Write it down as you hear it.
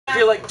I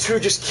feel like 2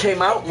 just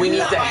came out. We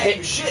need to hit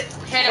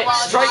it while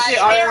it's strike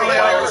the iron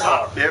while it's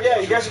hot. Yep. Yeah,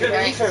 you guys are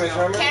gonna be famous,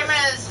 remember?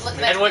 Camera's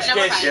looking at In which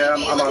case, yeah,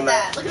 I'm on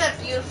that. Look at that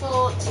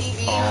beautiful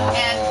TV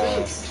and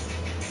boobs.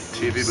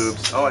 TV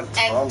boobs. Oh,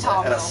 and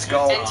Tom. And a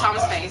skull. And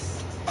Tom's face.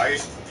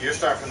 You're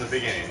starting from the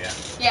beginning, yeah?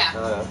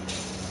 Yeah.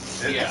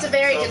 It's a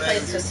very good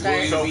place to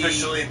start. So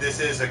officially, this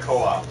is a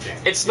co-op game.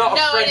 It's not a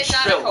No, French it is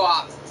not film. a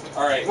co-op.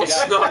 Alright,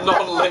 It's not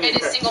non-linear.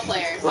 It is single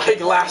player. Like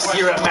last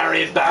year at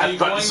Marriott Are Bad, you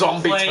but going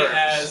zombie to play terms.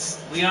 as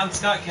Leon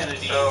Scott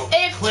Kennedy,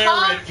 If Claire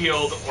Tom,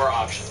 Redfield, or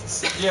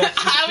options?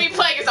 I'll be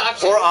playing as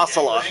options. Or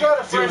Ocelot. It's not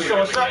a French film,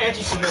 it's not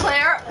anti-Semitic.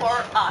 Claire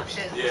or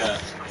options. Yeah.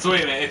 So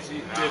wait a minute,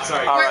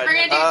 sorry. We're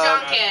gonna do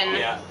Jonkin.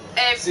 Yeah.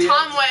 If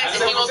Tom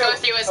wins, he will go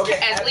through as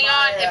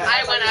Leon. If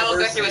I win, I will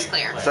go through as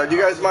Claire. So do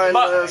you guys mind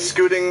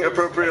scooting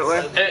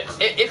appropriately?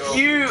 If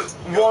you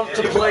want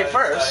to play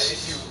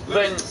first,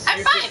 then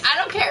I'm fine. I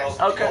don't care.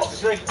 okay.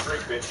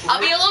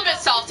 I'll be a little bit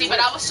salty, but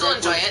I will still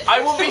enjoy it.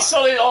 I won't be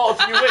solid at all if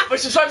you win,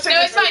 which is what I'm saying.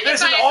 No, it's fine,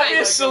 There's it's an fine, it's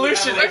obvious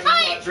solution. We're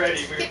fine.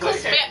 Get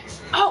closer.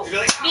 Oh,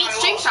 need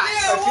stream shots.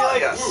 I feel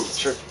like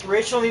Sure.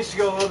 Rachel needs to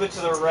go a little bit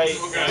to the right.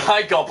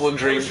 Hi, Goblin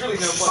Dream.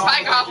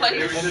 Hi, Goblin.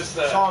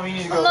 Tom, you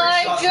need to go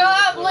My right.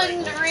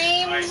 Goblin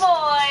Dream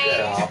boy.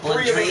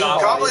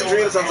 Goblin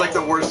Dream sounds like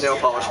the worst nail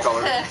polish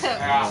color.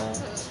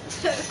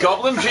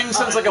 Goblin Dream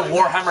sounds like a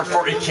Warhammer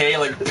 40k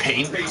like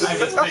paint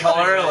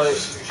color. Like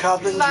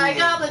Goblin My Dream.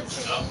 Goblin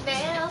Dream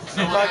nails.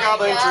 My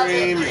Goblin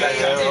Dream.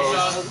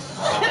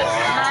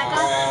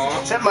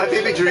 Is that my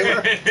baby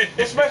dreamer?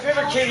 It's my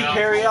favorite Katy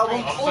Perry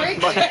album.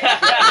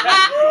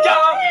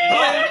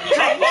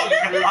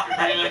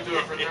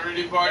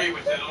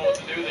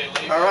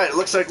 Alright, it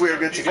looks like we are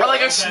good to go. Well,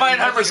 like if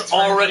Schmeinheimer's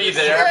already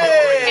there.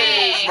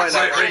 Hey.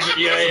 Schmeinheimer.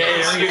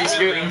 Yeah.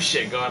 Scooting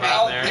shit going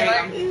on there.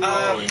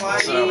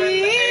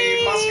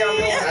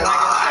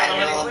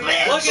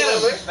 Look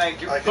at him.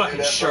 Thank you.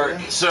 Fucking shark.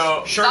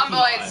 So,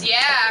 Zomboids,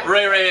 yeah.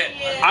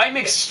 Ray, I'm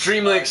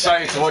extremely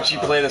excited to watch you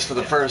play this for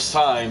the first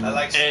time,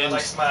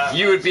 and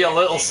you would be a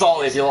little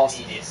salty if you lost.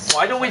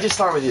 Why don't we just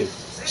start with you?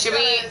 Should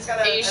we?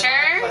 Are you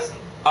sure?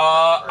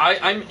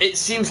 I'm. It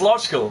seems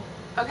logical.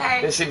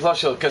 Okay. It seems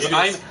logical because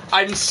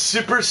I'm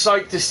super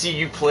psyched to see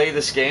you play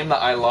this game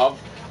that I love.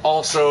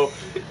 Also,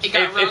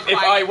 if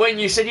I win,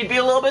 you said you'd be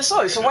a little bit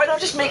sorry. So why not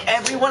just make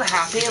everyone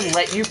happy and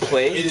let you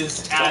play? It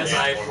is as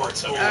I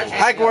foretold.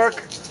 Hack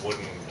work.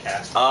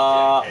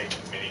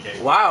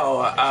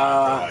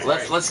 Wow.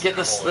 Let's get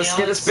this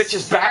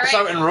bitch's backs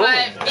out and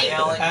rolling. But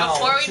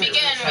before we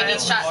begin, we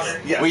need shots.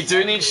 Yes. We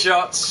do need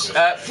shots.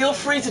 Feel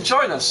free to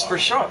join us for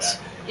shots.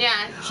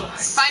 Yeah.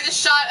 Find a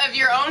shot of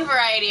your own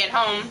variety at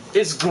home.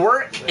 Is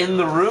Gwerk in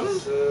the room?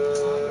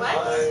 What?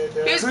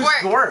 Who's Who's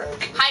Gwerk? Gwerk?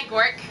 Hi,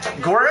 Gwerk.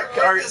 Gwerk?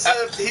 Or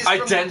He's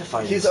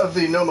identify. He's of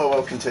the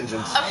Nomo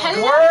contingent. Oh,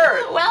 hello.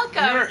 Gwerk.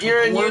 Welcome.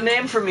 You're a new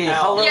name for me.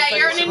 Hello. Yeah,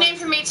 you're a thanks new so name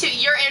for me too.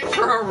 You're in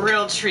for a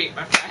real treat,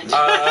 my friend.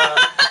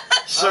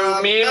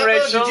 So me and Emma,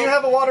 Rachel. did you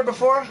have a water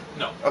before?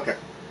 No. Okay.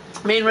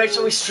 Me and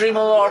Rachel, we stream a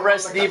lot of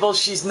Resident Evil.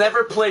 She's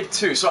never played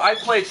 2, so I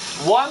played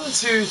 1,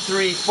 2,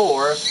 3,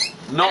 4.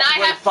 Not and I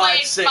played have 5,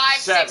 played 6, 5,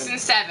 7. 6, and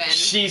 7.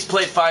 She's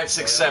played 5,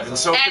 6, 7.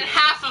 So And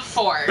half of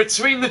 4.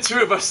 between the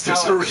two of us,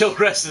 there's a real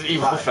Resident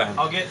Evil fan.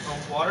 I'll get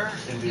water,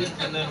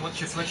 and then what's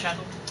your Twitch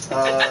handle?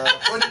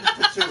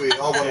 Pitsui,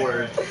 all one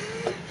word.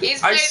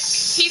 He's I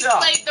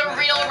played the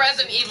real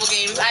Resident Evil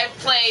games. I've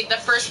played the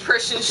first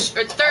person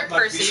or third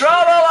person.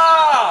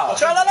 Tra-la-la!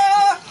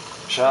 Tra-la-la!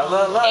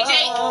 Tra-la-la!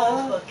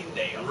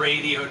 AJ.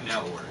 Radio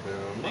Network.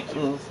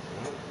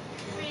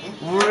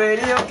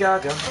 Radio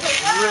Gaga.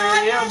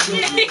 Radio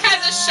He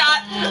has a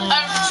shot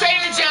of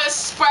Trader Joe's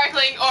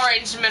sparkling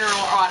orange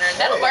mineral water.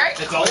 That'll work.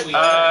 That's all we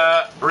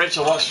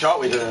Rachel, what shot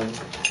we doing?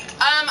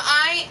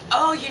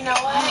 Oh, you know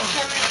what?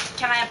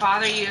 Can I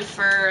bother you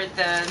for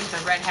the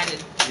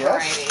redheaded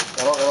variety?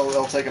 Yes.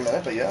 It'll take a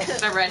minute, but yes.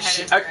 The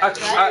redheaded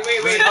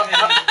Wait.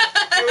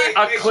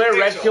 A Claire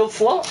Redfield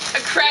flop? A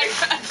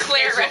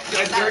clear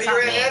redhead. A dirty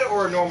redhead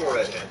or a normal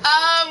redhead?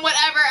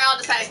 Whatever Al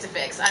decides to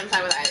fix. I'm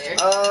fine with either.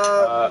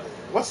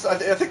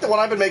 I think the one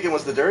I've been making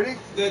was the dirty.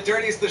 The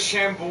dirty is the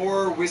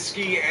Chambord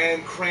whiskey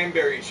and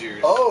cranberry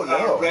juice. Oh,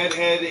 no.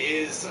 Redhead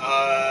is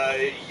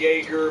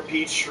Jaeger,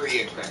 peach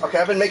tree, and cranberry. Okay,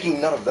 I've been making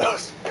none of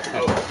those.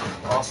 Oh.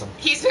 Awesome.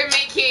 He's been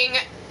making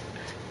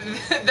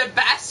the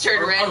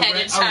bastard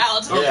redheaded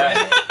child.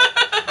 Yeah.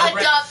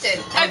 Adopted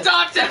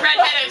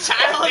redheaded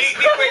child. Wait.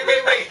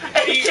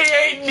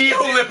 AKA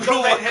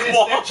neoliberal Redheaded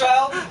LaCroix.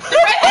 stepchild? The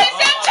redheaded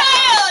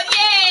stepchild!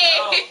 Yay!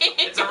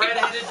 It's a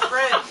redheaded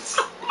friend.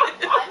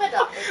 I'm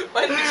adopted.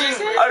 What did you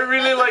say? I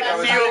really like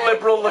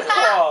neoliberal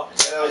LaCroix.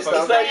 Is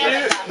that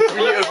you?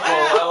 Beautiful.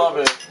 I love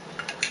it.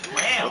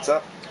 Wow. What's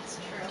up?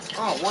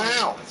 Oh,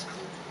 wow.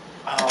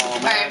 Oh,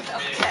 man.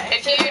 Alright,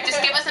 if you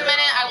just give us a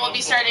minute, I will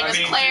be starting as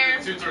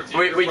Claire.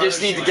 We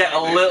just need to get a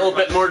little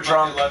bit more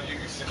drunk.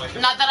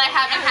 Not that I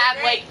haven't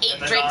had like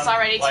 8 drinks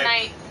already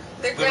tonight.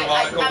 They're great.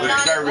 I'm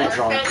not Very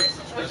drunk.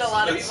 which a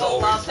lot of people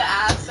love to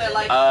ask. So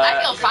like,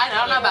 I feel fine. I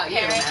don't know about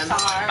you, man.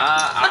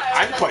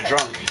 I'm quite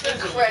drunk.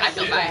 I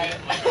feel fine.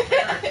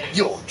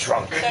 You're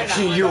drunk.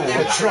 You're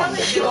drunk.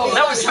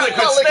 That was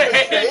Liquid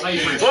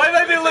Snake. Why did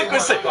I do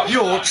Liquid Snake?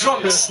 You're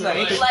drunk,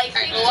 Snake. Like,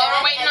 Well,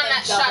 we're waiting on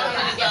that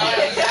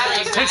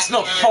shot. It's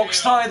not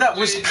Foxtie, that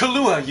was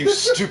Kahlua, you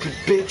stupid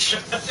bitch.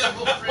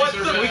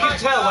 We can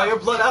tell by your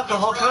blood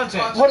alcohol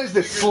content. What is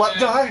this, slut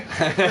die?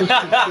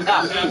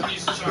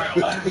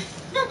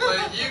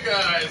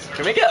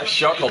 Can we get a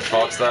shot called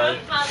Foxtie?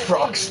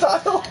 Frog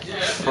style? Oh,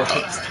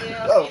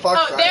 Fox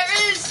Oh, style.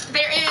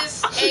 there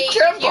is a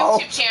Gambo.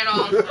 YouTube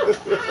channel.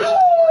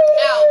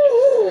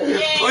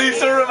 Please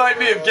don't remind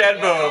me of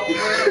Genbo.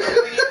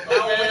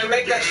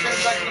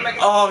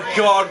 Oh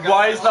god,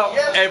 why is not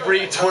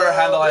every Twitter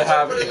handle I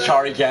have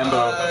Ikari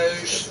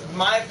Genbo?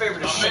 My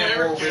favorite is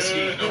Shampoo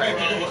Whiskey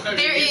Cranberry.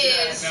 There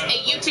is a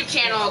YouTube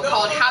channel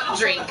called How to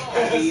Drink,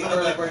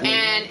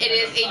 and it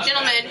is a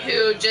gentleman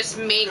who just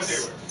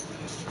makes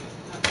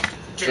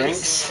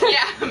Drinks?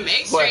 Yeah,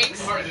 makes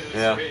drinks.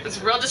 Yeah.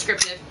 It's real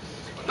descriptive.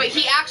 But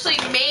he actually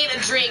made a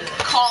drink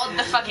called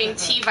the fucking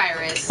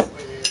T-Virus. And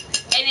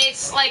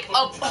it's like a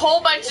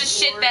whole bunch of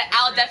shit that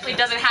Al definitely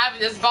doesn't have in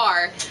this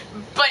bar.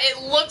 But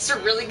it looks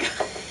really good.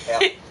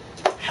 Yeah.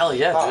 Hell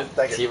yeah, Oh, dude.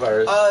 thank you.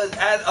 T-Virus.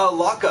 At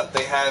Lockup,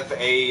 they have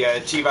a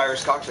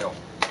T-Virus cocktail.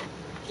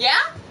 Yeah?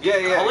 Yeah,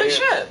 yeah. Holy yeah.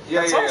 shit.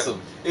 Yeah, That's yeah,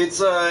 awesome. Yeah.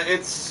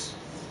 It's.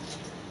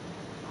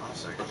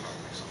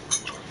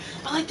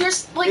 But like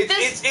there's like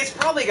this. It's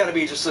probably got to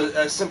be just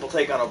a simple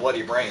take on a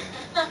Bloody Brain.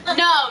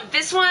 No,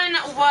 this one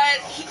was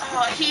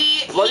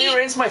he. Bloody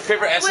Rain's my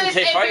favorite It was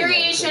SNK a fighting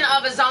variation game.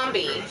 of a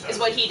zombie, is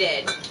what he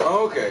did.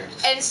 Oh, okay.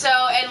 And so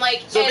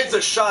like. So if it's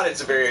a shot,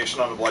 it's a variation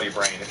on the Bloody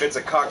Brain. If it's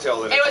a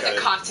cocktail, then it it's was gotta, a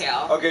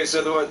cocktail. Okay,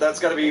 so that's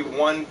got to be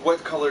one.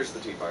 What color is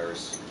the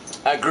T-Virus?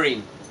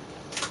 Green.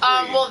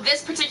 Well,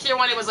 this particular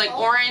one, it was like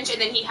orange,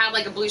 and then he had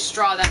like a blue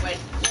straw that went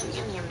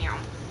yum yum yum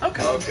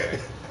Okay. Okay.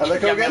 How'd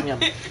that go Yum, again?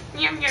 yum, yum.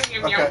 yum yum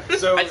yum Okay. yum.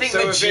 So I think so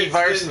the if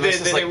G-Virus it's- in this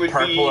then is like it would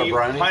purple or be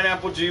brownie.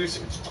 Pineapple juice.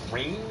 It's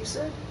green, you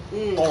said?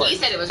 He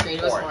said it was green.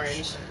 It was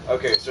orange.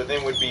 Okay, so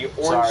then would be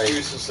orange Sorry.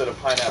 juice instead of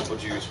pineapple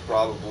juice,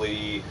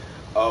 probably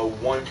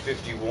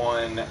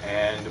 151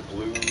 and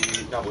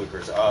not blue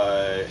curse,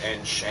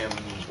 and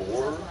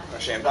Chambord?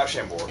 Not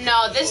Chambord.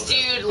 No, this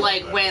dude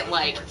like went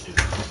like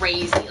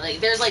crazy. Like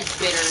there's like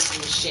bitters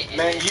and shit in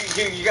Man,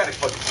 it. you gotta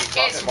fucking keep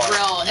profit It's margins.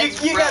 real.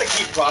 It's You real. gotta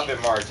keep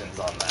profit margins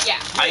on that. Yeah.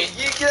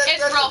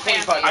 It's real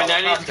fancy.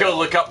 I need to go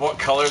look up what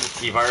color the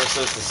T-Virus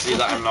is to see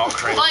that I'm not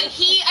crazy. Like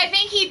I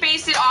think he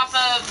based it off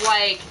of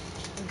like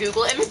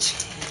Google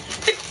images.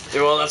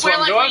 Yeah, well, that's Where what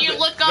I'm like going when you to.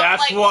 look up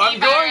That's like what I'm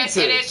going T-Virus,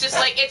 to. and it's just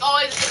like it's all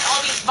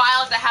these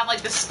vials that have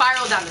like the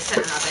spiral down the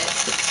center of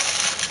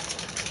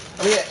it.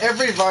 I mean, yeah,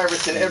 every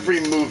virus in every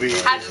movie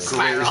Has a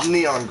spiral. is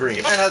neon green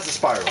and has a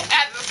spiral. It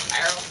has a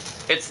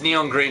spiral. It's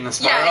neon green, the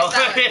Yeah, spiral.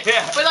 exactly.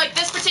 Yeah. But like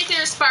this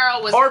particular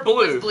spiral was Or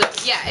blue. Was blue.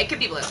 Yeah, it could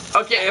be blue.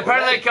 Okay,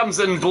 apparently it comes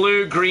in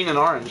blue, green, and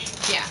orange.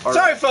 Yeah. Or-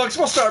 Sorry, folks,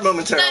 we'll start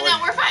momentarily. No,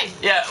 we're fine.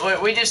 Yeah,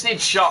 we just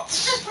need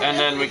shots, and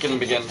then we can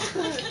begin.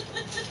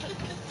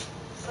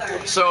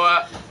 So,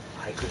 I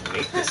could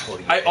make this for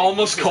you. I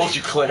almost called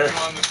you Claire.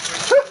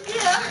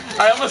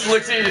 I almost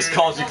looked at you and just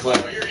called you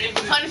Claire.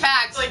 Fun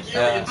fact,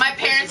 Yeah. my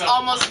parents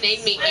almost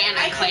named me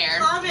Anna Claire.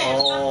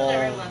 Oh,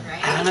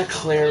 Anna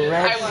Claire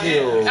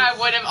Redfield. I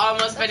would have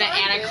almost been an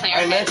Anna Claire.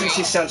 I imagine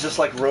she sounds just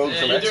like Rogue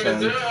from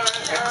X-Men.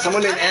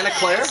 Someone named Anna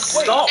Claire?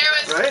 Stop. There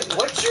was Right?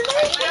 What's your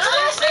name?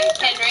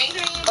 Henry.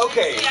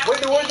 Okay,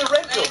 where'd the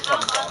Redfield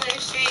come from?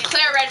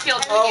 Claire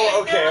Redfield.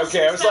 Oh, okay.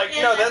 I was like,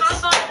 no,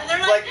 that's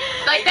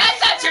like That's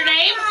not your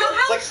name.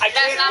 like I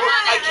That's not my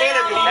name. can't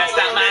immediately That's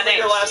not my remember name.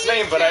 your last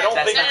name, but I don't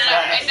That's think No, it's it's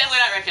that. definitely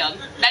not Redfield.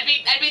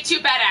 That'd be too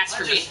badass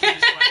for me.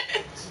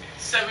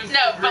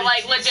 No, but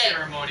like legit.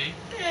 Ceremony.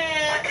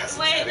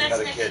 Wait,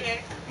 that's next year.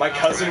 My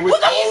cousin was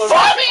What the all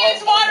fuck over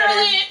is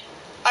Waterland?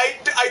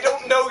 I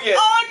don't know yet.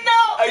 Oh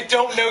no! I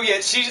don't know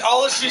yet. She said.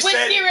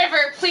 Whiskey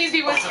River, please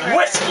be Whiskey River.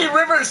 Whiskey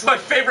River is my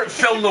favorite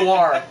film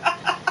noir.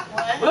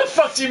 What the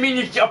fuck do you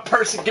mean a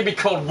person can be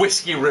called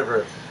Whiskey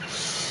River?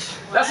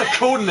 That's a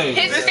code name.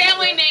 His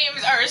family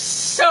names are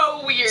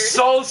so weird.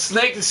 Solid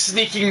Snake and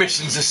Sneaking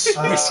Missions is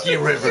Whiskey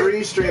River.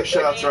 3 stream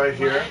shots right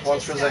here.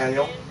 One's for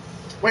Zaniel.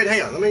 Wait,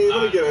 hang on. Let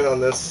me get in on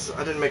this.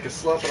 I didn't make a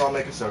slip, but I'll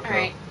make a soak.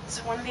 Alright,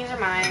 so one of these are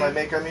mine. By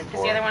make, I mean Because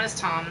pour. the other one is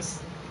Tom's.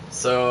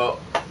 So,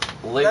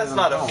 That's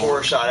not a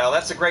 4 shot, Al.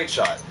 That's a great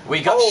shot.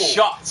 We got Oh.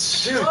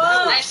 shots. Dude,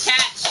 Nice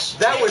catch.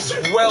 that was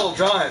well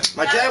done.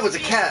 My dad was a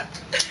cat.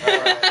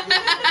 Alright.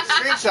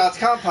 Screenshots,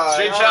 comp pie.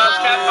 Stream shots,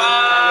 cat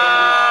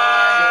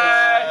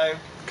pie.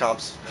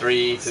 Comps.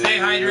 3, 2, Stay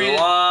hydrated.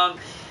 1.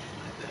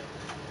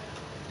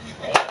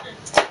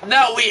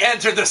 Now we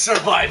enter the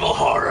survival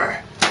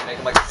horror. Make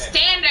him like a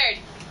Standard.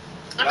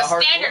 I'm a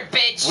standard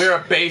bitch. We're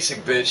a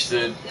basic bitch,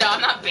 dude. No,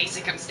 I'm not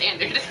basic. I'm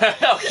standard.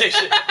 Okay,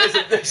 shit.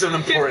 There's an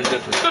important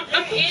difference.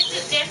 There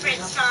is a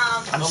difference,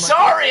 Tom. I'm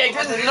sorry, I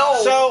didn't know.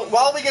 So,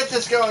 while we get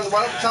this going,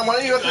 Tom, why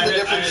don't you go through the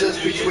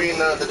differences between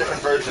the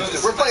different versions?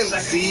 Because we're playing the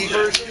Z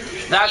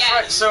version. That's Yes.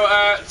 right. So,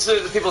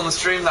 to the people in the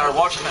stream that are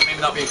watching that may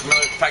not be familiar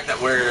with the fact that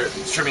we're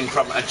streaming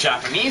from a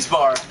Japanese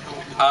bar,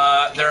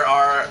 there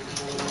are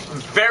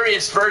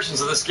various versions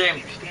of this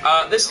game.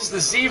 This is the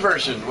Z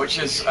version, which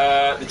is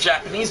the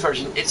Japanese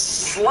version. It's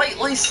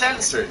slightly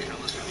censored.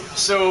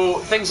 So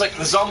things like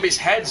the zombies'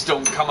 heads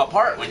don't come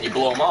apart when you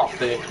blow them off.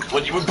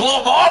 When you blow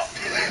them off?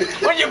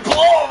 When you blow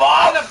them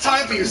off? Enough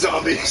time for you,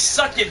 zombies.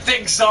 Suck your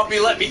dick, zombie,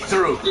 let me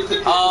through.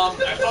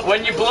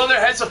 When you blow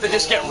their heads off, they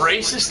just get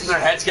racist and their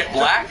heads get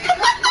black.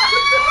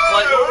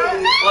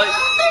 Like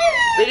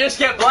they just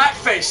get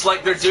blackface,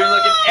 like they're doing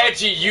like an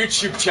edgy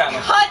YouTube channel.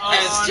 Cut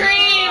the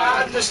stream!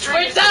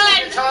 We're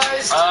done!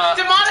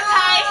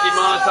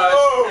 Demonetized!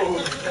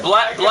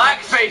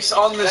 Blackface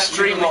on the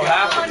stream will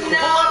happen. Oh,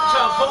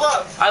 no. Pull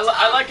up!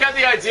 I like how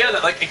the idea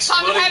that like I'm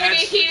exploding having a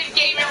heads. heated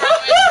gaming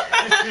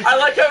moment. I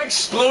like how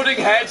exploding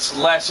heads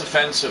less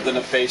offensive than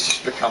a face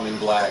just becoming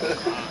black.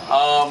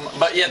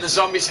 But yeah, the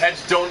zombies'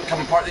 heads don't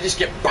come apart; they just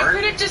get You burned.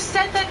 could have just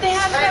said that they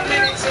had their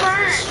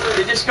burnt.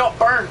 They just got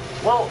burned.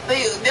 Well,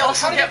 they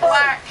also get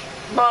black.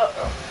 But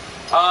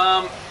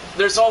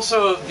there's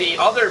also the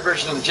other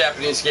version of the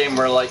Japanese game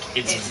where like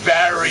it's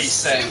very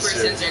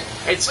censored.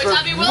 It's Which for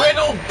I'll be willing-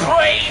 little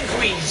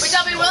babies. Which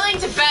I'll be willing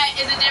to bet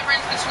is a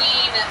difference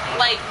between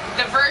like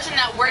the version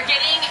that we're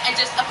getting and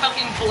just a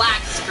fucking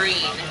black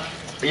screen.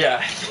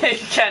 Yeah, you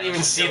can't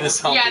even see the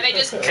zombie. Yeah, they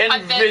just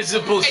cut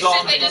invisible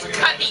zombie. they just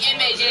cut the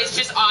image and it's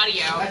just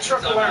audio. That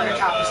trucker wearing a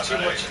cap is too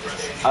much.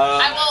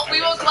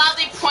 We will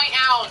gladly point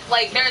out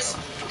like there's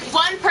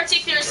one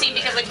particular scene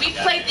because like we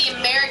played the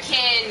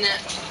American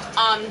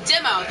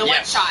demo, the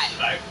one shot.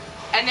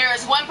 And there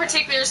is one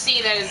particular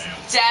scene that is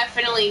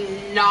definitely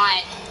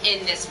not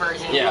in this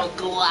version. Yeah, We'll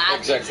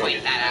gladly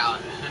point that out.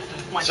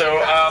 So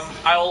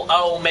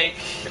I'll make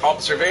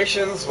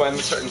observations when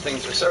certain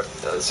things are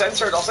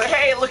censored. I'll say,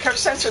 hey, look how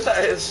censored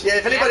that is. Yeah,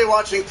 if anybody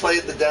watching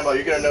played the demo,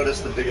 you're gonna notice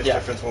the biggest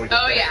difference when we.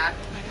 Oh yeah,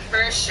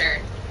 for sure.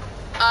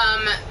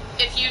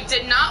 If you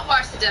did not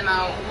watch the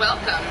demo,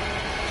 welcome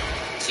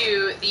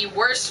to the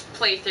worst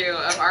playthrough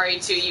of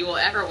RE2 you will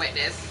ever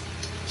witness.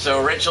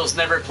 So Rachel's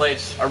never played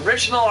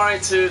original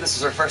RE2. This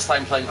is her first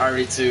time playing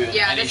RE2 in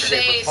any this is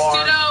shape a or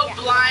form.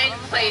 pseudo blind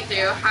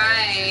playthrough.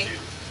 Hi.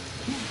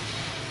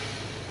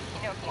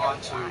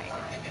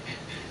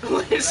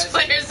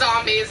 Splinter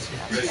Zombies.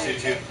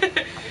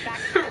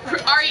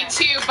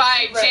 RE2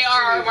 by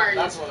J.R.R.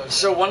 Martin.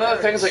 So one of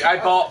the things like I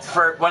bought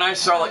for when I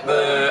saw like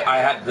I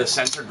had the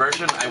censored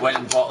version, I went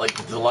and bought like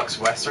the deluxe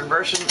Western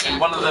version, and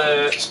one of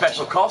the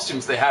special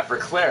costumes they have for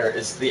Claire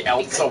is the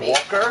Elsa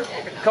Walker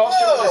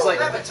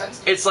costume.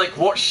 It's like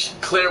what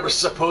Claire was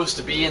supposed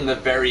to be in the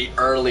very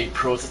early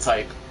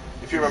prototype.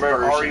 If you remember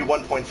version. RE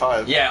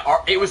 1.5. Yeah,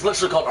 it was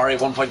literally called RE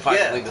 1.5.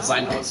 Yeah. Like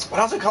design was. When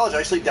I was in college, I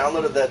actually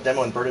downloaded that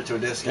demo and burned it to a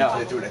disc and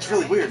played through it. It's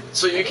really weird.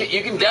 So you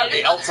can get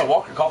the Elsa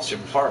Walker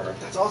costume for her.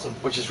 That's awesome.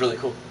 Which is really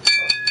cool.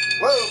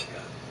 Whoa.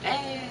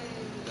 Hey.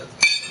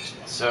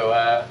 So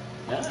yeah.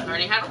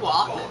 Learning how to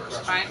walk.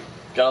 Fine.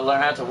 Gotta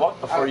learn how to walk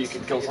before you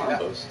can kill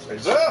zombos.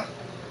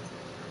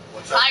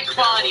 High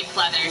quality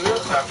pleather.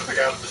 Time for the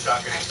guy with the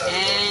shotgun.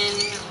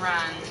 And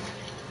run.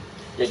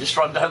 Yeah, just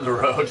run down the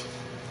road.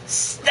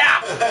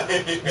 Stop!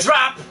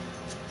 Drop!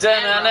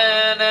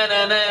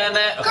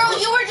 Da-na-na-na-na-na-na. Girl,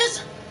 you were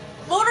just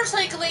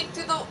motorcycling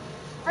through the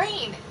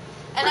rain.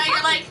 And now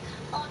you're like,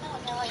 oh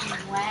no, now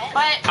I'm wet.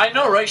 But I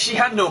know, right? She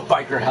had no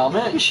biker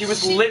helmet. She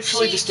was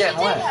literally just getting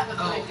She did wet. have a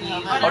biker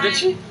helmet. Oh, did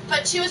she?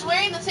 But she was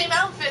wearing the same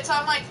outfit, so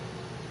I'm like,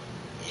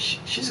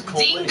 She's a cool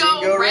lady.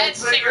 Dingo Red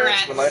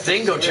Cigarettes. When life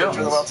Dingo is Jones.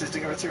 Turn the wild to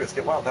Dingo Red Cigarettes.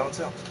 Get wild, down on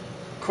sale.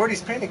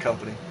 Cordy's Painting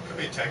Company.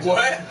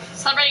 What?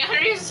 Celebrating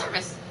 100 years of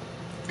service.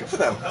 Good for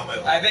them.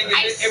 I think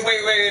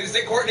wait, is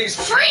it Courtney's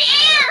Free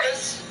air!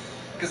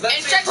 Because that's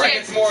Instructions.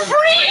 it's more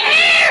Free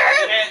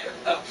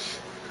air!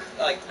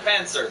 like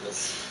fan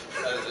service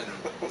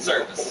than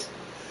service.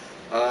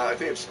 I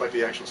think it just might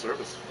be actual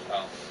service.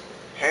 Oh.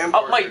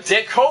 Up my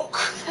dick hook?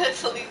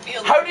 that's what we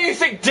feel. How do you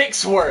think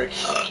dicks work?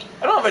 I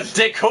don't have a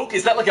dick hook.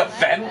 Is that like a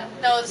vent?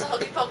 No, it's a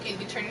hokey pokey.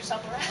 You turn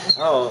yourself around.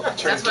 Oh.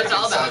 That's what it's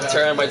all about.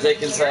 Turn my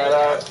dick inside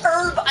out.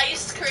 Herb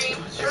ice cream.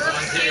 Herb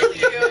stew.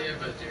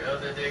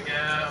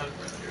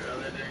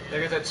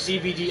 They got that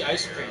CBD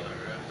ice cream.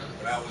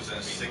 When I was in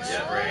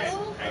 6th grade,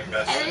 my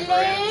best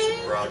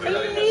friend's brother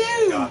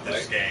got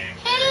this game.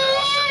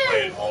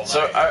 Played all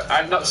So night.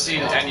 I've not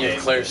seen any of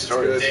Claire's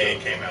stories. The day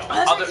it came out.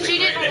 That's because you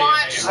didn't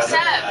watch Seb.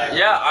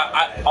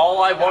 Yeah,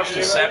 all I watched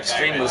of Seb's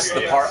stream was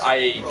the part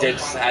I did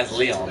as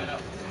Leon.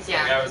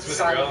 Yeah.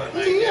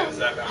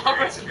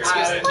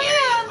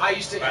 I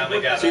used to.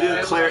 So you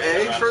did Claire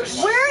A first?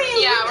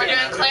 Yeah, we're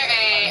doing Claire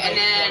A, and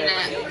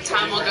then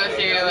Tom will go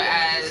through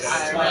as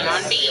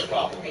Leon B.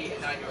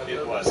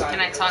 Can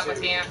I talk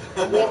with you?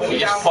 He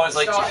just paused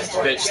like,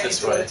 bitch,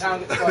 this way.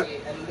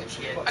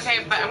 Okay,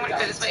 but I'm gonna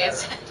go this way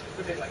instead.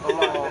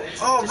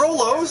 Oh,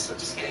 Rolos!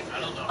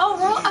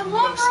 Oh, I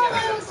love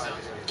Rolos.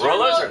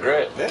 Rolos are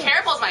great.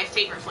 Caramel's my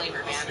favorite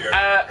flavor,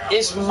 man.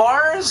 Is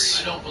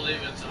Mars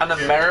an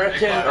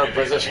American or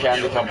British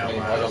candy company?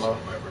 I don't know.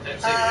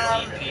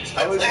 I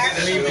always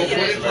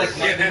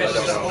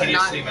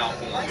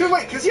Good,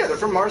 wait, because they're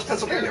from Mars,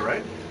 Pennsylvania,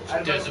 right?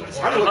 I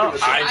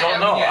don't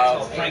know.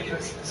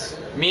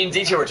 Me and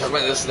DJ were talking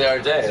about this the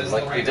other day.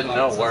 Like, we didn't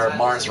know where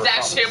Mars was. It's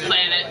actually a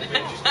planet.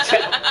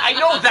 I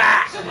know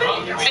that!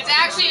 It's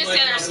actually a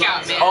Sailor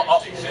Scout, man.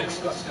 Oh. It's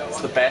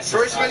the best.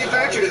 First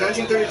manufactured in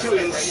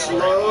 1932 in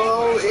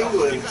Slough,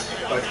 England,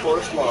 by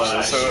Forrest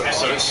Mars. So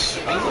it's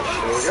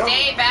English.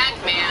 Stay back,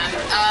 man.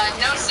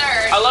 No, sir.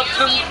 I love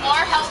you need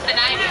more help than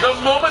I do. The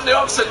moment the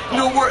officer,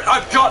 no word,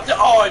 I've got the.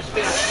 Oh,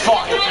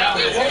 fuck. Get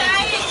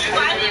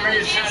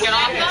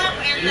off them.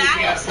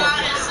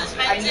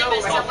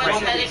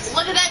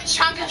 Look at that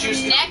chunk of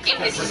neck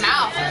in his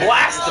mouth.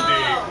 Blast him.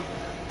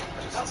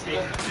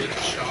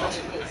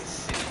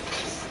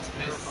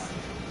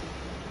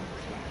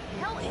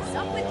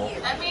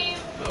 I mean,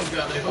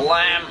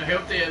 Blam. I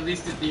hope they at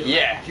least did the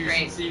Yeah.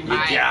 Great. You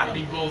got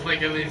it. both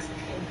like at least.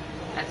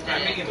 that's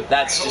good.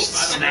 That's just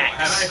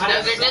snacks. Those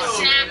are just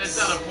snacks. That's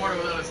not a portal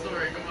without a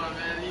story. Come on,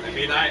 man. I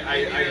mean,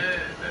 I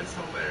that's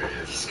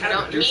hilarious. He's kind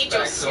of Don't need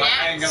your so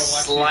I ain't gonna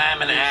watch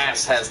Slamming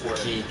ass has the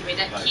key. Give me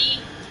that key.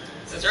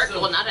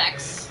 Circle, not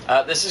X.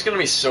 This is going to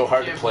be so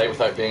hard to play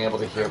without being able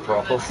to hear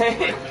properly.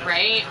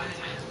 Right?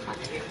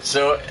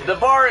 So, the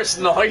bar is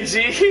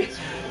noisy,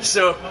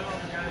 so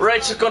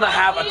Rachel's going to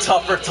have a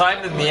tougher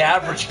time than the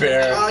average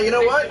bear. You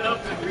know what?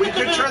 We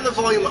could turn the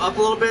volume up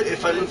a little bit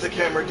if I move the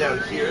camera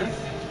down here.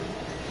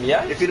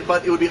 Yeah?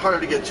 But it would be harder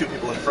to get two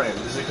people in frame.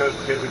 Is it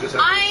okay if we just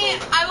have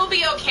I will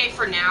be okay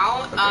for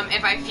now.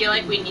 If I feel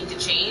like we need to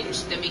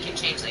change, then we can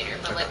change later.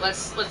 But like,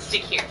 let's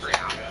stick here for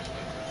now.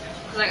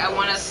 Like,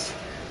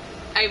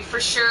 I for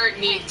sure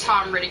need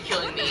Tom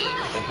ridiculing me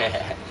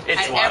It's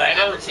at what I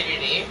every know.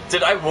 opportunity.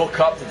 Dude, I woke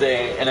up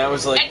today and I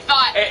was like... And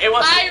thought, it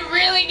was I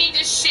really need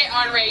to shit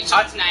on Rachel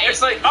tonight.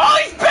 It's like, oh,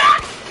 he's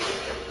back!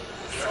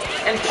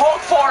 In pork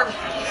form!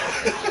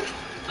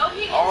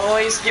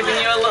 Always giving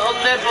you a little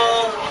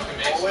nibble.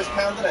 Always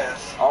pounding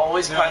ass.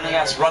 Always pounding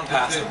ass. Run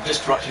past him.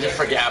 Just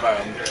forget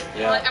about him.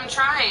 Yeah. Like, I'm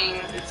trying.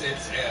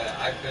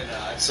 I've been.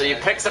 So you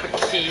picked up a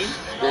key.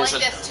 There's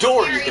like a this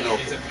door theory. you can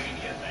open.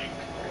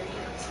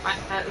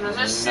 Those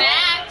are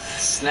snacks.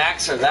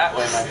 Snacks are that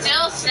way, man.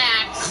 Still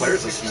snacks.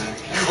 Claire's a snack.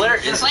 Claire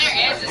is a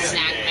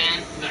snack,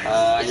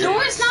 man. The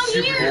door is not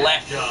here.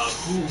 left.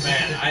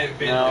 man, I have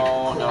been.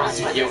 No,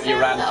 you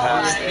ran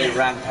past. You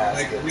ran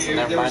past. it.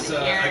 Never There mind. was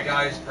a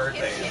guy's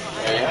birthday.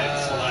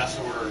 Yeah. The last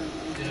order.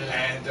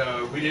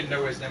 And we didn't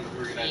know his name, but we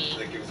were gonna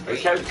like it was. Look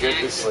how good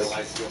this looks.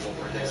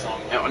 birthday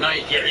song. No,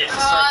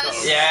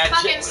 Oh, yeah,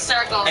 fucking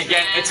circles.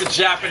 Again, man. it's a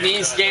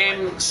Japanese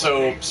game,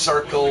 so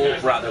circle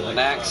rather than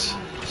X.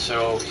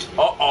 So,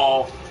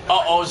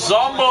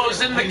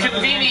 Zombo's in the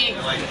conveni.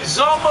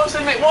 Zombo's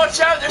in the. Watch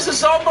out! There's a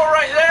Zombo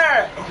right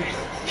there.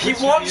 He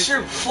wants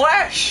your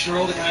flesh. He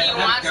wants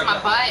my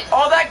butt.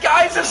 Oh, that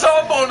guy's a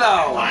Zombo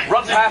now.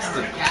 Run past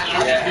him.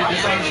 Yeah.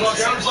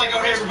 Sounds like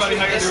okay, everybody.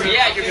 How you doing?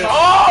 Yeah, you're.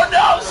 Oh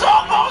no,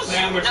 Zombos!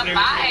 No,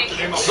 bye.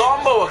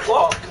 Zombo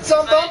o'clock.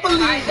 Zombo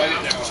believe.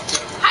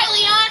 Hi,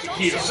 Leon.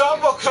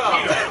 Zombo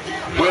come.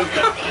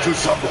 Welcome to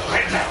Zombo.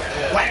 Right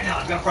now.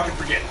 I'm gonna fucking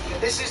forget.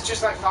 This is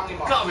just like Family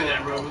Mart. Call me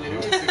that, bro.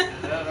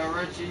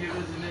 Alright,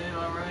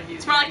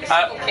 It's more like a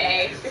Circle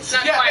K. It's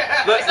not quite.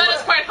 It's not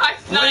as quite high.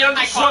 It's not Leon as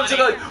just runs it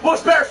like,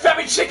 what's better,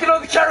 Femi chicken or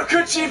the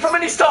Karakuchi for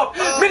mini stop?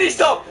 Mini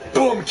stop!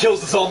 Boom,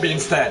 kills the zombie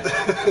instead.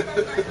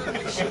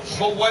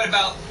 But what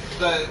about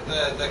the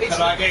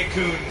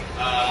Karage-kun,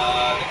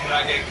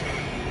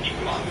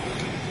 Ikuman?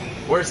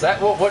 Where's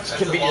that? What's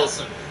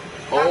convenient?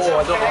 Oh, I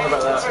don't know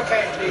about That's that.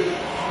 okay. The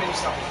mini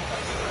stop.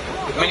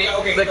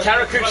 The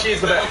Karakuchi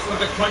is the best. With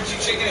the crunchy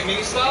chicken and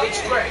mini stop?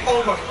 It's great.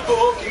 Oh my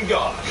fucking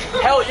god.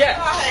 Hell yeah.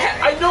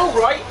 I know,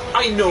 right?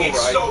 I know, It's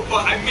right? so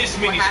fun. I miss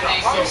mini We're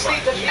having stop so Honestly,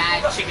 much. the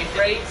mad chicken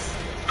great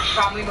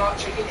Family Mart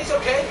chicken. It's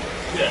okay.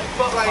 Yeah.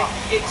 But like,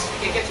 it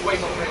gets way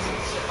more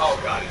presents. Oh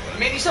god.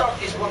 Mini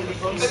stop is one of the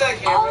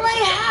funnest. All I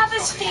have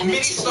is family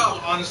Mini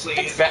stop, honestly.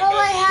 It's is all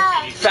I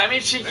have.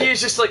 Famichiki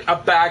is just like a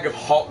bag of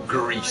hot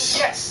grease.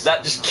 Yes.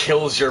 That just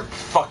kills your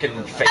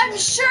fucking face. I'm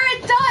sure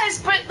it does,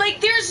 but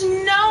like, there's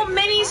no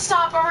mini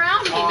stop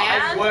around me,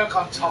 I man. work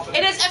on top of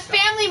It is a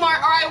Family Mart,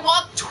 or I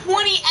walk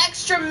 20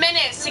 extra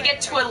minutes to get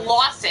to a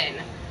Lawson.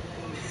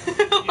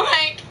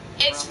 Like,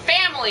 it's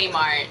Family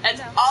Mart.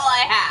 That's all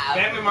I have.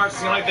 Family Mart's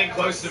the only thing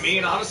close to me,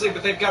 and honestly,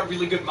 but they've got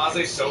really good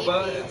maze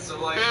soba, and so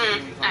like,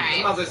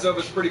 alright. maze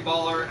soba's pretty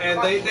baller, and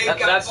they've got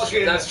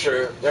That's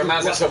true. Their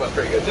maze soba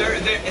pretty good.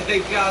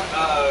 They've got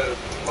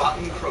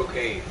rotten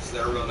croquets.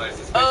 They're real nice.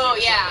 It's Oh,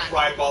 basically yeah. just a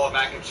fried ball of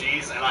mac and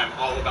cheese, and I'm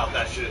all about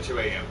that shit at 2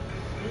 a.m.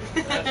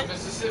 That's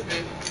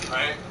Mississippi.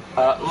 Right?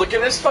 Look at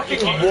this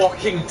fucking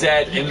Walking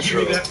Dead Give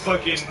intro. me that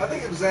fucking I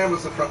think if Zan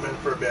was the frontman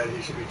for a band,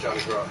 he should be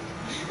Johnny Groff.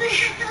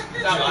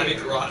 Johnny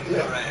Rotten.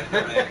 Yeah. Right.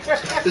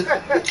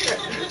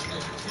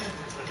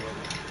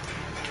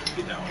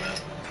 Get down with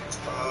that.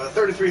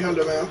 33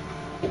 Honda man.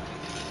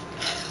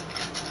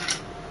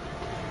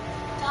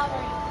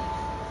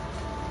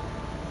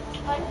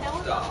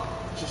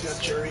 She's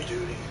got jury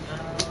duty.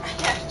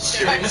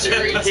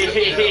 Jury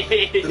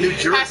duty. The new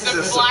jury Has to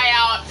system. fly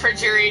out for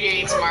jury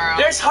duty tomorrow.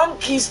 There's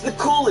Hunk. He's the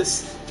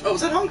coolest. Oh,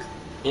 was that Hunk?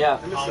 Yeah.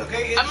 I missed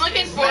that. I'm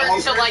looking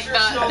forward to like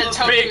the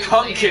tofu. Big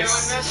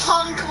Hunkus.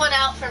 Hunk went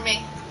out for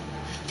me.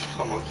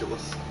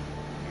 Homunculus.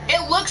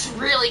 It looks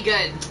really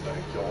good.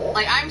 Thank you.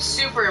 Like I'm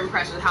super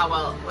impressed with how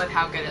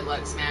good it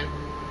looks, man.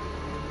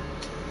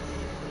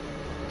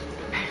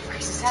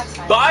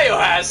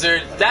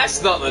 Biohazard.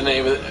 That's not the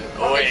name of it.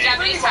 Oh, The wait.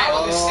 Japanese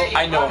title.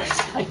 I know.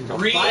 I know.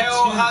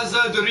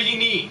 Biohazard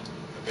Rini.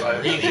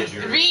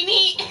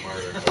 Rini.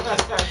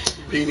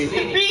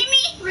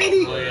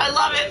 Beanie. I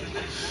love it.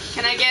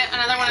 Can I get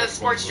another one of the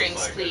sports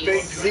drinks, Big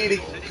please? Ziti.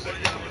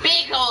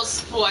 Big old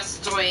sports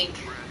drink.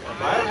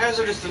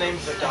 Biohazard is the name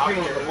of the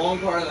doctor. The long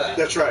part of that.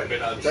 That's right.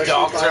 That's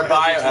Dr.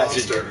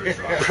 Monster.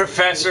 Biohazard.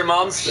 Professor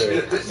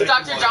Monster.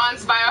 Dr.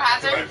 John's My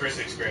Biohazard. first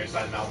experience,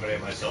 I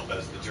nominated myself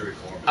as the jury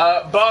form.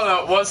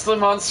 Bono, what's the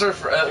monster?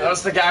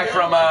 What's the guy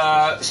from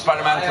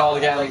Spider-Man called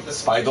again?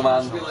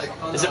 Spider-Man.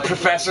 Is it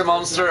Professor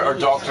Monster or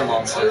Doctor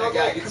Monster?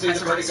 Yeah, I can see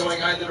it's already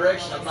going either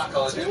direction. I'm not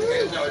calling it.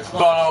 No, it's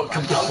fine. Bono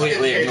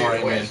completely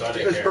ignoring me.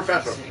 It's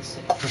Professor.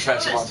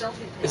 Professor Monster.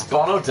 Is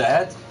Bono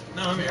dead?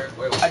 No, I'm here.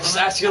 Wait, I just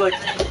asked you like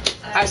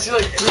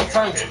 3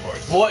 times.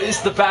 What is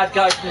the bad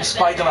guy from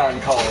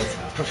Spider-Man called?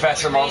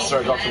 Professor Monster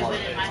or Doctor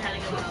Monster?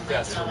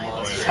 Professor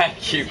Monster.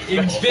 Thank you.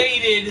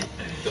 Invaded.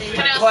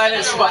 Can I also Planet get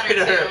another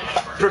Spider. water, too?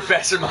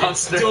 Professor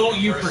Monster. Don't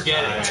you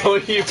forget it.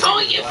 Don't you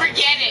Don't you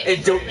forget it.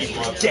 And don't you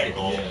forget it.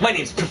 My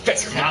name's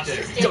Professor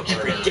Monster. Don't you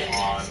forget it.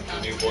 On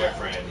the new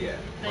boyfriend. Yeah.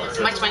 Much.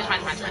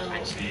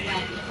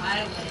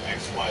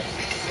 Ex-wife.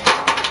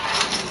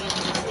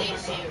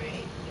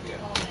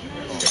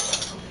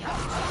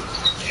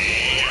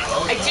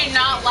 I do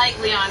not like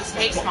Leon's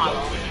face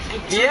model.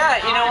 Yeah,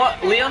 you know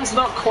what? Leon's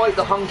not quite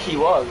the hunk he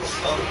was.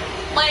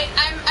 Like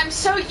I'm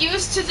so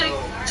used to the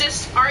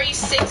just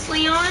RE6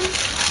 Leon,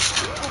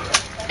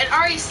 and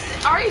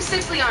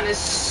RE6 Leon is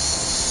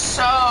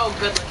so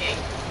good looking,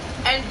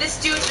 and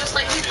this dude just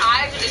like his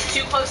eyes are just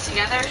too close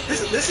together.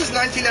 This is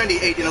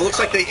 1998, and it looks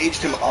like they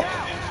aged him up.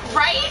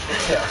 Right?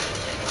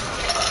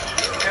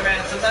 Hey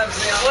man, sometimes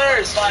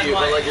Claire's cute,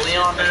 but like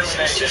Leon,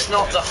 he's just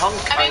not the hunk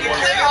I mean,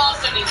 Claire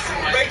also needs some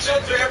work. Rachel,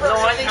 do you ever No,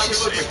 I think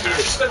she's super cute.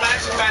 Just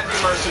imagine Matthew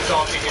Mercer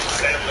talking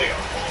instead of Leon.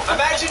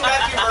 Imagine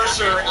Matthew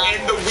Mercer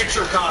in the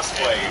Witcher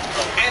cosplay.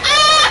 And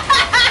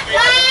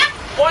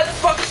Why the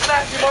fuck is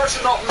Matthew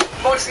Mercer not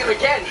voicing him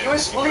again? He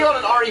was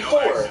Leon in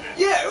RE4.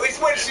 yeah, is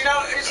she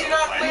not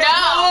Leon?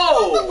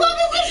 No. No!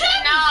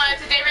 No,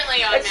 it's a different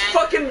Leon, It's man.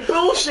 fucking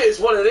bullshit is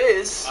what it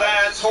is.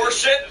 That's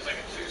horseshit.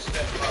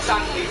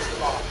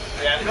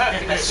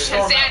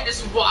 Shazam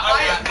just walked.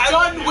 I'm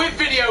done with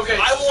video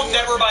games. I will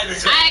never buy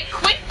this game. I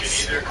quit.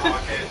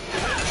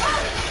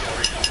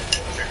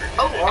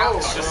 Oh,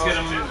 ouch. Just get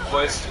him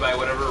voiced by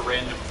whatever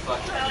random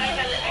fucking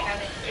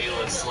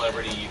A-list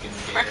celebrity you can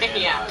get.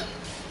 Yeah.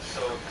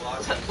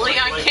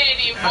 Leon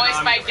Kennedy,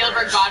 voiced by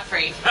Gilbert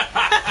Godfrey.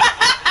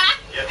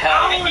 Hell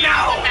Oh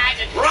no!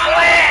 Imagine.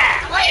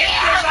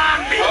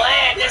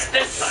 It's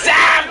the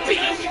zombie!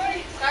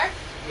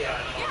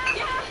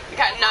 We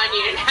got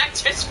non-union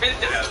actors for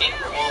this game.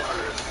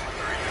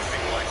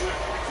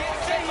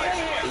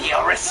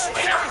 You're a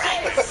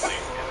cigarette.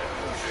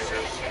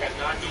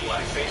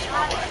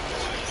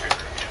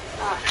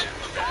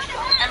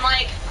 I'm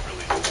like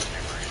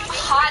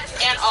hot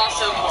and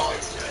also cold.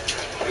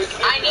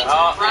 I need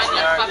to run the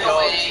fuck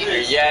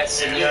away.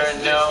 Yes, and you're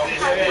no.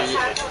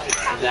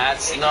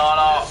 That's not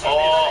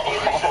all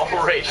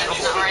Rachael.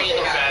 I'm not ready to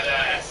go.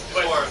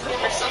 We're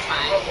still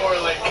fine.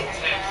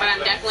 But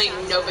I'm definitely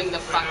noping the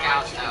fuck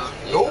out though.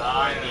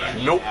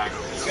 Nope.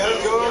 You gotta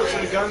go to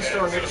the gun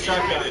store and get a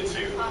shotgun.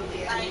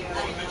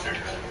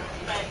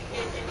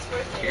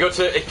 You go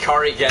to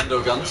Ikari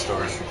Gendo gun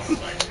store.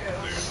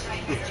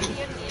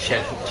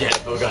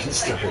 Gendo gun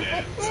store.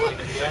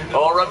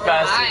 All run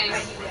past it.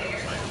 Bye.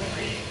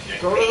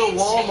 Go to the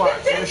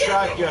Walmart, get a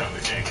shotgun.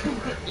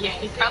 Yeah,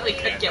 you probably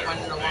could get one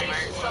in the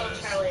Walmart.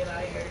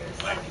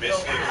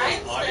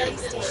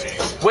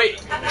 Wait,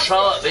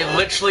 Charlotte, they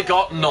literally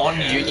got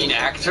non-union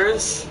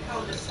actors?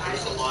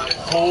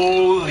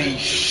 Holy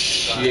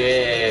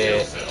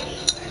shit.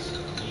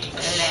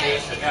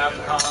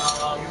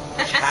 Capcom.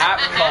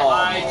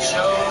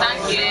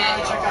 Thank you.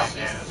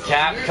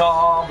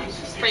 Capcom.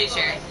 Pretty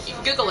sure. You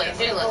can Google it,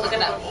 look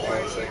it up.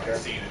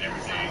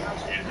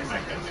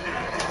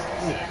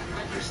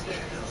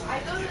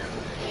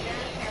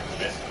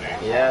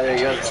 Yeah, there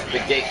you go. It's the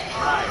gate.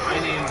 Hi, my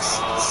name's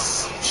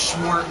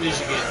Schmort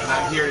Michigan, and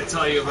I'm here to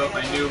tell you about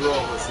my new role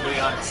as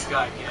Leon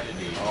Scott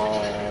Kennedy.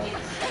 Oh.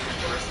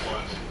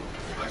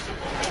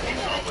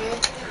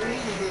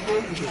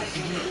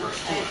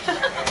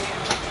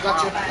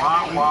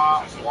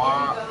 Wah,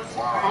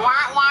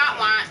 wah,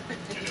 wah.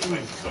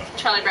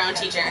 Charlie Brown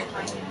teacher.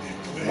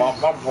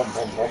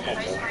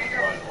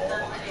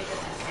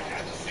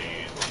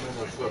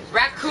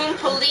 Raccoon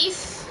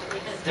Police.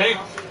 Hey,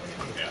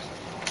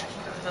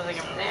 Nothing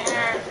up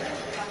there.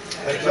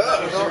 We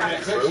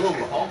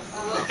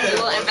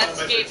will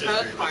investigate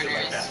both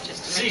corners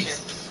just to make sure.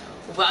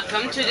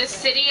 Welcome to the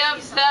city of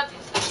the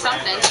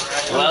something.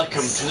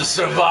 Welcome to the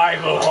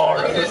survival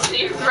horror. The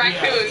city of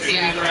raccoons,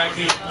 yeah.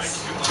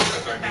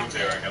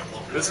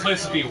 This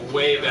place would be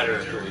way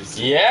better.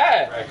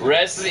 Yeah,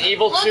 Resident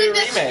Evil 2 Look at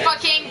this remake.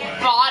 fucking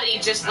body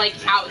just like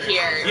out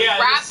here, Yeah,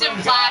 wrapped in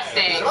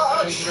plastic.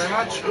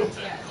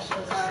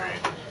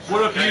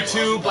 What up,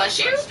 YouTube? Bless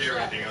you.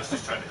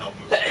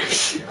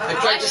 I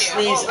tried to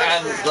sneeze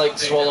and like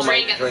swallow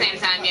my Drink at the drink. same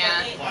time,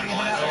 yeah.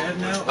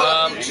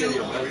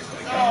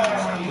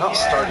 Not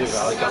Stardew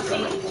Valley. Yeah,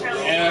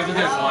 I think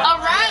there's one. A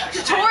rat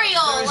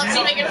tutorial. Let's see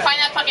if I can find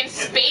that fucking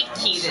spade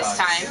key this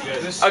time.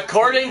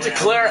 According to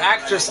Claire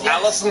actress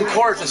Alison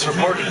Court, as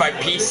reported by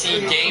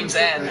PC Games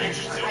N,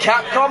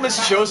 Capcom has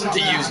chosen to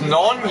use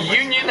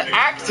non-union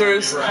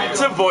actors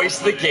to voice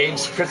the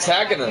game's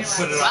protagonists.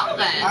 Well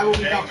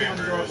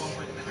then.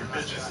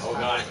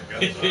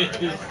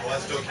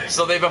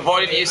 So they've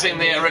avoided using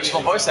the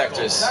original voice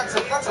actors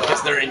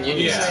because they're in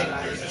unions.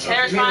 They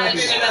responded that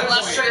she would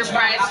love to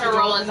reprise her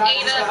role as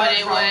Ada, but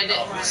it would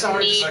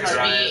need to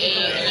be a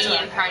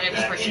union project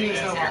before she could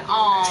consider.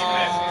 Aww.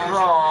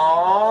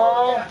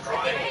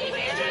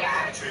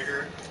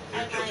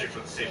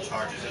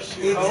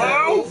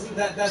 Hello?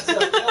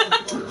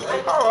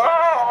 Alright,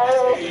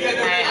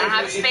 I don't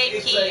have a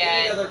spade key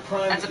yet.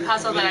 That's a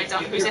puzzle that I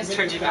don't use in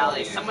Stardew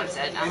Valley. Someone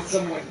said no.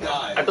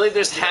 I believe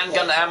there's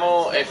handgun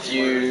ammo if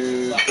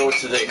you go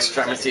to the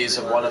extremities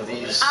of one of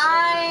these.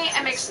 I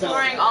am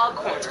exploring all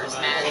corners,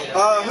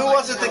 man. Who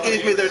was it that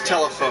gave me their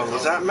telephone?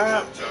 Was that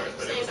Matt?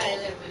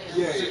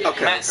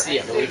 Okay. Matt C,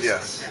 I believe.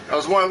 Yes. I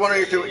was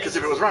wondering if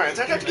it was Ryan's,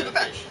 I'd have to give it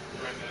back.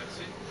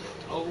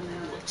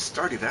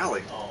 Stardew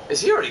Valley.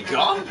 Is he already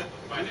gone?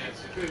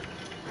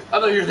 I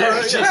thought you were there. I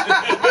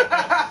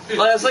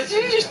was like,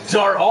 did you just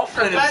dart off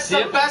and I didn't see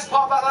The him? best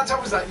part about that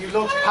time was that you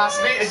looked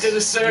past me and did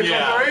a circle in the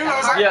room. I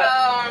was like,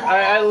 Yeah,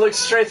 I looked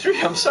straight through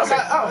him. I was Sorry.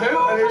 like, oh, who?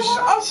 And it was just,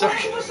 oh, Sorry.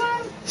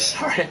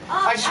 Sorry.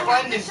 I just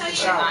blended into the Not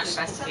showers.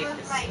 investigate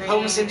this Homer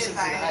room. Simpson's in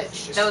the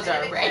hedge. Those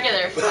are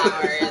regular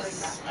flowers.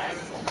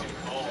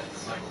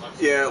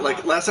 Yeah,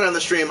 like last night on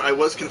the stream, I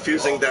was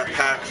confusing that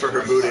pack for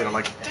her booty, and I'm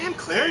like, damn,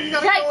 Claire, you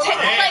gotta Yeah, go on.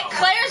 like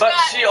Claire's But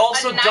got she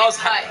also a nice does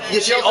butt. Yeah,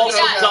 she also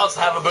does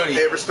have a booty.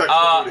 Hey, respect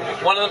for the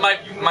booty. One of my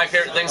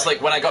favorite things,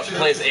 like when I got to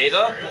play as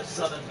Ada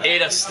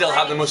still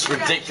had the most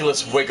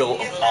ridiculous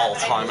wiggle of all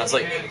time. I was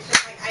like,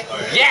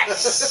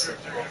 yes!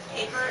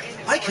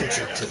 I can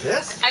drink to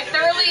this. I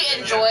thoroughly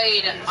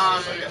enjoyed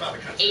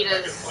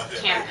Ada's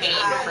campaign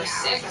for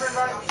 6.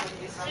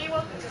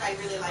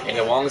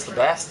 Ada Wong's the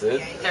best,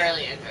 dude.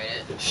 Thoroughly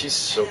enjoyed it. She's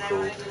so cool.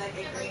 Like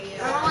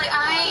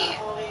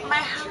my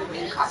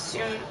Halloween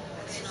costume a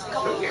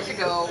couple years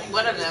ago,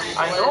 one of them was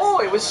I know,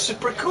 it was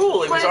super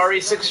cool. It was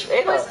RE6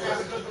 Ada.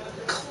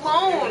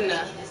 clone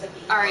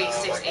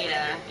RE6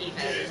 Ada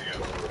even.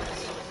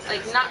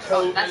 Like not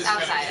clone, that's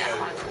outside.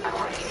 I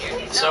want to be here.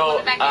 No, So,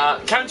 put it back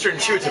in.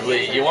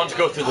 counterintuitively, you want to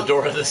go through the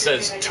door that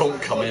says, don't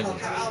come in.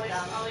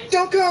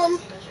 Don't come.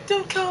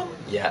 Don't come.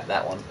 Yeah,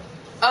 that one.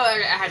 Oh, I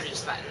had to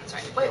just button. That's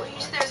right. Wait, you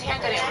said there was a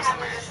handgun ammo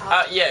somewhere.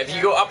 Yeah, if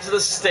you go up to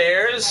the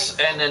stairs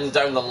and then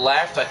down the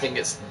left, I think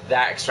it's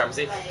that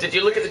extremity. Did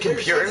you look at the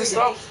computer and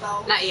stuff?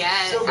 Not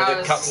yet. For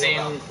the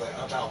cutscene?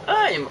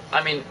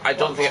 I mean, I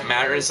don't think it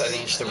matters. I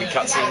think it's just a wee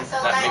cutscene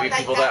that maybe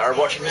people that are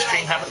watching the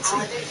stream haven't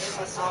seen.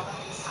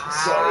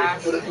 Sorry,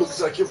 but it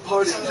looks like your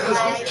party has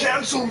been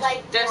cancelled.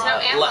 There's no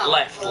ammo.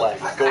 Left.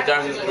 Go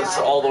down, it's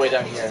all the way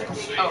down here.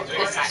 Oh,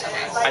 this side.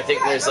 Okay. I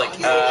think there's like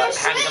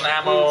handgun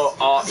ammo.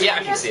 Yeah,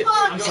 I can see it.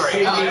 I'm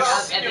sorry.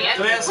 Oh, at the end.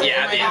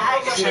 Yeah, at the end.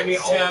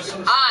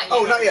 Ah,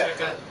 Oh, not yet.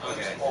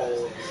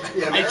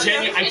 I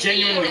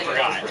genuinely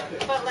forgot.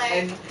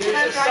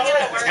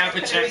 Tap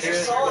and check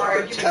here.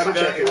 Have a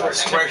check it.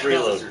 Square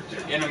reload.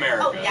 In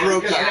America.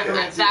 Broke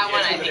yeah, that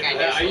one I think I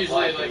know. I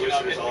usually like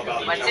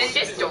What's in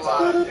this door?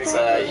 It's,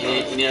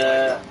 you need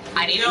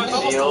I need a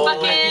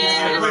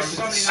fucking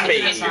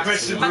spade.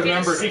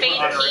 fucking spade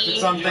key.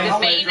 The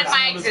bane of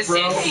my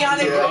existence.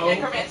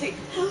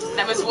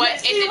 That was what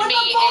ended me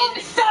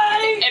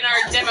in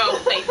our demo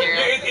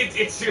playthrough.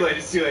 It's too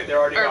late. They're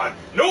already gone.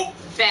 Nope.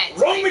 Vent.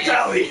 Wrong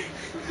mentality.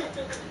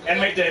 And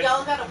make dead.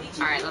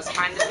 Alright, let's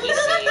find the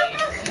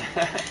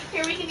PC.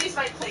 Here, we can use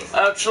my place.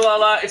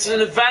 Tralala, it's an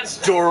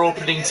advanced door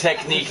opening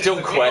technique,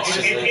 don't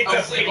question it.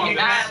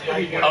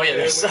 Oh yeah,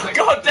 there's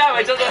god damn,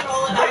 I don't know.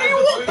 How do you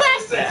walk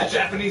past that?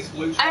 Japanese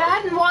blue. I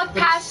hadn't walked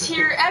past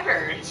here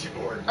ever.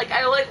 Like,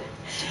 I like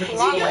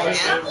long way, man.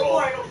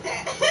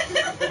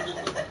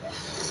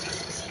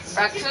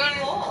 Raccoon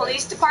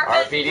Police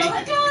Department. RPD.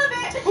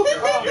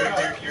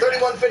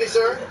 3150,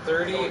 sir.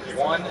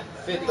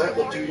 3150. That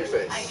will do your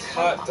face.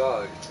 Hot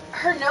dog.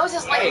 Her nose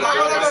is like mine,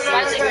 it's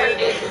slightly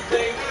crooked.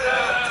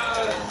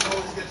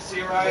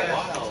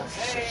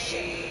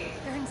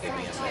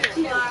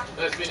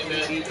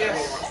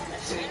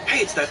 Hey,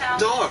 it's that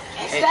dog.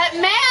 It's that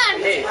man!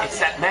 Hey, it's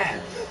that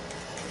man.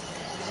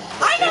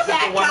 I know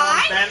that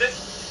guy.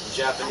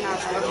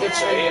 Japanese. Don't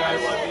say I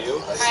love you.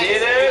 See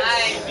it?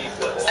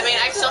 I mean,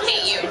 I still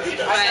hate you.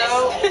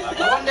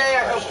 One day I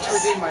hope to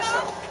redeem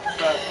myself.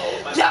 But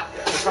Yeah.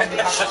 from the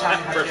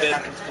time I Forbidden.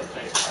 back into the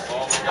face.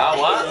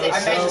 What? I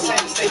made the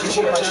same mistake as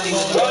you much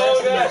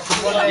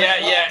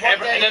Yeah,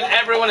 and then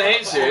everyone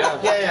hates you, yeah.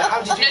 Yeah,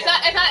 how did you It's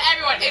not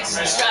everyone, it's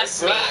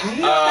just me.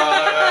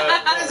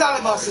 There's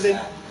animosity.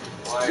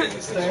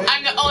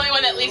 I'm the only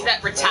one that leaves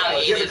that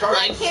retaliated.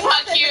 Like,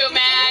 fuck you,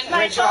 man.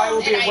 Rachel, I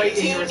will be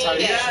awaiting your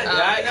retaliation.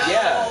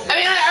 Yeah. I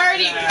mean, I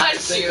already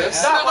punched you,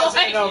 so That wasn't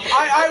like, enough.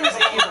 I was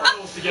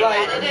evil.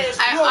 Like,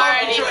 I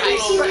already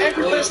punched for you.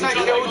 every person I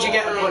killed, you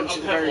get a punch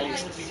at the very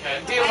least.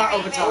 Deal that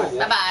over time.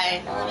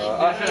 Bye-bye.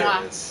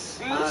 Mwah.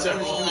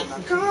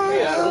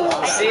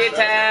 See you,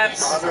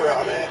 Taps.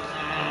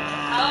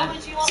 Oh,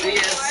 would you want See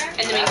ya. more?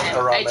 In the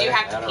meantime, I do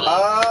have to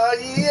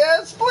pee.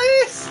 Yes,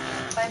 please.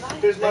 Bye-bye.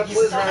 Here's my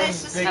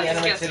blizzard. Big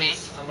anime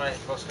titties on my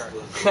postcard.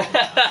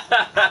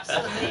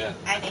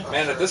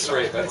 Man, at this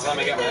rate, by the time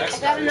I get my next I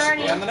got an card,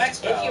 already. I'll be on the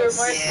next If you were more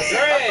specific,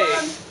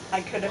 Great!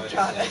 I could have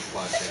got it.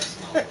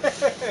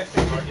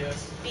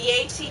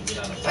 BATD.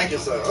 Thank you,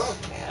 sir.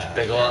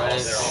 Big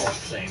ones.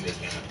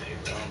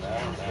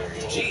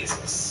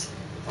 Jesus.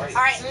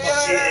 Alright.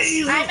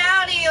 I'm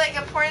outie like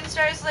a porn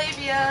star's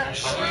labia.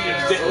 Later.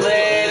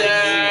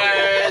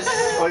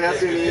 Oh, yeah,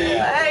 see me.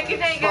 Good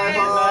night, guys.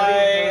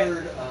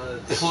 Bye.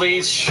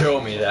 Please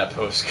show me that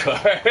postcard.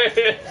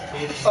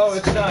 Oh,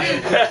 it's not.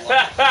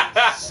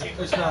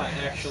 It's not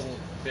actual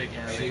big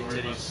anime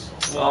titties.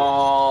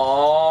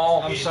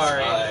 Aww. I'm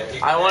sorry.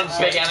 I want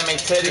big anime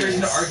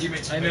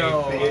titties. I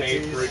know.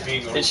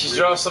 Did she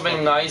draw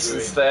something nice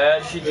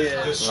instead? She did.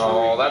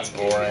 No, that's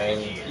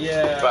boring.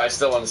 Yeah. But I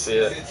still want to see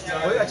it.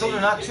 Well, I told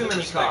her not too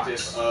many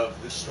cocks. Of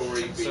the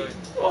story being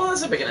Well,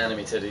 that's a big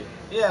anime titty.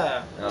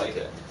 Yeah.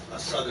 Okay. a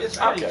southern It's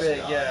pretty Okay.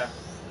 big, yeah.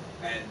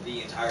 and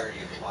the entirety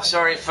of the plot.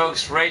 Sorry,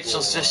 folks.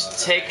 Rachel's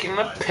just taking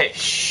a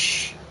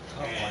piss.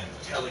 And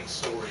telling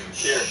stories.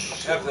 Here,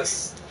 have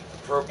this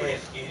appropriate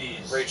It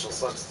is. Rachel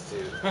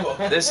substitute.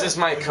 This is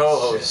my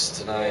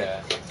co-host tonight.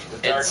 The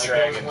Dark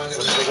Dragon. It's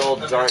a big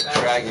old Dark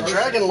Dragon.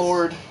 Dragon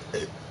Lord.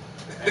 And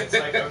it's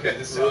like, okay,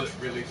 this sounds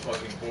really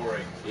fucking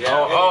boring.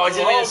 Oh, I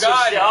didn't mean to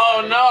switch.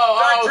 Oh no!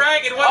 Dark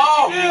Dragon,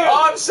 what did you do?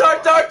 Oh, I'm sorry,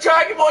 Dark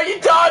Dragon. What you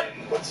done?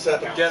 What's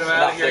that? Get him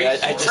out of Nothing. here. I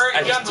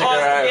just took her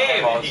out of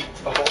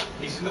pause.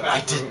 He's in the I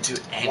bathroom, didn't do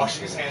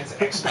washing his anything.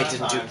 hands X I amount of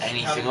didn't do times,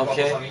 anything, counting bubbles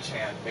okay? on each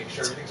hand, making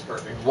sure everything's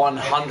perfect.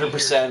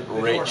 100% And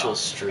Rachel's And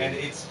stream.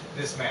 it's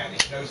this man. He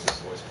knows this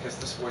voice because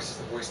this voice is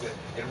the voice that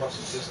interrupts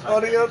his system.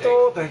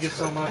 Arigato. Thank you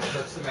so much.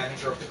 That's the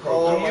manager of the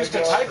Oh Kroger. my Used a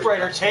God.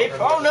 typewriter tape?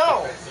 Oh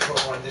no! It's the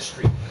Kroger on this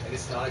street, and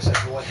it's not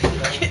acceptable. And he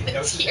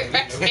knows his name,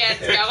 T-Rex he knows hands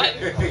his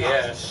name.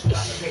 Yeah.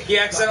 He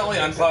accidentally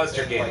unpaused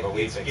your game, but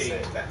we fixed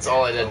it. That's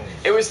all I did.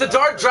 It was the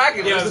Dark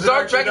Dragon. It was the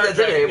Dark Dragon that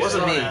did it. It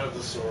wasn't me.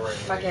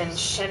 Fucking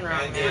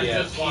Shenron, And man.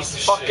 yeah,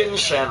 Fucking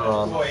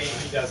Shenron. Boy,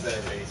 he does that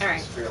every day.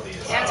 Alright. It's really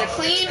is. Hands are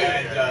clean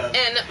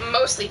and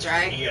mostly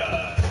dry. He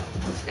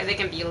And they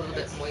can be a little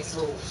bit moist.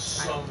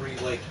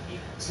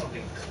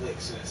 something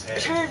clicks in his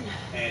head. Turn.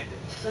 And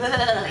he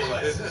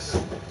realizes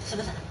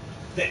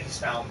that he's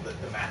found the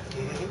map.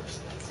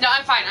 No,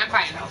 I'm fine. I'm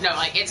fine. No,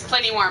 like it's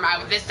plenty warm.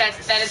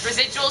 That is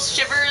residual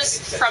shivers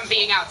from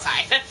being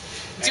outside.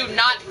 Do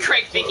not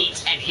crank the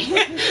heat any.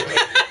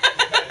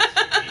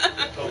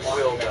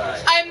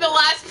 I'm the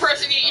last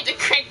person you need to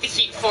crank the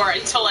heat for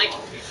until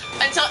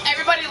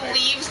everybody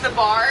leaves the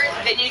bar.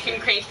 Then you can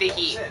crank the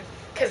heat,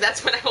 because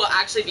that's when I will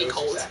actually be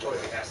cold. And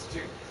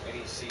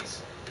he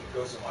sees, he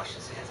goes and washes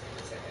his hands.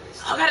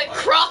 I gotta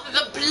cross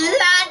the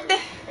blood.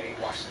 And he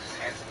washes his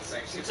hands in the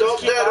same suit.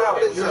 Don't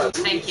that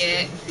Thank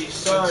you.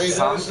 Sorry,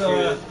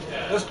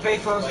 those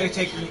payphones, they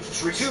take 2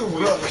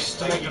 rooks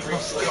to make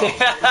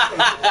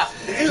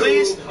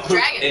Please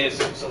Dragon.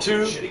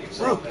 into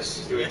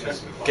rooks.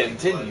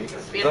 Continue.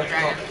 Being a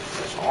dragon.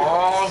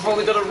 Oh, I've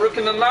only got a rook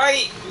in the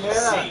night.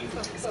 Yeah.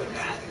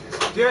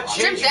 Yeah,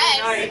 Stream change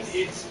dead.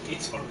 It's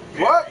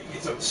What?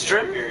 It's a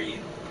Strim? very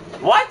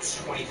What?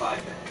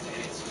 25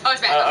 minutes. Oh,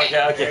 it's bad.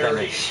 Okay. Okay,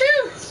 thank you.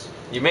 Phew.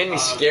 You made me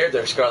scared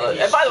there, Scarlet.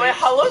 And by the way,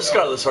 hello,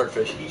 Scarlet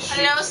Swordfish.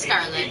 Hello,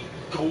 Scarlet.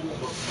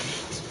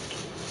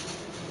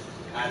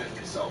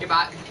 You're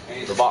back.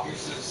 The bot.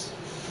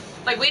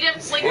 Like we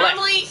didn't like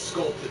normally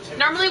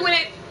when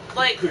it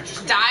like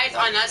dies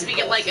on us, we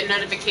get like a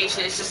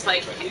notification. It's just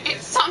like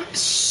some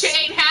shit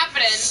ain't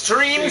happening.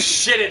 Stream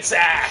shit its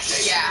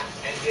ass. Yeah.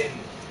 And then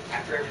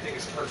after everything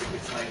is perfect,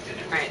 it's night.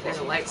 Alright, there's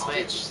a light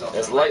switch.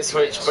 There's a light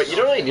switch, but you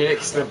don't really need it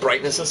because the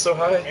brightness is so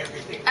high.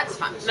 That's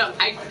fine. No,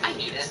 I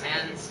need it,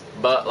 man.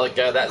 But like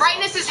that's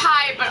Brightness is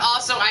high, but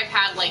also I've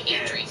had like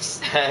 8 drinks.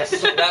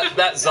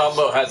 that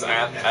Zombo has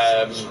well,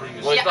 he's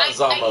not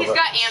Zombo, he's but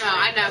got ammo.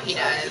 I know he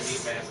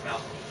does.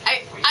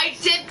 I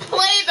did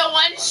play the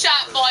one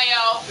shot,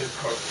 boyo.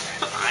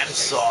 I'm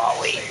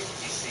sorry.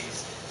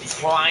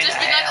 Trying Just to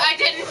because help. I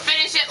didn't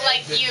finish it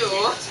like you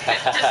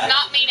does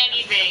not mean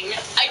anything.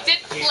 I did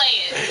play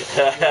it.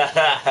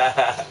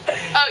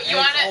 Oh, do you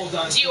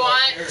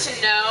want to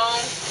know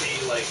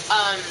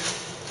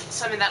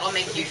something that will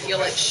make you feel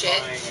like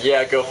shit?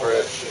 Yeah, go for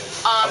it.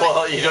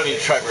 Well, you don't need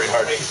to try very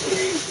hard.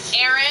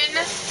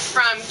 Aaron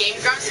from Game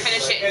Grumps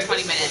finished it in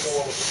 20 minutes.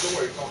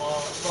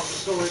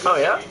 Oh,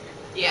 yeah?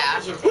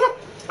 Yeah.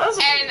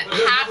 And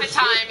half the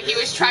time he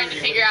was trying to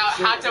figure out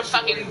how to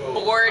fucking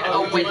board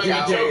a window.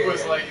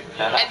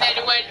 And then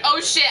it went,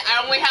 oh shit,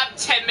 I only have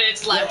 10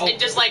 minutes left. And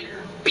just like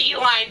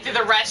beeline through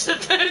the rest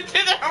of the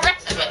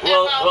demo.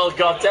 Well,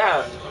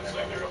 goddamn.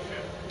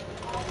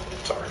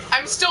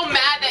 I'm still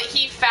mad that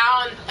he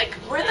found, like,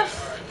 where the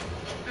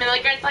I mean,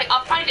 like,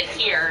 I'll find it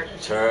here.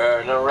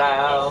 Turn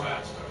around.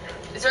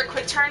 Is there a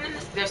quick turn in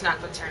this? There's not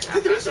quick turn.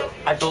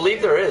 I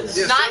believe there is.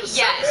 Yes, Not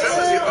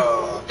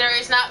yet. There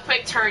is not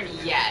quick turn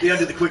yet. Yeah, I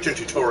did the quick turn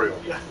tutorial.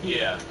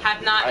 Yeah.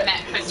 Have not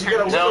met quick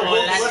turn. No,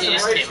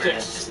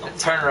 That's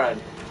turn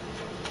around.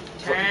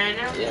 Turn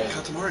around. Yeah.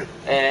 Katamari.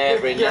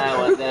 Every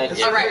now and then.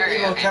 Oh, right.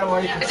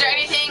 Okay. Is there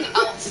anything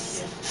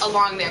else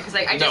along there? Because,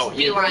 like, I just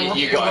beeline.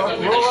 You got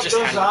it. Roll up Just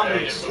those hang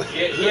zombies.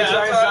 Yeah,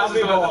 that's what I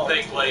was about to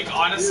think. Like,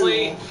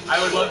 honestly,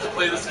 I would love to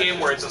play this game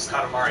where it's just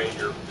Katamari and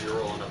you're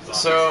rolling up zombies.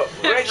 So,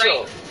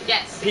 Rachel, Right.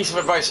 Yes. piece of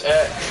advice: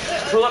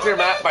 pull up your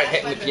map by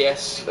hitting the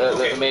PS,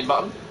 the main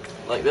button,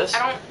 like this.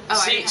 I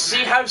don't.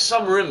 See how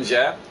some rooms,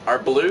 are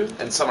blue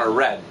and some are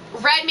red.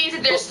 Red means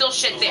that there's still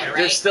shit there, right?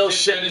 There's still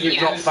shit you've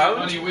not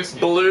found.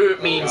 Blue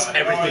means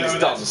everything's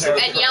done. So,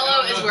 And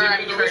yellow is where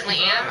I currently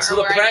am. so or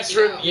the where I press need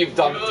to room, go. you've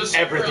done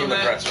everything in the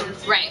press room.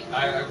 Right.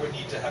 I would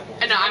need to have more.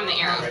 No, I'm the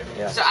arrow.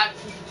 Yeah. So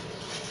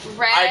I've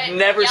red. I've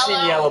never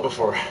seen yellow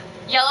before.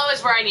 Yellow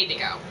is where I need to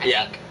go. I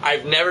think.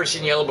 I've never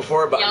seen yellow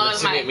before, but Yellow I'm is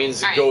assuming my- it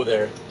means alright. go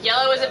there.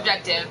 Yellow is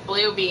objective.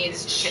 Blue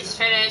means shit's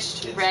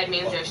finished. Red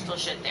means there's still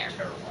shit there.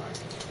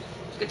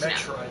 Good to know.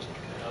 Metroid.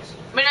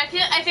 I mean,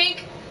 I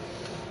think.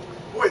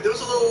 Wait, there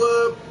was a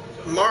little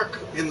mark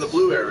in the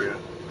blue area.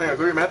 Hang on,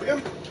 go to your map again.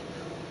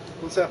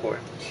 What's that boy?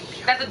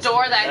 That's a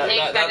door that I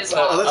think that is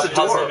locked. Oh, that's a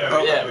door. puzzle.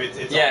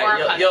 Yeah, Or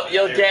a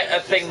you'll get a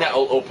thing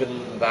that'll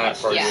open that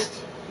first. Yeah.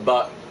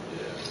 But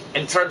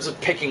in terms of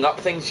picking up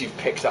things, you've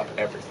picked up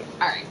everything.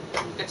 Alright,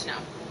 good to know.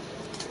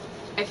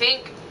 I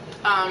think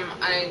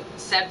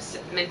Seb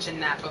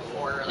mentioned that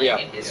before,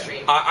 like in his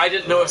stream. I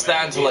didn't notice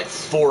that until like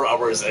 4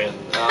 hours in.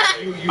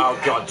 Oh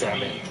god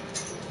damn it.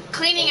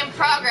 Cleaning in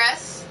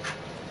progress.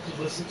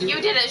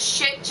 You did a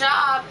shit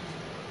job.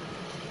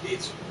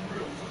 It's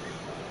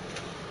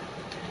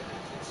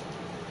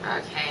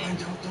Okay.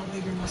 don't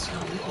leave your muscle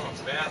on the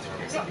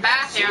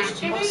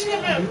Bathroom.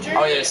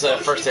 Oh yeah, it's a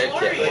first aid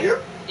kit.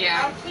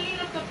 Yeah.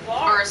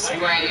 Or a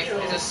spray.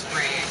 It's a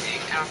spray, I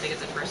think. I don't think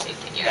it's a first aid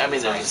kit. Yeah, I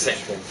mean, they're the same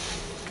thing.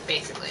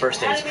 basically.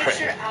 First aid spray.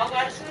 First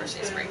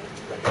aid spray.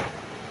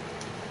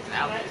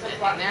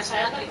 And there's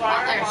something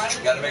out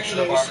there. Gotta make sure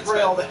the You varmint's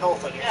spray all the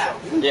health on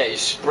yourself. Yeah, you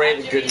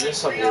spray the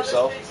goodness on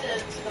yourself.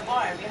 To the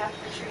bar. We have to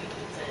retreat.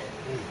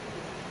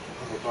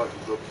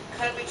 That's it.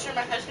 Gotta make sure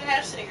my husband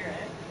has a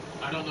cigarette.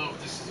 I don't know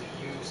if this is a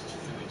used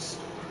food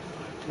store.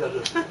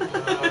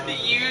 The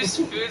used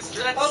food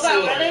store. That's Hold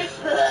so. on, ready?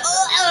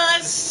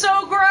 That's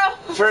so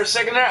gross. For a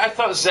second there, I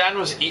thought Zan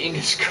was eating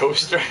his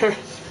coaster.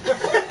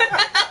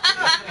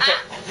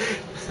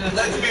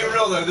 Let's be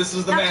real though, this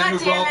is the Oh, man who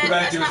goddamn brought it, the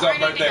back that's to his not own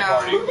where I need birthday to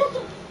party.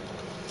 go.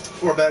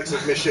 4 bags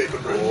of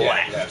misshapen bread.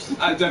 Yes.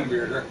 I've done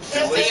weirder.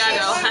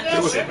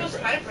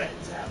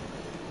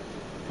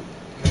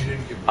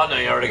 Oh no,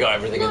 you already got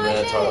everything in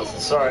the toilet.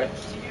 Sorry.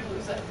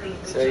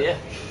 So yeah.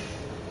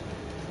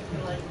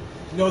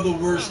 No, the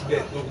worst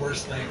bit, the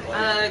worst thing. Oh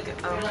my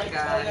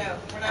god.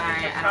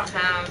 Alright, I don't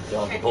have. You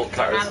want the bolt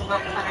cutters? I don't have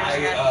bolt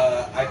cutters yet.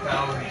 I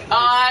found.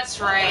 Oh, that's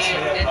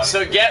right.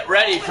 So get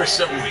ready for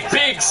some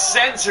big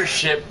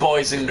censorship,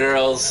 boys and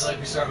girls. Like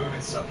we start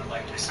moving stuff and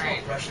like just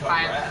Alright, fresh cut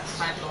five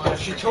grass.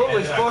 bullets. She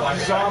totally fucked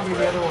the zombie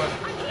the other one.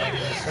 And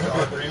you just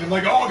start breathing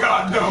like, oh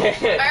god, no! Alright,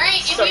 if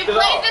you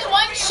played this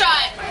one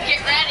shot, get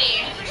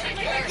ready.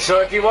 So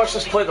if you watch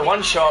us play the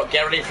one shot,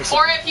 get ready for some.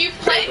 Or if you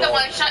played the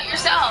one shot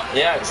yourself.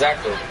 Yeah,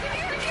 exactly.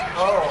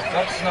 Oh,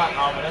 that's not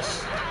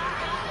ominous.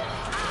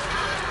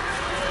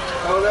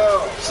 Oh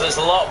no. So there's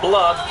a lot of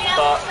blood,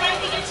 but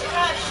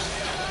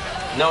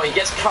no, he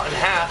gets cut in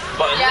half.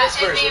 But in Yeah, this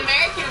in the version,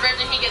 American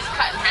version, he gets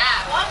cut in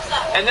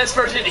half. in this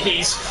version,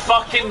 he's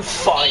fucking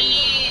fine.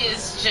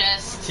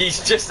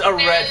 He's just a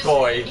red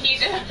boy. He's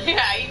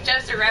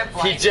just a red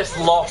boy. He just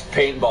lost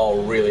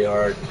paintball really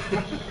hard.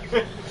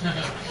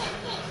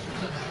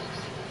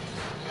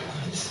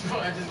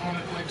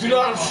 Do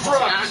not obstruct.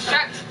 Not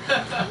obstruct.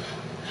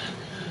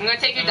 I'm gonna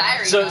take your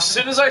diary. So though. as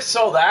soon as I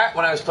saw that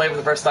when I was playing for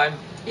the first time,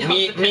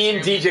 me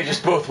and DJ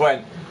just both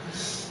went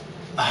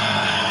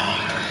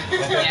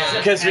Yeah.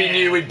 because we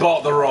knew we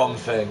bought the wrong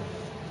thing.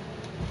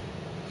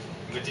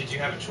 But did you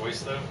have a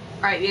choice though?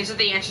 Alright, these are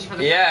the answers for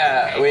the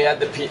Yeah, okay. we had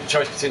the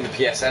choice between the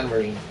PSN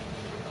version.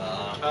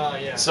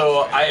 Yeah. So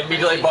I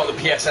immediately bought the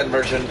PSN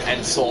version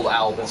and sold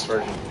Al this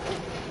version.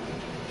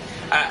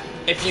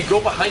 If you go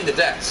behind the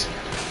desk,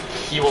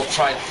 he will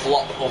try and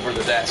flop over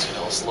the desk and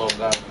it'll slow him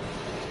down.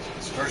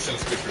 This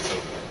version's good for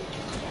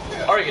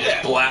soda. Or you can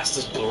just blast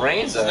his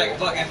brains It's out. like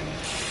fucking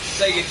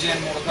Sega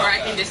Gen Mortal Or I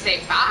Kombat. can just say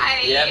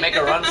bye. Yeah, make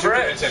a run for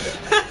it.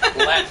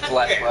 Nintendo.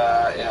 Left,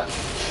 yeah.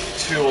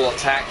 2 will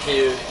attack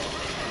you.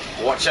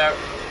 Watch out.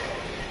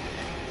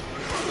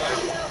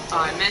 Oh,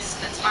 I missed.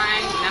 That's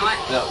fine. You know what?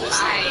 No, this is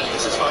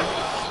fine.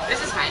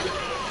 This is fine.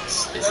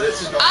 Is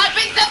it?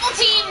 Big double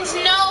teams!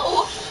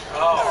 No!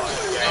 Oh, I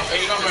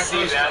hate to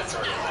see that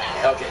sort of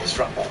thing. Okay,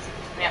 strong ball.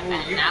 Yep,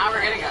 and now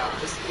we're gonna go.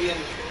 Just being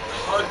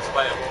hugged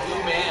by a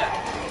blue man.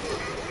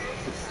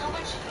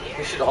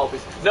 We should all be.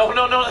 No,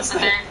 that's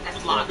not.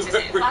 That's locked. Is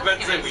it We're locked? about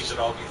to say It we is. should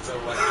all be so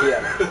lucky.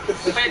 Yeah.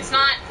 But it's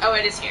not. Oh,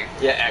 it is here.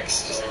 Yeah,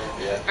 X. Just,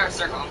 yeah. Or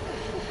circle.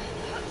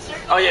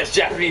 Oh, yes,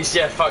 Japanese,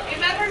 yeah, fuck.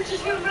 Remember,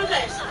 just remember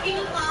this.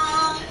 Ping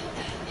pong.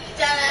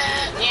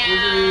 Da-da.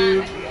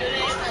 Yeah.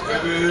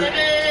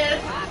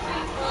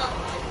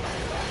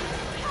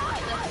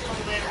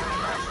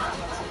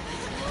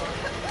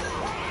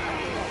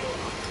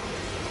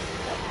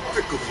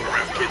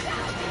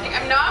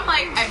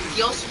 I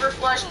feel super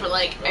flushed, but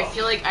like I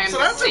feel like I'm So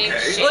the that's same okay.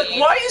 shade. Like,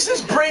 why is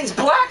his brains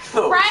black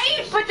though?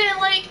 Right? But then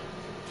like,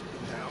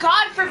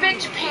 God forbid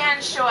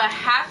Japan show a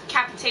half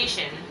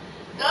capitation.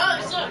 No,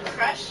 it's not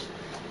crush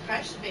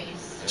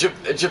face.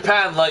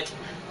 Japan, like,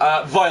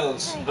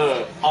 violence.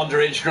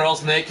 Underage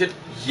girls naked?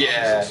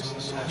 Yeah.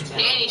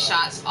 Panty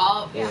shots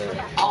all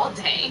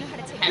day,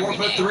 every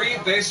 4'3", day.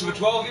 face of a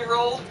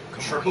 12-year-old.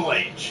 Triple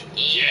H.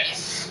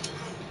 Yes.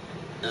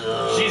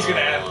 She's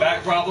gonna have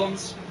back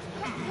problems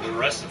the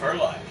rest of her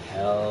life.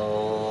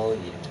 Hell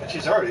yeah.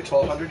 She's already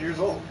 1,200 years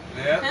old.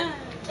 Yeah.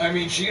 I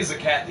mean, she is a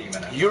cat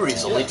demon.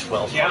 Yuri's only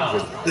 1,200.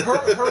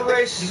 Yeah. Her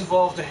race has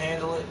evolved to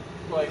handle it.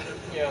 Like,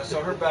 yeah,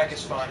 so her back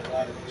is fine.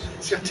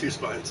 She's got 2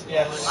 spines.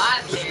 Yeah.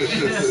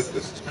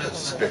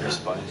 Spare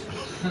spine.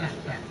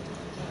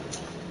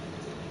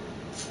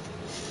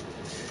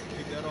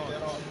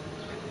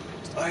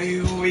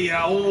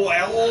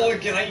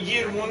 Can I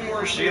get one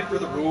more shade for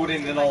the road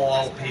and then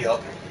I'll pee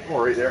up?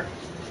 Oh, right there.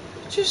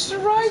 Just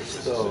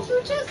arrived though.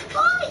 You just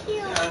got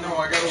here. I know,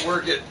 I gotta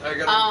work it. I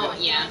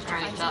Yeah.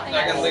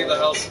 Right. gotta leave the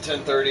house at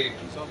 10:30.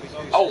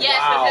 Oh, Yes,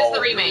 wow. because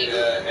the remake.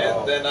 Yeah,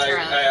 and then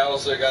Early. I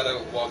also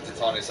gotta walk to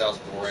Tawny's house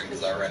before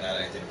because I ran out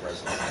of anything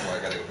present, so I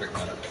gotta go pick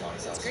mine up at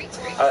Tawny's house. Great.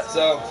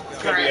 So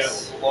it's gonna be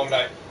Gross. a long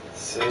night.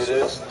 So it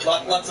is.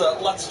 Lots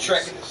of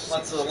trekking,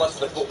 lots of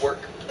the footwork.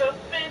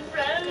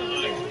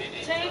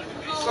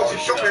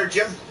 Show here,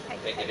 Jim.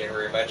 Thank you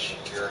very much.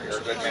 You're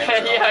a good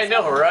man. Yeah, I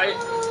know, right?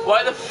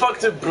 Why the fuck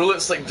do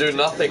bullets like do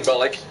nothing but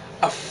like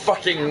a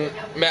fucking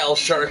metal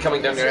shutter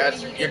coming down your head?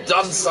 You're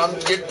done, son.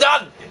 You're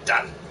done. You're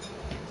done.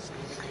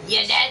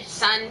 You're dead,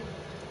 son.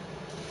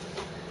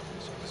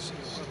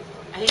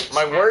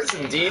 My words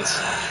and deeds.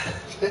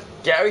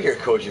 Get out of here,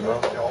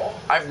 Kojima.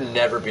 I've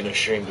never been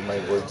ashamed of my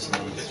words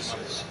and deeds.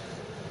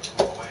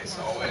 Always.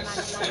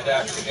 And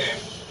after the game.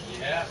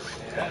 Yeah.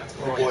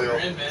 Oh, boy, You're oh.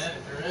 in, man.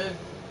 You're in.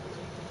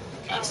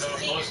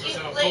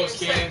 Later, Post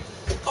game.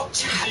 Oh,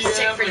 sick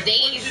for days.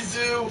 What you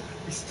do?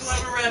 We still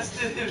haven't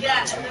arrested.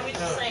 Yeah, and then we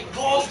just like.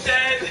 Paul's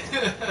dead.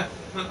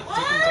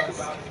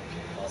 What?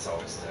 Paul's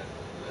always dead.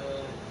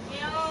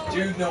 No.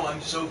 Dude, no, I'm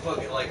so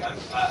fucking like I'm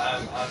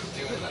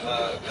doing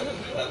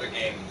another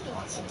game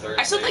on some Thursday.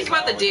 I still think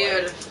about the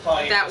dude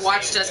that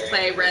watched us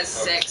play Res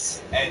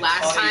 6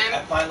 last I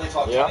time. finally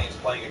talked to Yeah. him. He's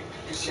playing it.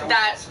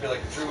 That- to be like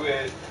a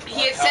druid.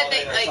 He had said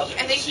that, like,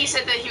 I think he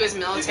said that he was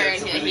military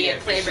and he had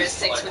played Res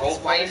 6 with his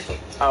wife.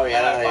 Oh Who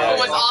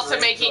was also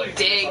making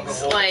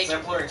digs, like,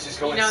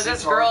 you know,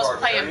 this girl's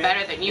playing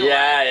better than you are.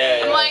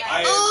 Yeah. I'm like,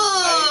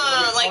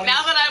 ugh. Like,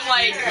 now that I'm,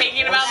 like,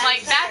 thinking about it, I'm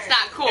like, that's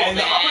not cool, man.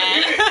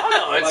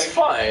 No, it's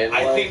fine.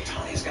 I like, think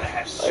Tony's gonna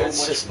have so it's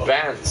much just fun.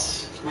 bands.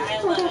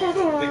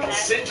 The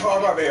Centaur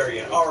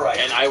Barbarian. All right.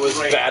 And I was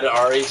bad at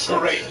Ari. So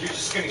Great. You're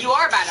just gonna. You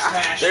are better.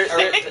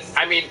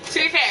 I mean, To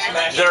be fair.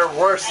 there are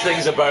worse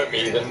things about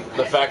me than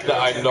the fact that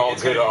I'm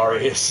not good at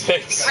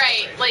RE6.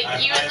 Right, like,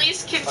 you at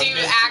least can do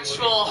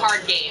actual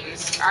hard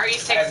games. I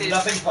RE6 have is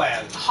nothing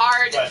planned.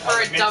 hard But for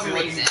I'm a dumb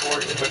immensely reason. looking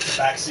forward to the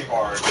Tabaxi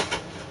Bard.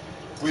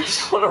 We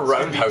just want to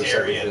roundhouse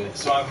everything.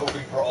 So I'm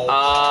hoping for all.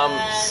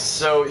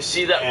 So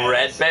see that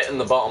red bit in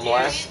the bottom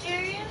left?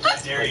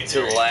 Like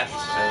to the left,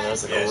 and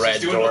there's like a red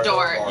she's doing the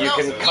door. door. You No,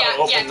 can cut yeah, it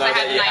open yeah, 'cause now I have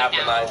that the you knife have the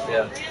now. knife,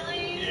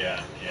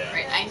 yeah. Yeah.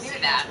 Right, I knew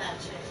that.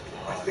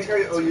 I think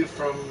I owe you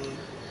from.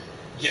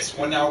 Yes,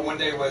 one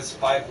day was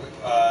 5.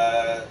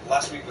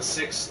 Last week was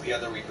 6. The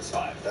other week was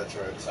 5. That's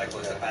right. So I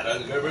closed up at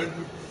 11.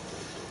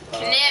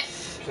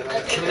 Kniff.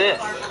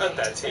 Cut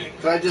that tape.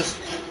 Can I just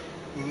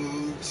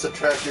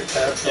subtract your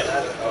tabs from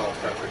that? Oh,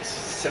 perfect.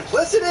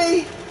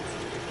 Simplicity!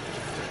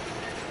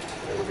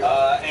 There we go.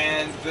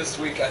 And this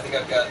week I think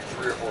I've got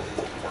 3 or 4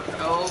 people working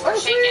on it. Oh, we're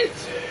shaking.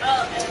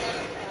 Oh,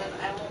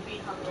 and I won't be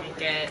hungry.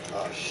 Good.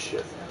 Oh,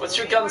 shit. What's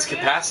your gun's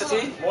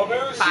capacity? More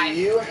booze? 5.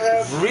 You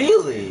have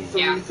Really?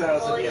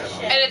 3,000 yen.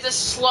 And it's a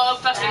slow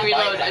fucking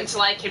reload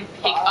until I can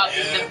pick up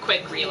the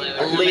quick reload.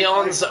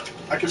 Leon's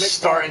I can make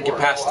starting that work.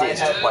 capacity is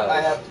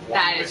 12.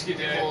 That is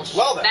bullshit.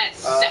 Well then,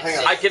 That's hang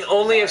on. I can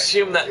only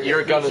assume that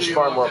your gun is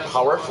far more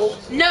powerful.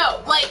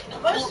 No, like,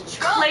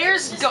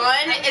 Claire's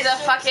gun is a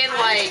fucking,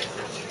 like,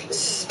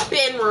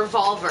 spin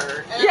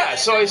revolver. Yeah,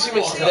 so I assume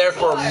it's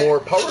therefore more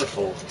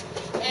powerful.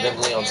 Then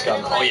Leon's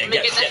gun. Oh yeah,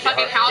 Get that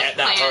fucking house get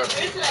that plant. herb.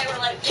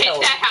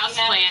 Get that house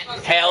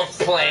plant. Health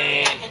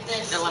plan.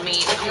 No, let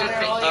me. I'm gonna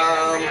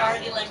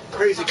put here.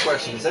 Crazy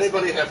question. Does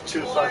anybody have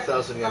two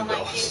 5,000 yen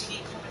bills?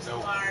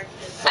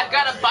 I've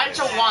got a bunch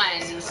of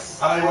ones.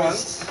 How many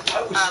ones?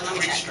 I was let me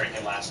Twitch check.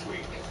 streaming last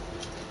week.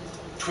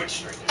 Twitch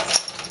streaming.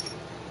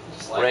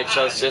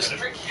 Rachel's just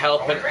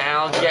helping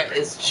Al get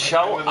his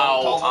show I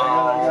out.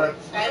 gotta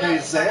pay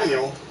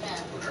Daniel.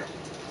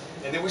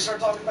 And then we started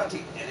talking about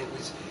tea, and it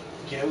was,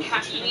 you know, You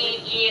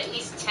need at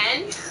least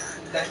 10?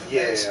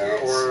 Yeah,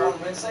 or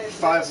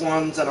 5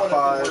 ones and a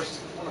 5.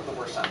 One of the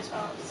worst times.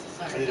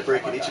 I need to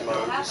break it each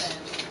mode.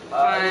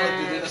 One, The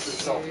dentist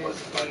itself was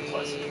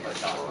unpleasant, but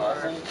not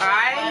awful.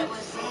 5,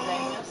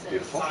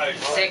 Beautiful.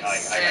 6,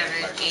 7,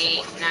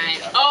 8, 9.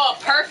 Oh,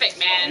 perfect,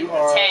 man. You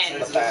are 10.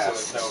 the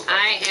best.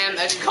 I am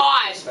a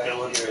god.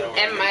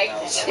 And my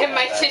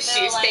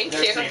tissues, thank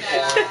you.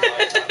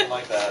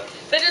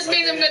 That just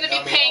means I'm going to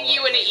be paying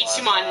you in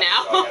Ichiman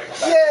now.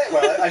 Yeah,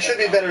 well, I should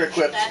be better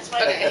equipped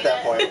at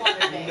that point.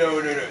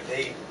 No.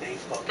 They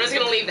I'm just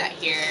going to leave that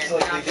here. I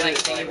don't feel like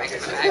taking it back in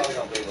the bag.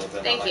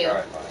 Thank you.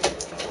 I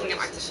can get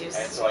my tissues.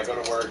 And so I go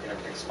to work and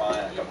everything's fine.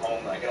 I come home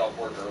and I get off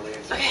work early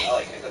and so Okay.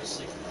 I go to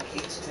sleep.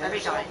 Where are we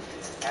going?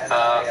 And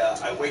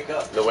I wake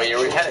up. The way you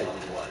were heading.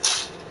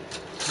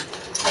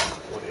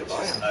 What are you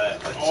buying?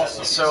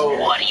 So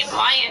What are you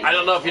buying? I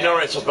don't know if you know,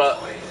 Rachel,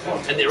 but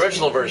in the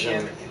original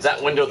version,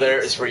 that window there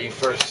is where you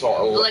first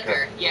saw a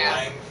Liquor,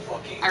 yeah.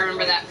 I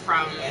remember that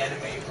from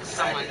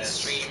someone's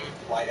stream.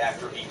 right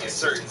after he gets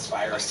certain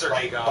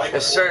A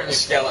certain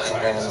skeleton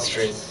man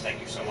stream.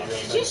 Thank you so much.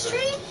 Did you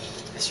stream?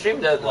 I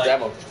streamed the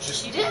demo.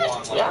 You did?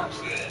 Yeah.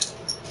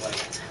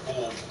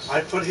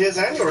 I put his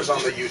and yours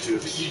on the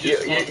YouTube.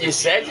 You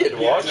said you'd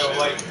watch.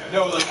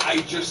 No,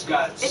 I just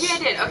got. Maybe I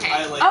did, okay.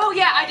 Oh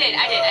yeah, I did.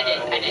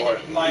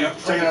 My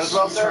Check it out as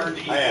well, sir? turned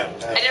evil. I am.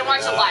 I didn't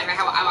watch it live,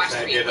 I watched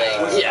the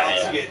replay.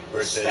 Yeah.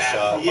 Birthday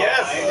shot.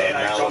 Yes. And I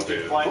jumped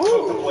in blind,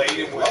 took the blade,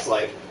 and was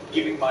like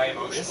giving my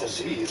emotional Yes,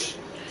 indeed. speech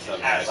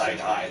as I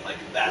died, like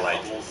that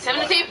level.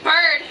 7th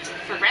bird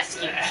for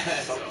rescue. I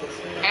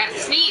gotta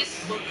sneeze.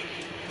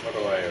 What do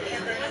I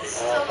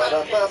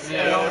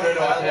No.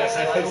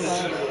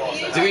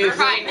 Do you We're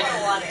fine.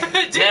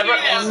 think?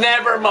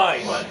 Never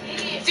mind.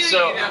 Do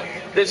So you know?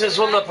 this is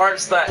one of the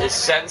parts that is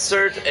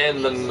censored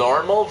in the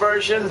normal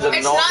version. The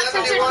It's non- not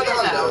censored here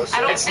though.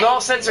 I don't It's think.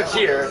 not censored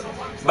here,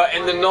 but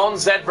in the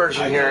non-Z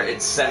version here,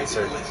 it's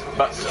censored.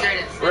 But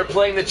we're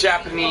playing the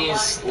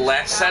Japanese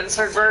less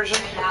censored version,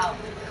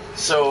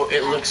 so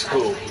it looks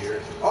cool.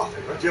 Oh,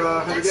 do you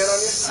have 100 yen on you?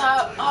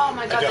 So, oh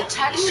my god, the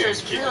texture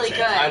is really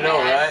good. I know,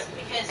 right?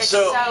 It's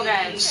So, so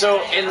good.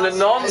 so in the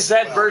non-Z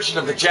version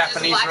of the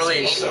Japanese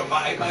release,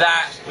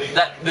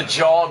 that the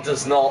jaw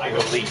does not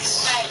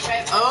release.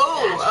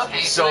 Oh,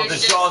 okay. So the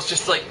it's jaw's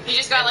just like you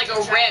just got like a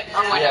rip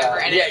or whatever,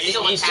 and yeah. it's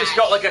still He's attached. just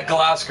got like a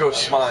Glasgow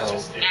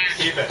smile.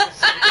 Keep it.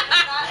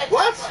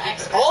 What?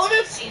 All of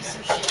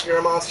it? You're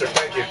a monster,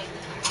 thank you.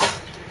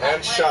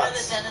 And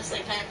shots.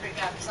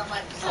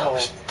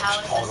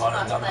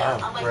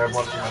 Grab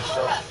one for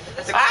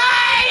myself.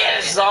 Ah,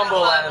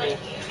 zombo enemy.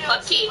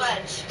 Club key?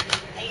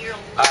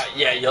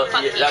 Yeah,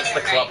 that's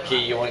the club key.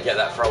 You won't get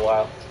that for a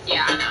while.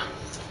 Yeah, I know.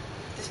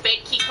 The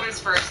spade key comes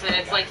first, then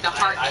it's like the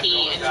heart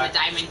key, and then the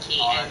diamond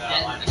key, and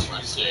then the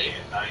club key.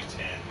 At 9:10,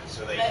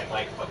 so they can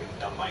like fucking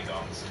numb my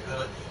gums.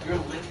 Your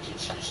lift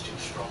kitchen is too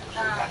strong.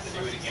 So we have to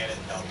do it again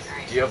and numb.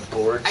 Do you have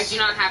boards? I do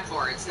not have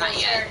boards, not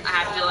yet. I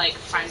have to like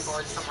find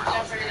boards somewhere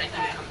else, and then I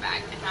can come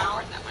back and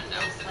board that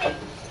window.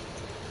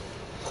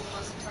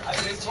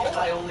 I've been told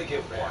I only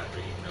get one.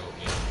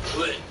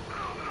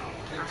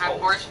 I don't have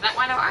boards for that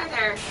window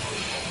either.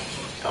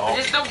 Oh.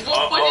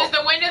 What is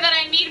the window that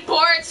I need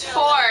boards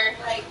for?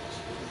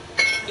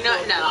 You know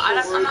what? No,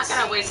 I'm not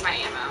gonna waste my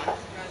ammo.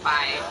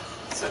 Bye.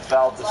 It's a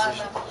valid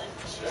decision.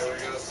 There we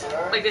go,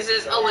 sir. Like this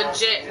is a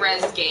legit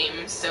res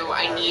game, so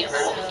I need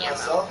all the ammo.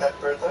 Myself, happy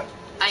birthday.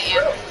 I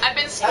am. I've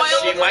been spoiled.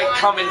 She might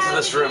come into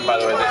this room, by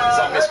the way. The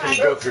zombies can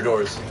go through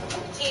doors.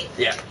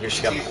 Yeah, here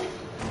she comes.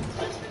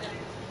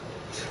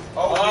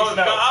 Oh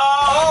no!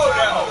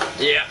 Oh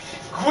no! Yeah.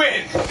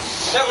 Gwen!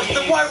 That was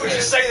the. Why would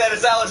you say that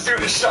as Alice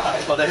doing a shot?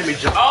 Oh, that hit me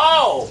jump.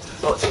 Oh!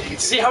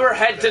 See how her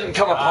head didn't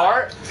come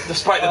apart?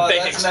 Despite the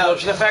big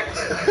explosion effect?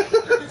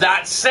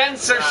 That's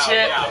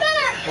censorship!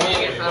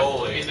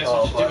 Rolling. That's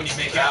what you do when you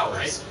make out,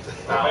 right?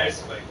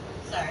 Basically.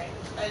 Sorry.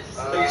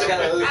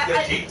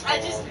 I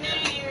just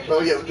knew you were.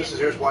 Oh yeah, this is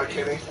here's why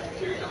Kenny.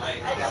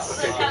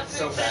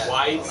 So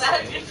white.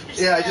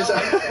 Yeah, I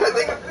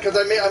think because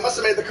I must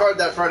have made the card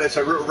that Friday,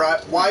 so I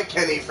wrote why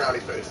Kenny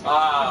frowny face.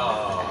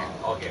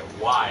 Oh, okay.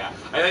 Why?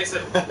 I think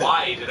said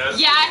white, and I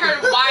was. Yeah, I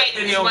heard white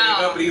And as he only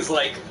well. nobody's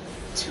like.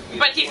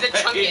 But he's a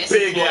chungus.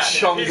 Big Yeah,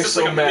 chungus he's just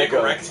like a big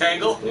omega.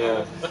 rectangle.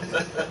 Yeah.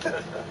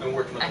 Been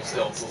working on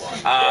stilts a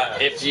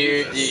lot. If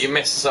you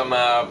missed some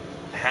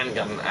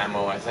handgun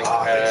ammo, I think.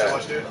 Thanks so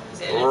much, dude.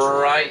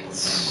 Right.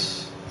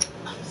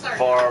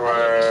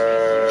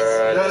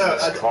 Forward.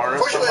 No, Corner.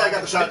 fortunately I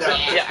got the shot down.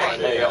 Yeah,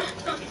 there you go.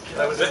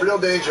 That was in real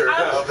danger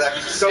of that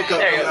soak up.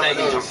 There you go. Thank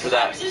you for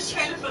that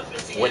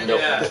window.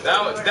 Yeah,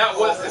 that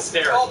was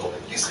hysterical.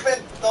 You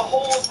spent the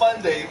whole of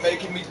Monday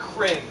making me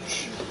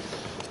cringe.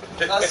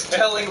 Us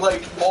telling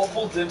like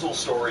awful dental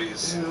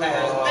stories. And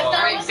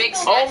Alright, big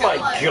Oh my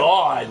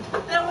god.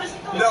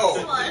 no,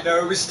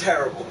 it was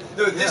terrible.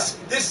 No, this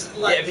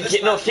Yeah, if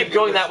you keep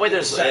going that way,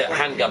 there's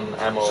handgun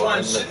ammo So I'm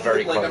in the sitting,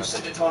 very like, corner. I'm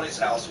sitting at Tony's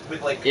house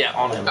with like Yeah,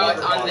 on him. Oh,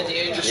 it's on the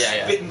dude. just Yeah,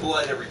 yeah. spitting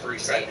blood every 3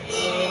 seconds.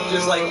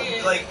 Just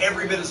like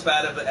every bit as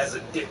bad as a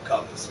dip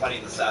cup of somebody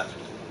in the South.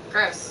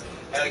 Gross.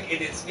 And like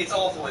it's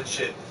awful and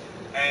shit.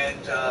 And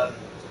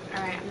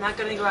Alright, I'm not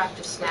gonna go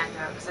after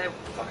Snacko because I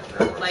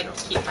like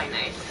to keep my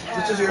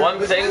knife. One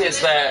thing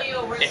is that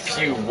if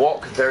you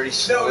walk very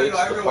slowly to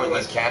the point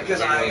you can't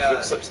because hear your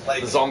footsteps,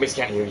 the zombies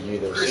can't hear you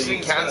either, so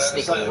you can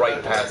sneak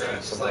right past them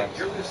sometimes.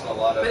 you're losing a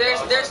lot of.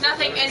 But there's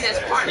nothing in this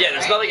corner. Yeah,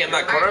 there's right? nothing in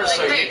that corner, Alright,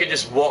 so great. you can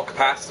just walk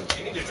past them.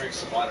 You need to drink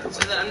some water.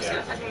 So then I'm just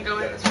gonna fucking go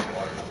in this room. I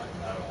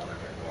don't want to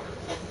drink water.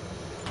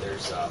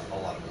 There's a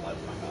lot of blood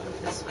in my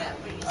mouth. This way,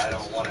 please. I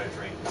don't want to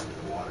drink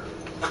water.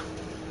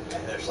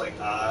 And there's like,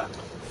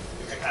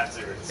 you can have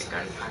cigarettes. The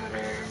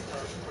gunpowder.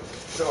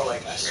 So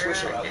like, I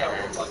swish around that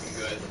real fucking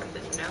good.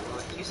 No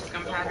use of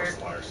gunpowder.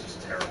 Water's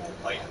just terrible.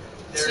 Like,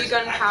 2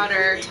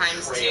 gunpowder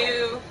times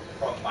 2.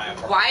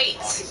 White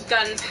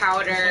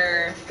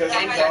gunpowder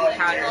and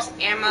gunpowder's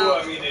ammo.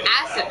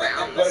 Acid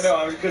rounds. But no, I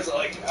mean, because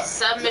like.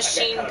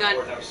 Submachine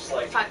gun.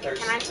 Fuck, can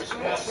I?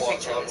 I'm gonna take a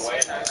picture of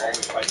this.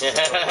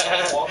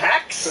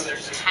 Hacks?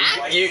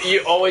 Hacks?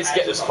 You always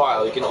get this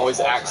file. You can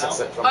always access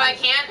it from. Oh, I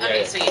can? Yeah,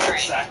 Okay, yeah. so you're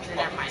right.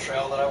 Never mind.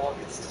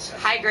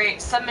 High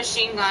grade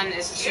submachine gun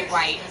is 2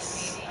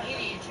 whites.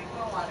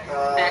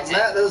 That's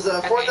Matt, it. there's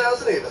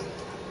 4,000 even.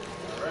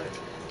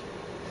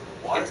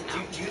 Water?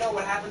 Do you know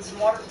what happens in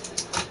water?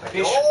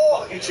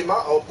 Oh,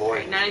 Ichima. Oh boy.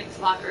 Alright, none of these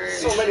lockers.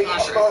 So many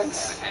lockers.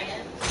 Ichimans. Okay.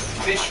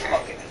 Fish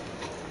bucket.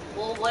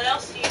 Well, what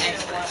else do you need?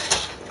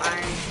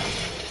 Fine.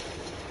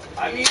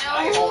 I mean,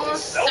 No,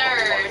 sir.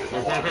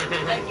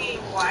 Like,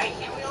 why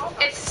can't we all?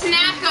 It's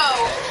Snacko.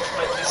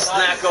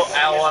 Snacko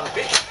L1.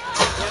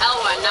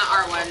 L1, not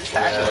R1.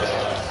 That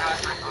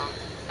was my fault.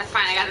 That's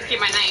fine, I gotta keep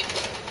my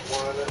knife.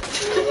 1,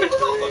 2,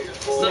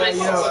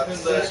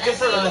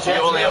 3.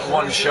 You only have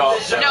one shot.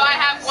 So. No, I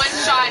have 1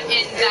 shot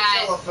in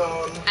that,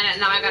 Telephone. and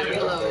now I gotta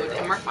reload,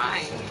 and we're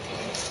fine.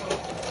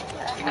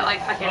 I got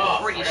like fucking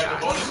 40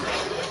 shots.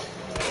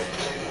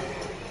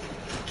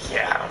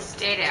 Yeah.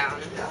 Stay down.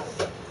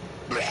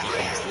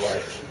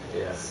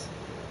 Yes.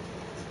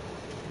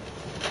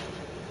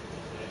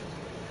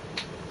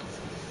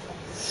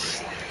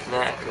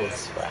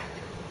 Snackle's back.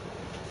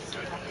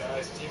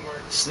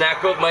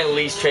 Snackle, my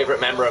least favorite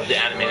member of the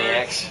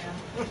Animaniacs.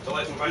 So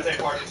let's play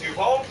part 2,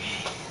 Paul.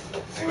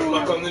 Good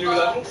luck on the new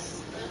level.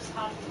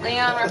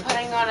 Leon, we're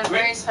putting on a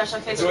very special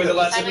case for Enjoy the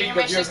last timing week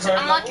your of your missions to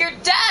current unlock your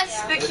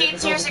desk. The key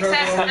to your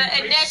success is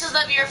the initials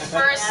of your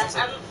first,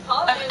 of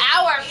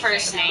our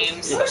first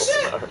names.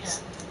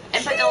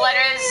 And put the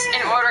letters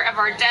in order of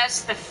our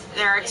desk.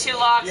 There are 2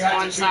 locks on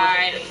one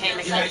side. Okay,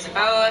 make sense of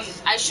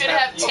both. I should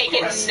have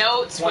taken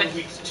notes with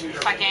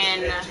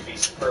fucking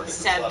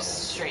Seb's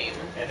stream.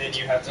 And then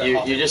you have to.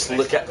 You just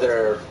look at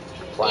their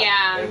plaque,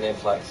 Yeah. their name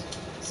flags.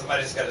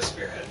 Somebody's got a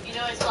spearhead. You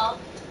know what it's called?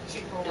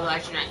 You'll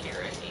actually not hear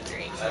it.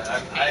 Great.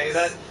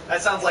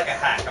 That sounds like a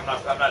hack. I'm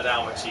not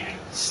down with cheating.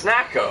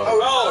 Snacko.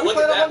 Oh, look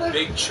at that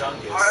big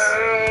chungus.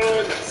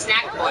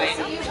 Snack boy.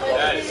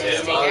 That is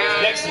him. Stay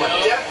down. Next one.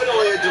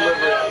 Definitely a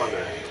delivery on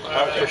Monday.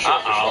 For sure.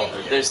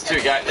 Uh-oh. There's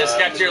 2 guys. This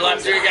guy to your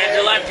left, 2 guys to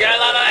your left. Get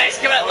on the ice.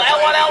 Come on.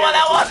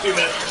 L1. 2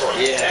 minutes before.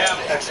 Yeah.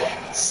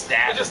 Excellent.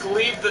 Stab. Just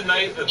leave the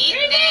knife and. Eat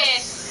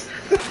this.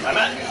 I'm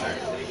at.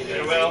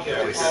 You will.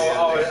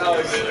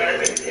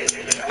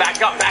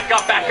 Back up.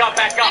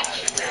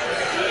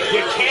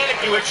 You can if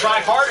you would try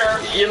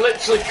harder. You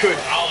literally could.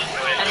 I'm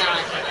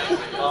not.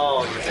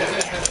 Oh,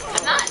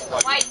 I'm not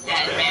quite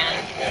dead,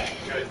 man.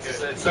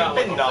 You've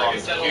been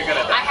nommed. You're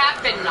gonna I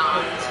have been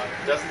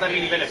nommed. Doesn't that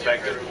mean you've been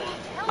infected?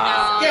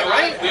 No. Yeah,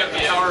 right? We have the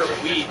power of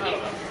weed.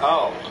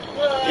 Oh.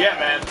 Yeah,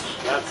 man.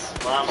 That's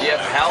mom. Do you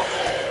have health?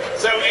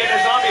 So in a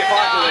zombie No,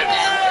 I'm apocalypse.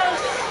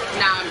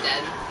 dead. Now I'm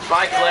dead.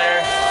 Bye,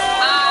 Claire.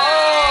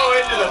 Oh,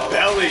 into the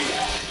belly.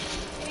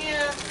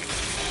 Yeah.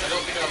 I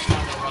don't think I'm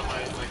trying to run my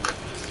like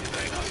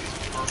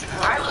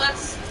Alright, well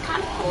that's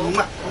kind of cool.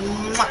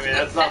 I mean,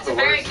 that's not That's the a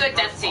very worst. good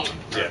death scene.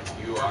 Yeah.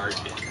 You are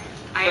dead.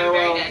 I am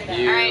very dead.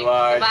 You Alright,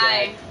 are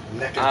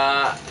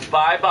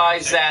bye. Bye,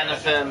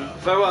 Xanathan.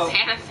 Farewell.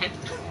 Xanathan.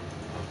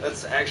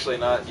 That's actually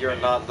not. You're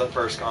not the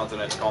first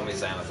continent to call me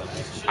Xanathan.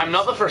 I'm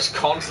not the first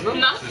continent.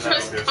 Not the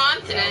first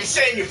continent.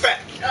 Saying you're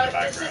fat.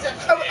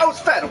 I was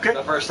fat, okay?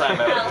 The first time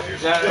ever.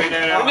 No.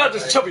 I'm not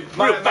just chubby.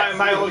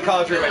 My old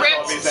college roommate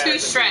called me Ripped to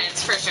Xanathan.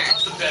 shreds, for sure.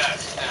 The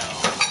best now.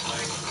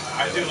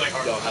 I do like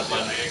Don't have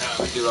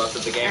fun. Do lots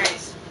of the game.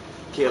 Alright.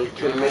 Kill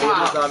millions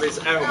of zombies.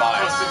 Oh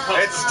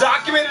my. It's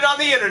documented on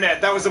the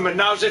internet. That was a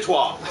menage a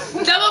trois.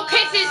 Double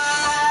kisses!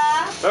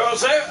 Farewell,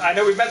 sir. I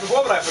know we've met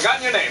before, but I've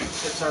forgotten your name.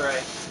 It's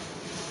alright.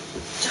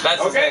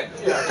 That's Okay.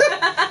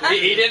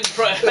 he didn't.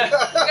 Goodbye.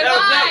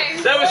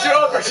 That was your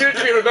opportunity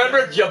to be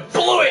remembered. You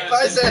blew it.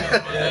 Bye,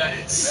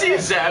 Zeb. See you,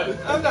 Zeb.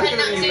 I'm not gonna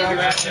be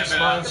back in 6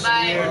 months.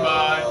 Goodbye.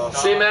 Goodbye.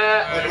 See you,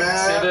 Matt. Bye,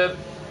 Matt. See you, Bib.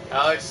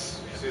 Alex,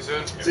 see you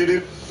soon. See you,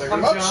 dude. Thank you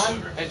I'm very much.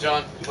 John. Hey,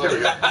 John. There we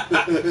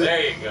go.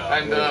 There you go.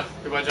 And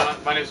goodbye, John.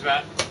 My name's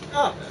Matt.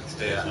 Oh,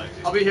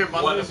 I'll be here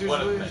Mondays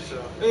What a usually. thing.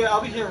 So. yeah,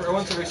 I'll be here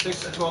once every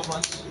 6 to 12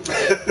 months.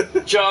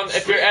 John,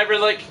 if you're ever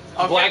like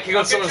blanking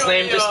on someone's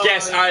name, just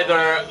guess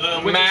either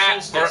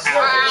Matt or Alex.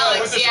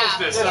 Alex. Winter yeah.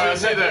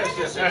 solstice. See you there.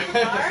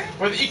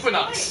 Or the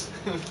equinox.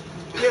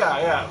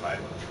 Yeah.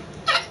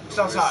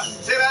 Sounds hot.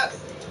 See you, Matt.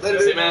 Later,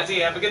 See you, dude. Matt.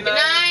 Have a good Good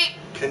night.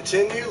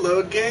 Continue,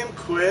 load game,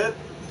 quit,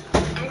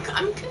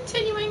 I'm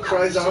continuing.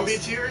 cry zombie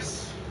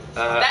tears.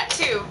 That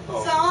too.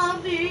 Oh.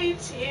 Zombie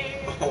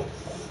tears. Oh.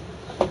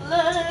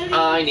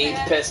 I need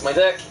to piss my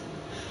dick.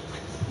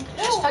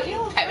 Just fucking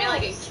pet me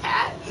like a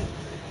cat.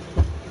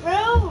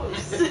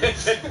 Gross.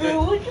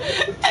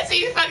 As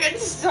he fucking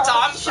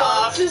stomps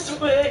off. his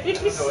way.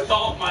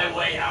 Stomp my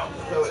way out.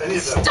 No, any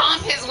of them.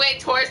 Stomp his way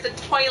towards the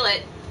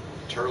toilet.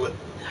 Turlet.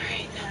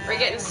 Alright, we're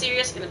getting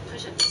serious. Gonna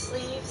push up the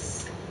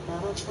sleeves.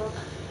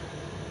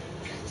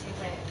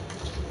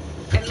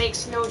 It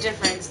makes no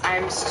difference.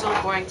 I'm still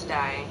going to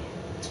die.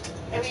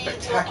 I mean, we'll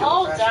Spectacular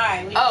all fashion.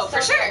 die. We Oh, still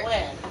for sure.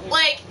 gonna win.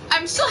 Like,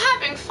 I'm still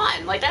having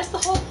fun. Like, that's the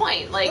whole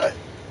point. Like, Right.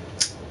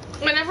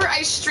 whenever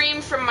I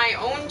stream from my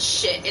own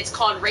shit, it's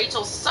called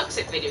Rachael Sucks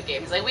at Video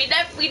Games. Like,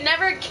 we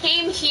never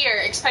came here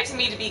expecting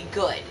me to be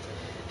good.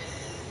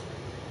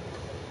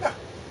 Yeah.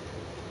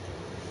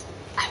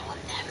 I will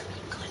never be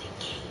good at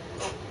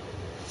games.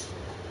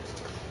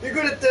 You're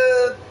good at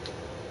the.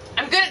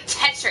 I'm good at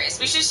Tetris.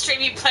 We should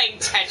stream you playing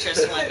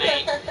Tetris one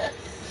night.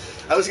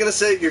 I was gonna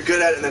say you're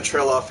good at it and then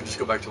trail off and just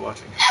go back to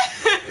watching.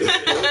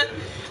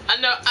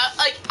 No,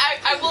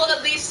 I will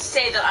at least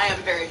say that I am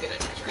very good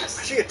at I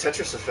Tetris. should get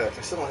Tetris Effect.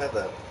 I still don't have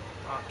that.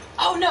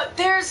 Oh no,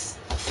 there's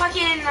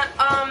fucking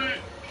I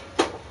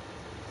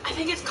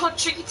think it's called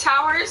Tricky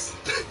Towers.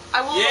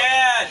 I will.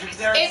 Yeah,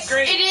 that's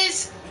great. It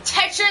is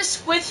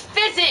Tetris with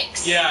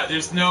physics. Yeah,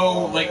 there's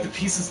no, like, the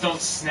pieces don't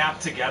snap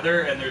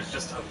together, and there's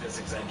just a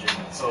physics engine.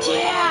 So, like,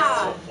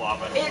 Yeah. it's so flop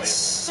out of It's place.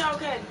 so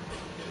good.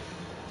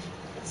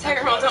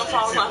 Second roll, don't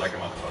fall in love. Like a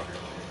motherfucker.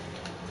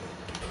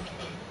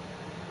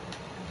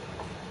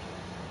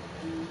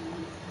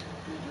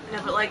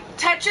 No, but like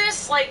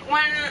Tetris, like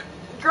when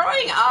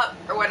growing up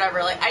or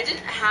whatever, like I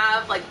didn't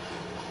have like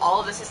all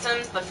of the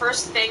systems. The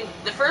first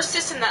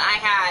system that I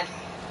had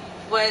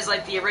was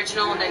like the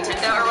original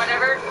Nintendo or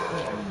whatever,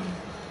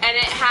 and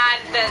it had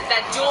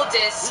that dual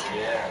disc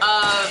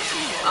of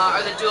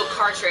or the dual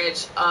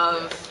cartridge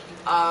of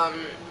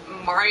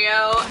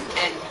Mario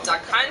and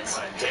Duck Hunt.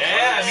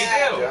 Yeah, me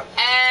too. Yeah.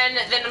 And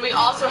then we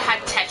also had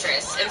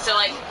Tetris, and so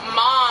like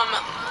my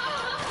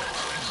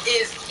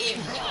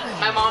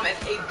mom is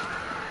a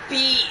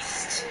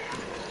beast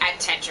at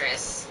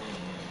Tetris.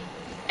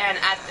 And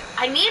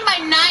I need my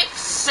knife,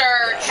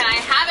 sir. Can I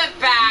have it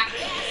back?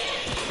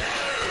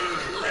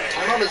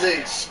 My mom is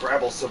a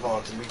Scrabble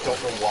savant, and we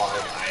don't know why.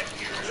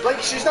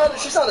 Like she's not a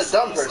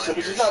dumb person,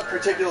 but she's not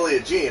particularly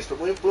a genius. But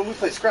when we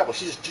play Scrabble,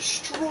 she just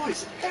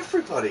destroys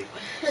everybody.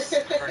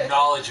 Her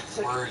knowledge of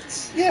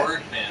words. Yeah,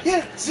 Word man.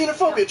 yeah.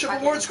 Xenophobia,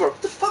 triple word score.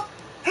 What the fuck?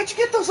 How'd you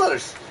get those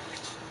letters?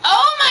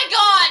 Oh my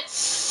god!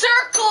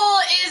 Circle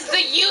is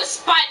the use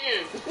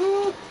button!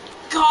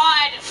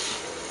 God,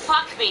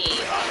 fuck me.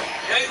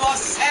 Yeah, he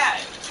lost his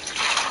hat.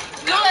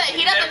 Good,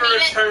 he doesn't Never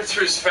need it. returns to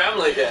his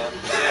family again.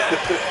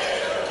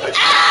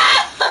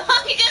 Ah!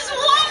 He just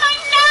won my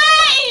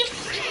knife!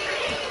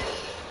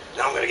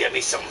 Now I'm gonna get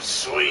me something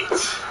sweet.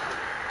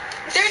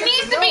 There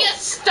needs to be a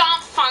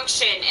stomp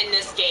function in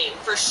this game,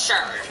 for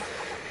sure.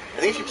 I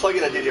think if you plug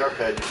in a DDR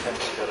pad, you can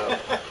pick that up.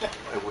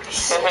 I wish.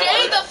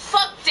 Stay the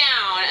fuck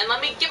down and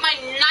let me get my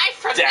knife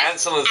from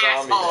Dance this on the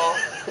zombie. asshole.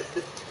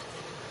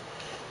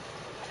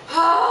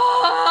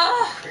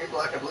 Green,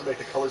 black, and blue make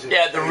the colors.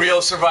 Yeah, the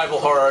real survival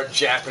horror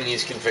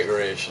Japanese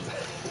configuration.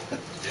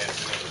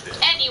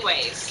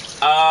 Anyways,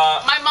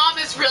 Uh, my mom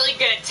is really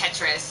good at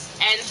Tetris,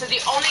 and so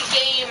the only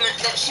game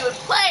that she would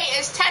play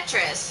is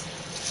Tetris.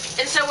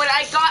 And so when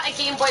I got a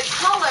Game Boy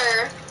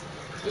Color,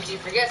 did you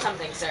forget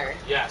something, sir?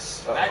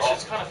 Yes. Oh. That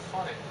shit's kind of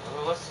funny.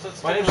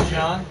 Let's My name's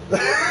John.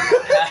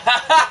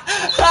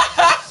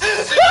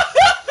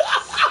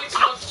 6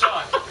 months,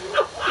 John.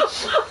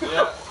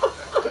 Yeah.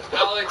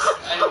 Alex,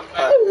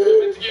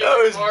 that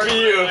was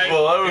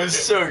beautiful. That was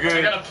so I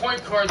good. got a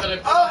point card that I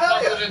put Oh, on hell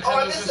top of the yeah. Nintendo Oh,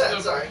 I missed that.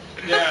 system. Sorry.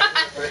 Yeah.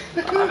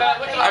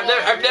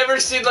 I've never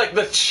seen like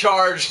the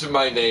charged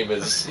my name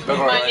is before.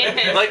 My name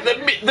is- Like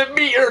the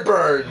meter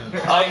burn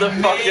on the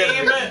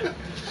fucking. Name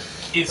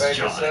is Thank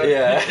you, John. sir.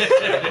 Yeah.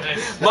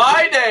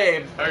 My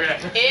name. Okay.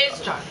 Is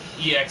John.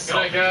 EX. Good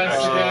night, guys.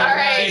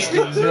 Alright.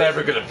 He's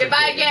never gonna.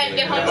 Goodbye again.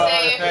 Get home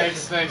safe.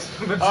 Thanks.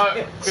 Good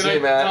See night, you,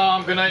 Matt.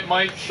 Tom. Good night,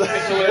 Mike.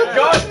 Until later.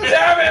 God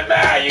damn it,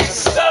 Matt! You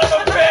son of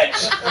a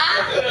bitch!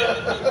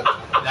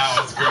 That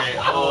was great.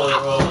 That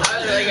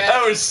was really good.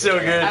 That was so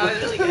good. That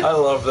was really good. I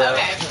love that.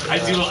 Okay.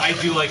 I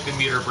do like the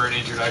meter burn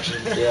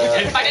introduction.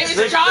 Yeah. My name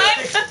is John.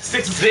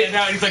 Sticks his hand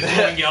out and he's like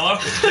glowing yellow.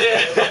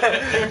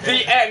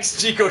 The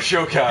ex Chico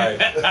Shokai.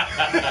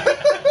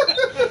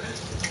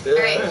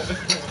 Alright.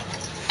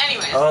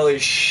 Anyways. Holy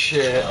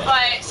shit.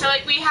 But, so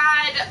like we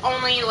had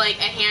only like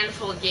a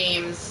handful of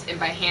games, and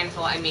by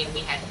handful I mean we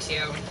had 2.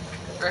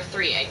 Or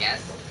 3, I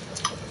guess.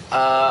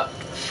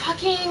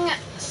 Fucking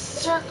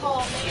circle,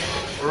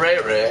 man.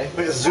 Ray.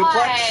 Wait, a Zuplex?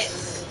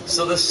 What?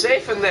 So the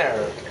safe in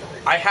there,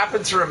 I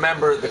happen to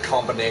remember the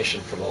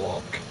combination for the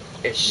lock,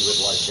 if you would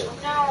like it.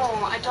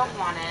 No, I don't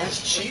want it.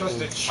 That's cheating.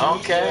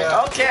 Okay,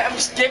 I'm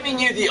just giving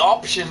you the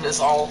option, is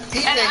all.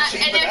 Eating ain't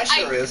cheating, but that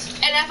sure is.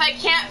 And if I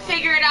can't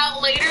figure it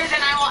out later,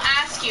 then I will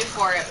ask you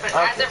for it. But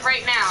as of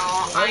right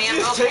now, I am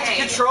Just okay. take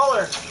the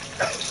controller.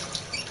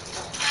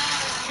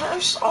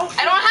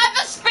 I don't have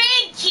the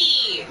spade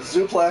key!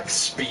 Zuplex.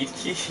 Speed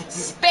key?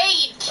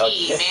 Spade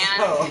key, Okay.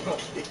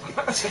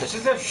 man. She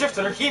doesn't have shift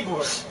on her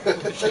keyboard.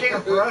 She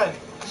can't run.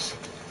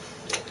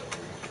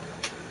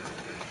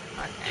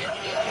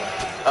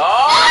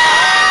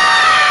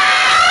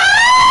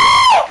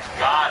 Oh!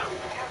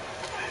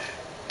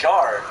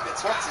 Gar.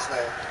 It's what's his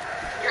name?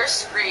 Your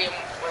scream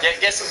was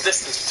Get some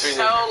distance between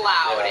so you.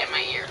 loud Yeah. in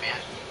my ear, man.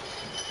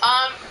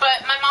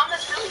 But my mom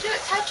is really good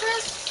at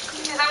Tetris,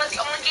 because that was the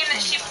only game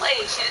that she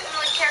played. She didn't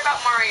really care about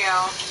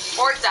Mario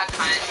or Duck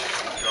Hunt.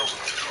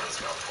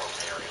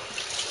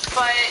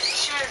 But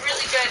she was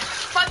really good.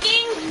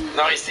 Fucking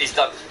No, he's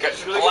done.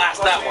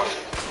 Blast that one.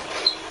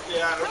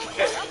 Yeah,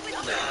 okay.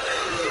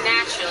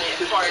 naturally,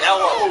 of course.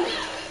 Elbow.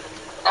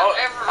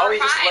 Oh,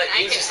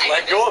 he just fine.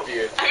 let go of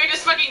you. I could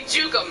just fucking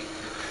juke him.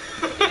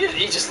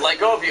 He just let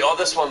go of you. Oh,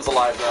 this one's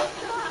alive now.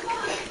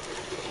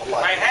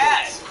 My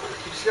hat!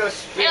 He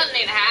doesn't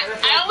need a hat.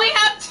 I only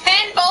have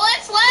 10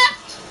 bullets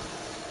left!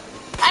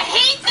 I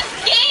hate this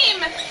game!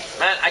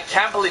 Man, I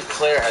can't believe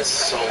Claire has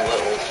so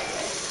little.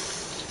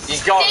 You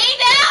got. Stay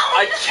down!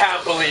 I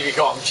can't believe you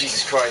got him.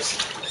 Jesus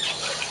Christ.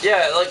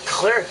 Yeah, like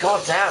Claire,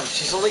 goddamn,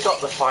 she's only got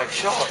the 5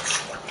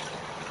 shots.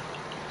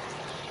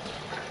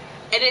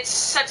 And it's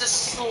such a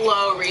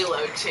slow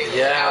reload too.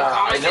 Yeah, I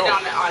commented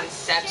I know. on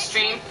Seb's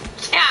stream.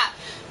 Yeah,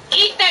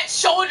 eat that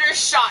shoulder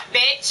shot,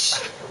 bitch.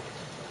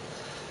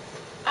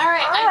 All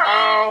right,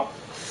 I'm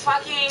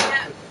fucking.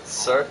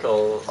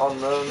 Circle. Oh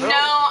no. No,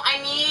 I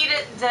need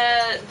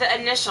the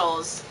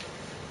initials.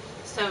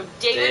 So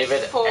David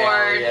Ford.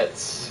 Elliott.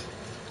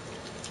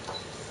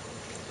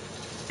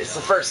 It's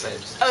the first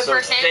names. Oh, so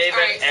first names. David All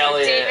right, so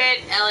Elliott.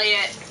 David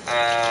Elliott.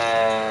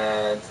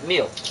 And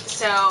Neil.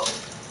 So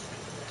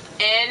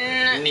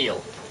N.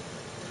 Neil.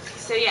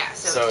 So yeah,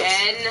 so So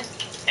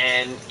it's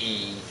N.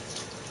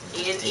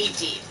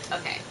 N-E-D.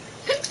 Okay.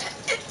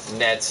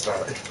 Ned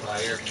Stark.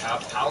 By your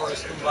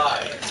powers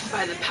combined.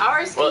 By the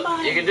powers Well,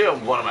 combined. you can do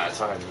them one at a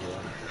time. You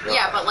know.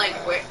 Yeah, but like,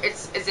 where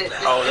is it?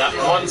 Oh, that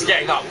one's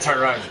getting up. Turn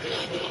around.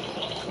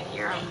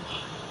 You're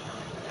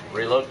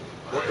Reload.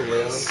 Welcome,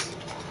 Leon.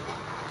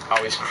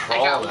 Oh, he's I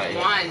crawling at got you.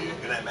 one.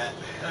 Good night, Matt.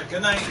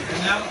 Good night. Good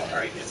night.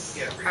 Alright,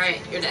 get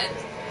Alright, you're dead.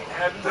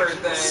 Happy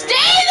birthday. Stay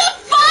the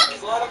fuck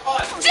It's a lot of fun.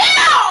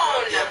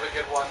 down! You have a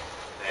good one.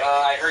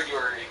 I heard you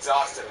were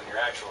exhausted on your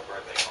actual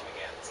birthday coming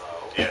in, so.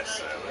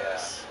 Yes, I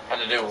was. Had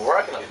to do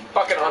work in a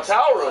fucking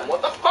hotel room.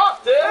 What the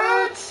fuck, dude?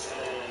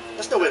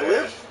 That's no way to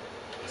live.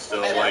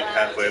 Still like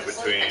halfway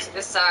between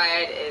This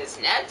side is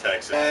Ned.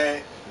 Texas.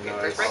 Hey.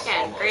 First break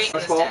in. Great.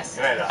 Nice This ball. test.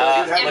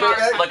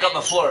 Look on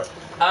the floor.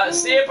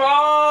 See you,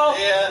 Paul.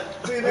 Yeah.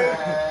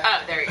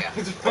 Oh, there you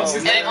go.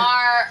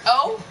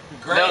 M-R-O?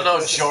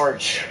 No,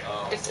 George.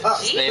 It's a Ah,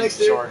 G? Name's thanks,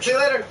 dude. George. See you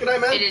later. Good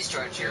night, man. It is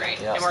George, you're right.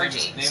 Yeah.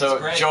 M-R-G.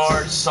 So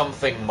George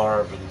something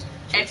Marvin.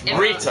 It's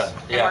Rita.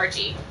 Yeah.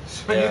 M-R-G.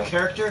 My Yeah. new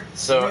character.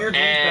 So Weird,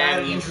 bad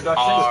N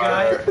introductions R.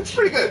 guy. It's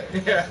pretty good.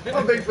 Yeah. I'm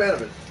a big fan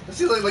of it. It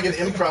seems like an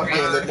improv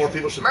game that more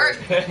people should play.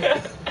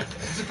 Merc.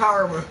 It's a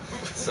power move.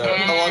 So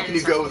How long can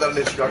you go without an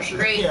introduction?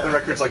 Great. The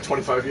record's like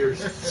 25 years.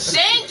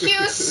 Thank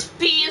you,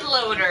 speed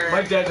loader.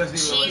 My dad doesn't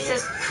even know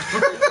Jesus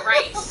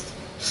Christ.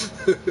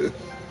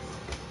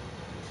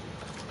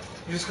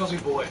 He just calls me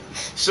boy.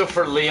 So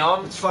for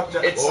Leon, It's fucked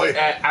up. it's Boy.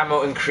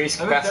 Ammo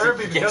increased I'm in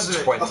therapy capacity because gets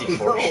of it.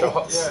 24 Oh, no.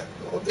 shots.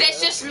 Yeah.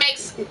 This just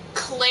makes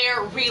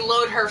Claire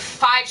reload her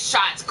 5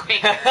 shots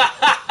quicker.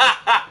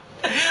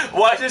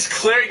 Why does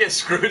Claire get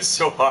screwed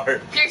so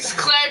hard? Because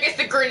Claire gets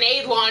the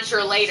grenade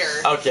launcher later.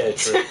 Okay,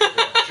 true.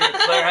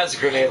 Claire has a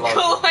grenade launcher.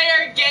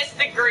 Claire gets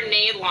the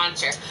grenade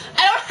launcher.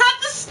 I don't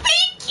have the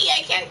speed key.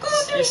 I can't go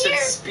through You said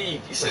here.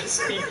 speed. You said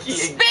speed key.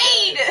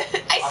 Spade.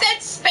 I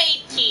said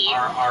spade key.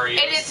 R-E-O-C-E.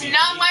 It is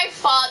not my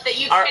fault that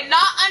you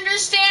cannot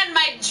understand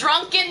my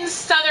drunken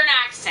southern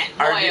accent,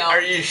 boyo.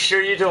 Are you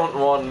sure you don't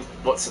want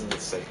what's in the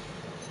safe?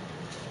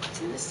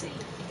 What's in the safe?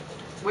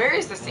 Where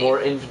is the safe?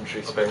 More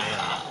inventory space.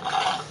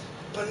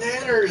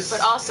 Bananas. But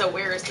also,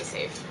 where is the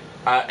safe?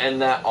 In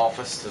that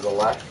office to the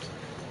left.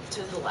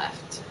 To the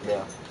left.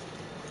 Yeah.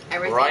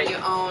 Everything Right. you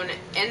own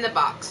in the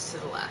box to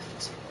the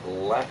left.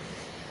 Left.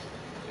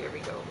 Here we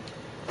go.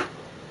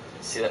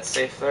 See that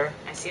safe there?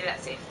 I see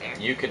that safe there.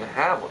 You can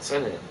have what's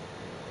in it.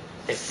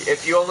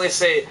 If you only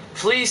say,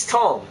 please,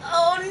 Tom,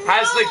 Oh no!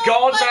 as the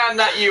god man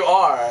that you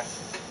are,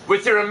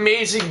 with your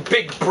amazing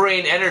big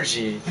brain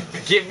energy,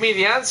 give me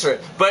the answer.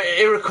 But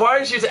it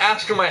requires you to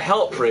ask for my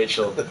help,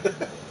 Rachel.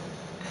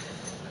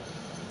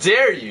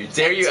 Dare you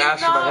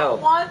ask for my I help?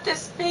 don't want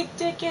this big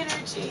dick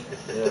energy.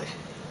 Yeah.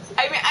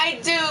 I mean, I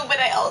do, but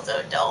I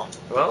also don't.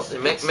 Well,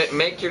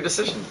 make your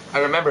decision. I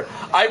remember,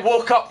 I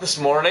woke up this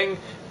morning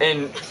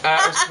and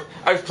I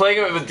was playing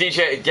it with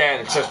DJ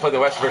again because I was playing the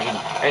West version,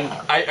 and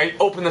I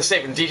opened the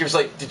safe and DJ was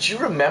like, "Did you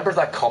remember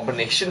that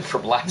combination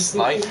from last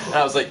night?" And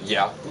I was like,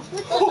 "Yeah."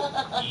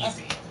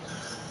 Easy.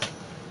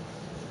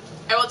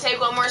 I will take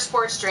one more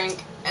sports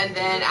drink, and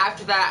then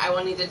after that, I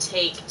will need to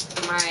take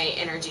my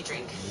energy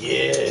drink.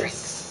 Drink.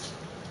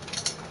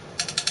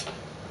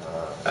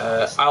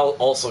 I'll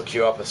also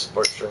queue up a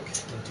sports drink.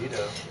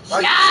 Indeedo.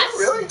 Yes!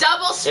 Really?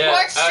 Double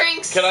sports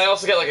drinks! Can I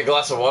also get like a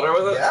glass of water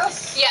with it?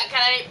 Yes. Yeah, can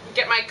I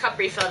get my cup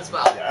refilled as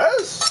well?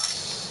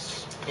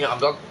 Yes. Yeah, I'm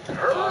done.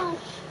 John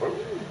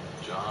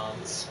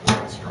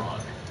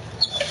Sportstrong.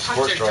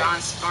 Hunter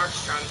John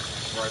Sparks drunk.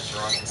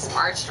 Sportstrong.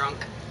 Sparks drunk.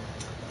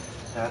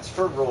 That's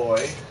for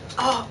Roy.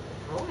 Oh,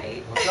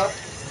 Roy. What's up?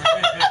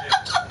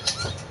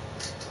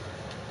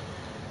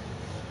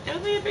 I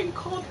don't think I've been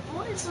called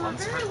Roy for a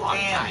very long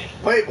time.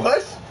 Wait,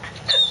 what?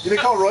 You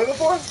didn't call Roy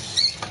before?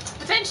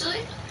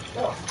 Potentially.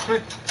 Oh.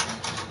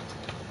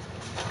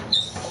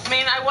 I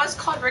mean, I was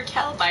called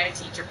Rachael by a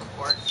teacher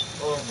before.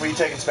 Were you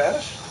taking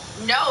Spanish?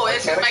 No,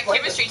 this was my Mechanics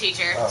chemistry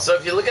teacher. Oh. So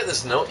if you look at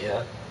this note,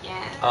 yeah.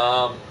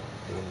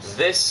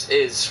 This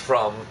is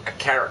from a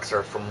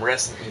character from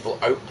Resident Evil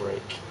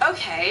Outbreak.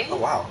 Okay. Oh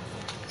wow.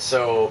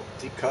 So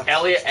Deep cut.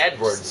 Elliot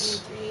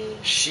Edwards,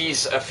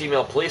 she's a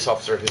female police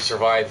officer who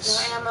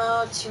survives. No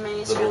ammo, too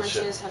many the bullshit.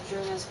 skirmishes have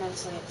driven us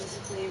mentally and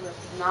physically. We're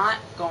not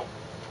going.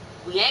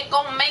 We ain't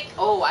gonna make.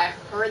 Oh, I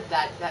heard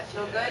that. Did that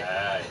feel good?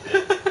 Yeah, it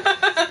did.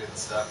 That's good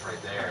stuff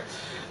right there.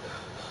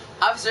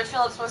 Officer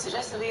Phillips once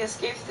suggested we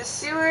escape through the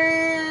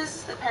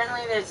sewers.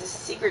 Apparently, there's a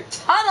secret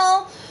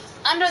tunnel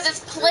under this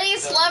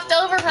place left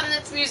over from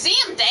its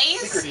museum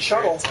days. Secret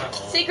tunnel.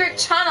 Secret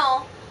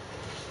tunnel.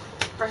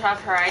 First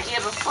off, her idea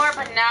before,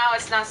 but now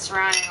it's not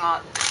surrounding all.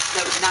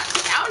 So not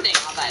sounding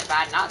all that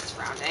bad. Not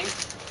surrounding.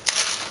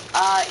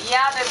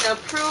 Yeah, there's no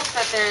proof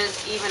that there's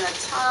even a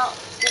tunnel.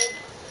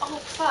 Oh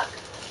fuck.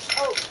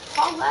 Oh,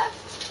 Paul left.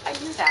 I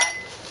knew that.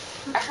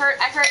 I heard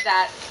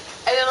that.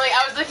 And then like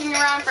I was looking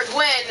around for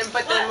Gwen,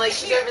 but then like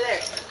she's over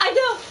there. I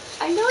know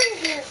you're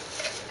here.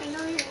 I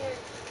know you're here.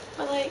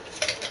 But like,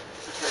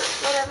 for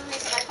whatever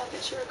reason, I thought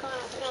that you were gone. I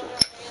thought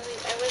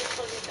I would have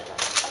told you that.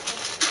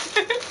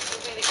 Okay.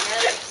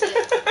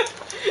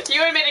 You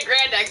would have made a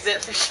grand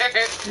exit for sure.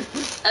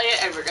 Elliot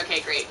Edward. Okay,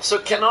 great. So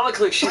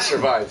canonically, she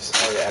survives.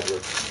 Elliot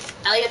Edwards.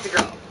 Elliot's a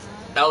girl.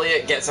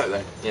 Elliot gets out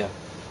there. Yeah.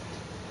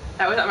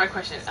 That was not my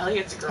question.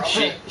 Elliot's a girl.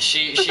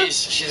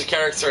 She's a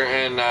character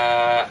in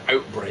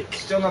Outbreak.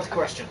 Still not the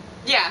question.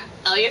 Yeah,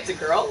 Elliot's a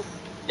girl.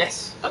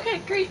 Yes. Okay,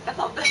 great. That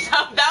was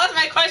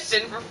my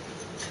question.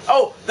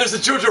 Oh, there's a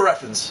JoJo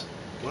reference.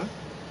 What?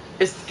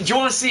 Do you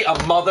want to see a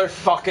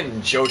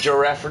motherfucking JoJo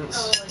reference?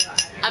 Oh my god.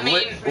 I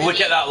mean, Look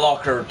at that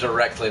locker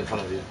directly in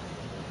front of you.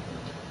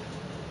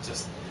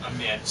 Just a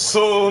man.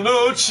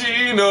 Sono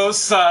chino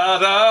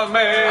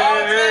sadame.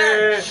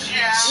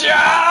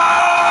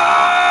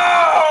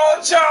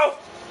 JoJo.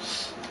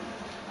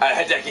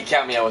 Hideki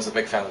Kamiya was a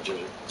big fan of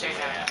JoJo. There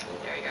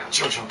you go.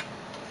 JoJo.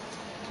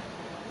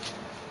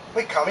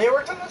 Wait, Kamiya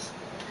worked on this?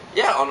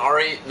 Yeah, on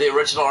RE, the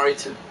original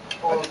RE2.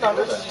 Oh, I did not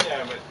know that.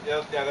 Yeah,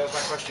 but that was my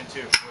question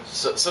too.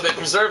 So they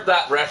preserved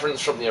that reference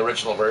from the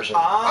original version. Oh,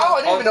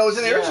 I didn't even know it was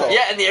in the original.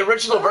 Yeah, in the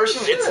original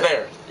version, shit. it's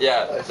there.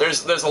 Yeah,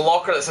 there's a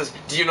locker that says,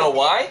 "Do you know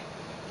why?"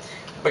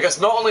 Because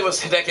not only was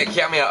Hideki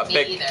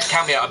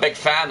Kamiya a big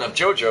fan of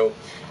JoJo,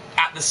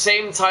 at the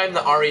same time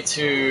that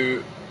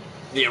RE2,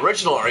 the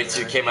original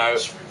RE2 came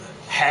out,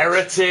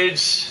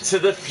 Heritage to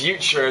the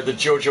Future, the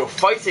JoJo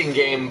fighting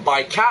game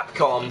by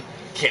Capcom,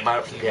 came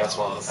out for the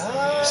PS1.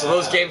 So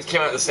those games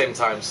came out at the same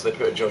time, so they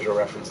put a JoJo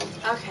reference in.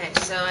 Okay,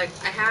 so I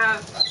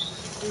have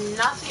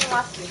nothing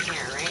left in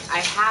here, right?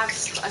 I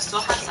still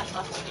have stuff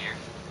left in here.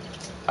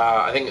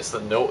 I think it's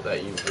the note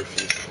that you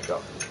refused to pick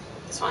up.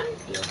 This one?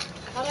 Yeah.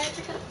 I thought I had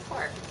picked it up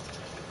before.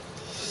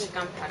 This is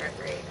gunpowder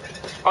 3.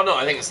 Oh no,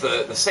 I think it's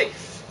the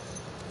safe.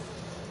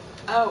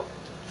 Oh.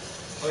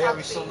 Oh yeah,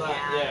 we still not.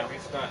 Yeah. Yeah,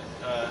 we've not.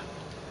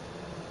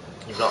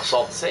 You've not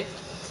solved the safe.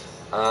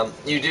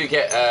 You do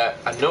get a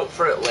note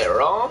for it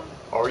later on,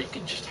 or you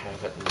can just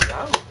have it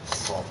now.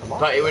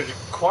 But it would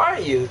require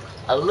you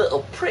a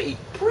little pretty.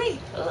 Do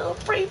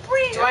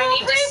I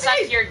need to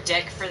suck your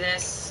dick for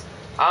this?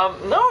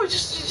 No, you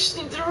just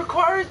need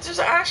to just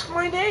ask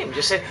my name.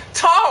 Just say,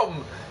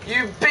 Tom,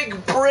 you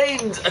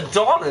big-brained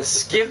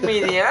Adonis, give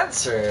me the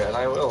answer, and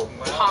I will.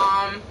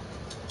 Tom,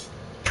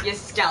 you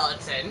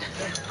skeleton.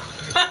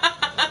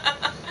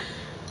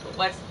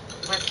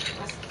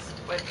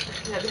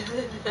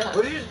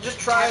 What do you just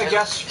try a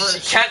guess She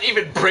first? can't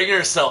even bring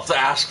herself to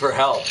ask for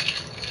help.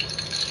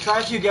 Try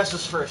a few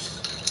guesses first.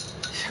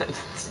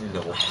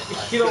 No.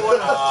 You know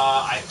what?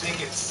 I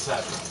think it's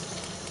 7.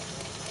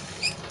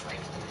 Like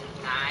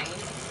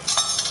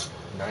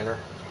 9. Niner.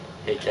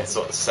 Hey, guess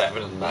what?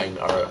 7 and 9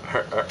 are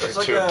It's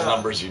like two of the a-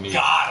 numbers you need.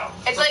 Got him.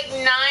 It's like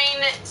 9,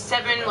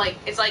 7, like,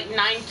 it's like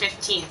 9,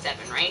 15, 7,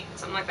 right?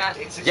 Something like that?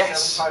 8, 6,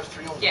 Yes. 7, 5,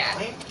 3, 0, Yeah.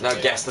 9? Now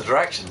guess the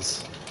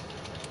directions.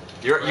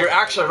 You're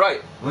actually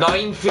right.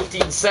 9,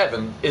 15,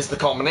 7 is the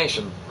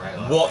combination. Right.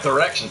 What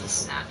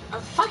directions?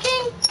 Not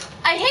fucking.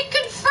 I hit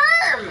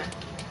confirm!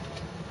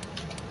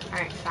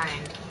 Alright, fine.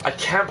 I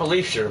can't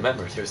believe she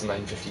remembered it was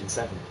 9, 15,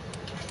 7.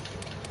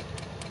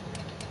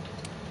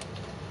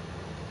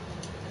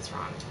 That's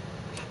wrong.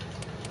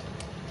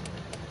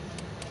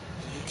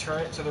 Did you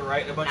turn it to the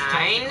right a bunch of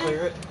times to 9.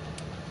 clear it?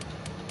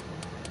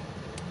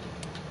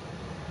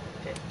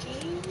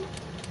 15,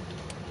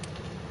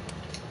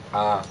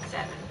 Ah.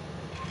 7.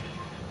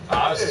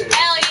 This is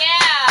Hell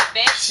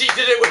yeah, bitch! She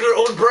did it with her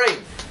own brain.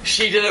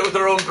 She did it with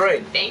her own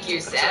brain. Thank you,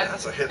 Seb.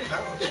 That's a hit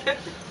pouch.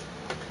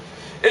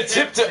 It's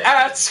hip to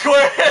add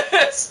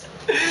squares.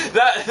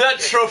 That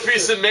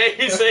trophy's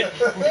amazing.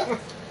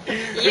 You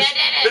did it.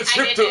 It's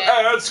I hip did to it.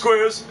 add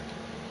squares.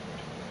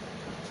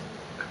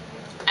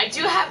 I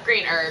do have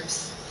green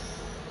herbs.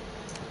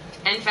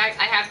 In fact,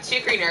 I have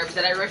 2 green herbs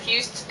that I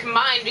refuse to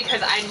combine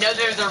because I know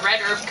there's a red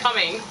herb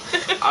coming.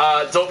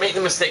 Don't make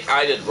the mistake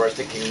I did where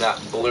thinking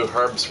that blue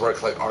herbs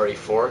work like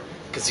RE4,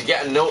 because you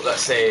get a note that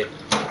say,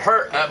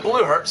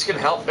 blue herbs can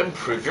help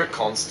improve your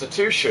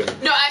constitution.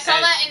 No, I saw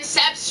And- that in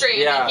Seb's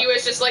stream, Yeah. and he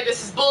was just like,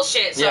 "This is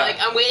bullshit." So Yeah. like,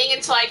 I'm waiting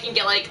until I can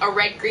get like a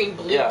red, green,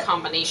 blue Yeah.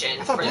 combination.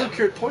 I thought for blue them.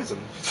 cured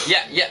poison.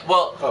 Yeah,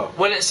 well, Oh.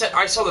 when it said,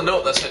 I saw the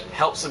note that said,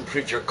 helps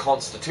improve your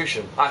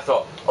constitution, I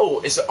thought,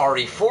 oh, is it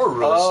RE4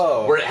 rules,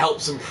 Oh. where it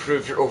helps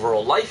improve your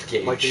overall life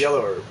gauge? Like the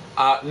yellow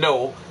herb.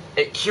 No,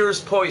 it cures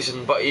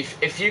poison, but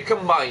if you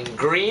combine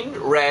green,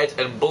 red,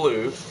 and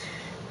blue,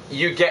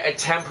 you get a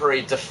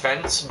temporary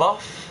defense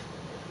buff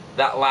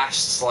that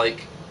lasts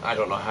like, I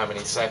don't know how many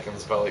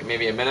seconds, but like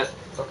maybe a minute.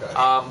 Okay.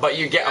 But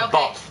you get a Okay.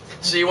 buff,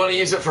 so you want to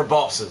use it for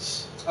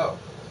bosses. Oh.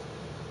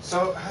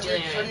 So how do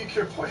you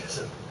cure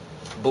poison?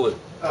 Blue.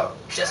 Oh.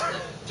 Just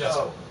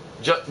blue.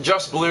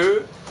 Just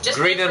blue. Just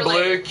green blue and for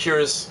blue later.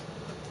 cures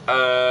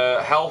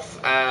health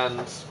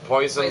and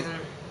poison.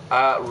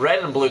 Red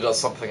and blue does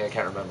something I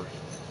can't remember.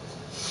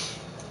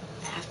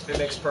 It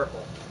makes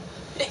purple.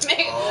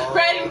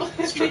 Red and blue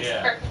makes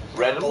Yeah. purple.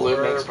 Red and blue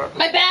makes purple.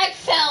 My bag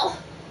fell.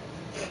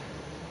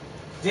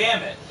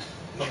 Damn it.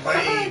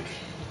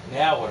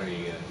 Now what are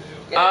you gonna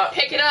do? Gotta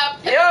pick it up.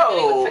 And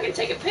yo. fucking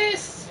take a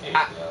piss. There you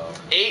go.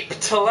 Ape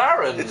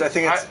Talaran. I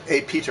think it's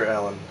a Peter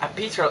Allen. A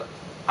Peter.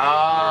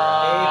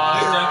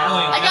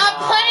 I got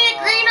plenty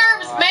of green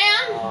herbs,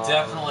 man.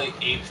 Definitely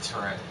Ape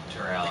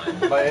Terrell.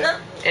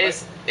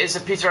 Is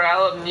it Peter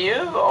Allen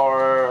new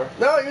or?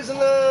 No, he was in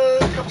a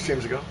couple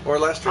streams ago. Or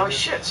last stream. Oh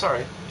shit!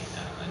 Sorry.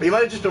 But you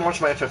might have just been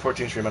watching my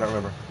FF14 stream, I don't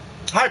remember.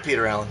 Hi,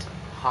 Peter Allen.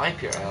 Hi,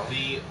 Peter Allen.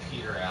 The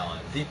Peter Allen.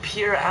 The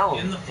Peter Allen.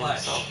 In the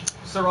flesh. himself.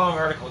 It's the wrong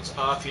article. It's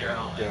Peter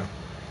Allen. Yeah.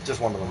 Just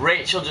one of them.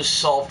 Rachel just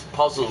solved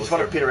puzzles He's with one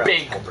her of Peter Allen's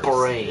big helpers.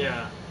 brain.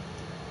 Yeah.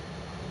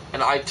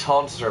 And I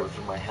taunted her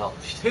with my help.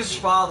 His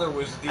father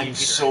was the I'm Peter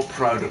so Allen.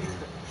 proud of her.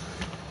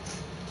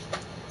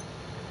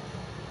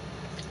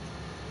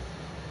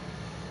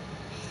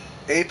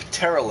 Ape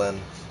Terrelin.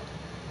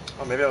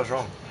 Oh, maybe I was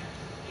wrong.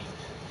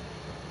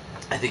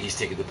 I think he's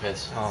taking the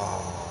piss.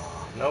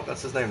 Oh, nope,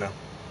 that's his name now.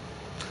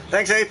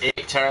 Thanks, Ape.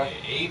 Ape Terra.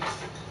 Ape.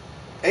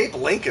 Ape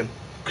Lincoln.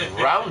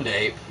 Ground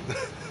ape. Yeah,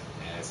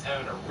 it's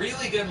having a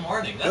really good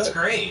morning. That's Good.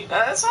 great.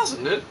 That's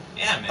awesome, dude.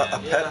 Yeah, A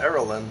man. pet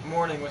Erlen.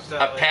 Morning with A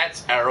that.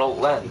 pet Errol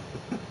Len.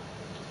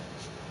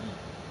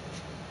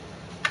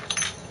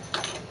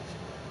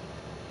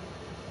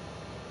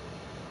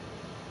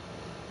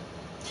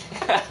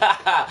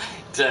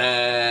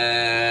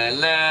 Da,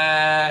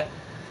 na,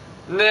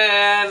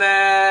 na, na, na,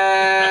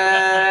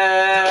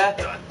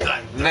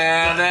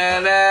 na, na,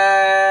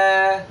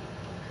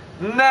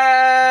 na,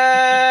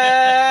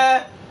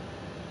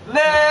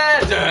 na,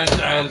 dun,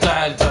 dun,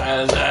 dun,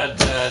 dun, dun,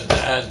 dun,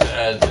 dun,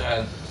 dun,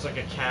 dun. It's like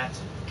a cat.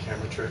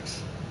 Camera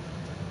tricks.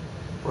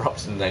 We're up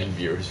to 9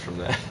 viewers from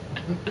that.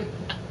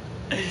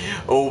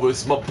 Oh,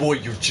 it's my boy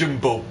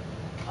Yojimbo.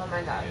 Oh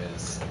my god.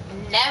 Yes.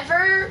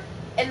 Never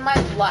in my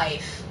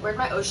life. Where'd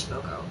my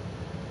Oshibo go?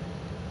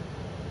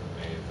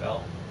 Maybe it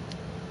fell.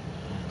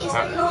 Oh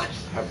my god.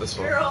 Have this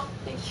one. Girl,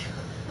 thank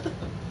you.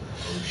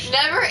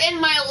 Never in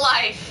my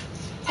life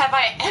have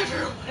I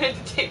ever wanted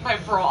to take my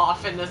bra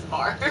off in this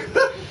bar.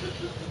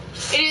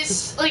 It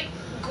is like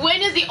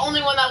Gwen is the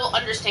only one that will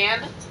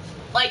understand.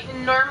 Like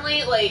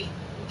normally, like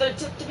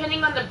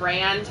depending on the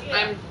brand,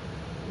 I'm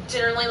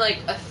generally like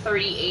a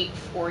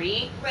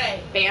 38-40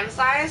 band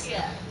size.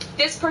 Yeah.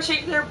 This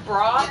particular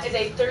bra is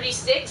a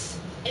 36,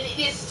 and it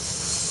is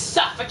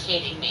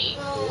suffocating me.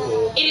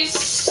 It is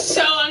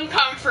so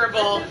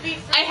uncomfortable.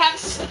 I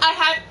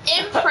have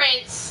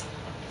imprints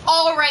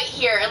all right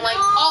here, and like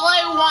all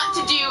I want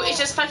to do is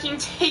just fucking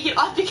take it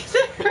off because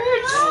it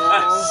hurts.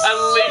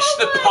 Unleash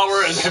the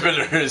power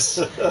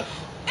inhibitors.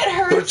 It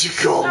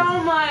hurts go. so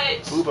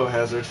much. Boobo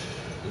hazard.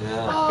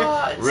 Yeah.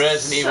 Oh, it's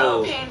Resident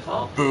so Evil.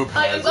 painful. Boob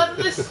Like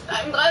hazard.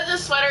 I'm glad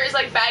this sweater is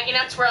like baggy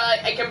enough to where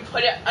like I can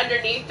put it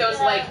underneath those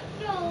like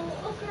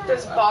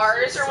those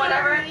bars or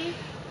whatever.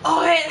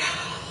 Oh, it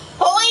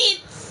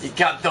hurts. You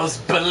got those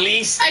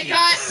ballistics.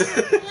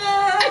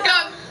 I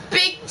got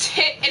big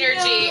tit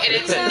energy, and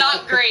it's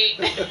not great.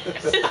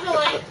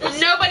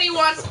 Nobody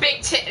wants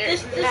big tit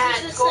energy.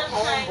 Matt, go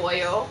home,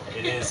 boyo.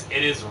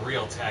 It is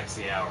real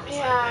taxi hours.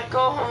 Yeah,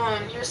 go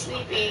home. You're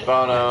sleepy.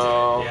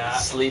 Bono. Yeah.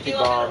 Sleepy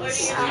bombs.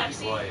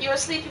 Sleepy boy. You're a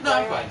sleepy boy. No,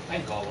 I'm fine. I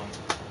can call one.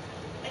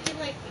 I can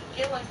like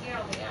get one here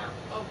on the app.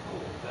 Oh,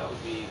 cool. That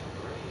would be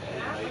great. I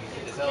didn't know you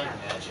could. Is that like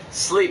magic?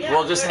 Sleep.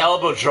 We'll just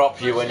elbow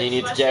drop you when you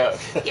need to get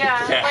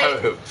Yeah, get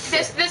like, out.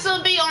 this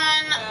will be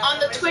on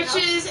the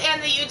Twitches and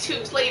the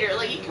YouTubes later.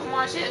 Like you can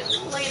watch it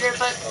later,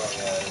 but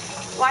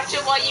watch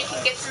it while you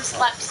can get some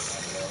sleeps.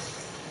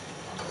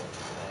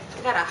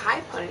 I got a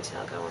high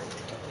ponytail going.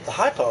 The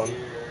high pone.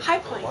 High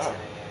ponytail.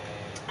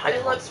 Wow.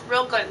 It looks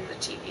real good in the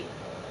TV.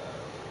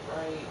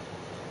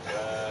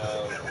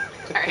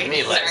 Alright,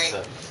 Me, sorry. let's.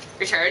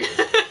 Your turn.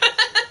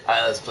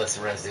 Alright, let's play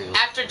some Resident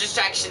Evil. After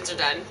distractions are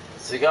done.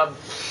 So you got a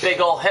big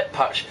old hip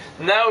patch.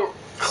 Now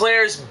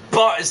Claire's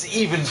butt is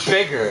even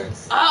bigger.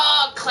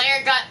 Oh,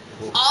 Claire got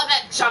all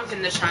that junk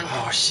in the trunk.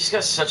 Oh, she's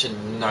got such a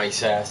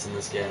nice ass in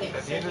this game.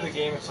 At the end of the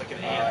game, it's like an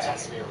ant. It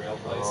has to be a real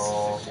place.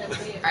 Oh.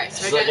 Alright,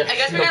 so She's I like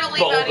guess we gotta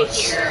leave out of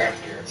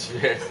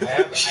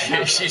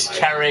here. She's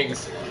carrying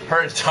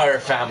her entire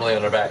family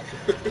on her back.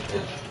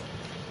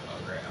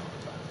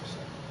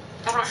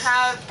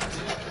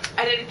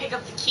 I didn't pick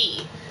up the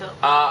key.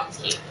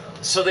 Key.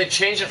 So they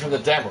changed it from the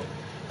demo.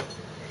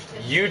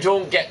 You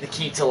don't get the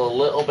key till a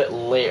little bit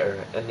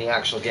later in the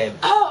actual game.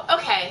 Oh,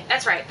 okay.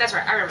 That's right. I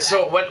remember that.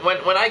 So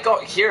when I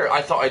got here,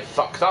 I thought I'd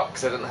fucked up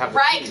because I didn't have the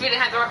right, key. because we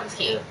didn't have the weapons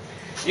key. Yeah.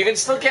 You can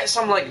still get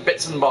some like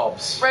bits and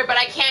bobs. Right, but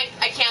I can't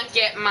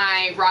get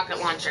my rocket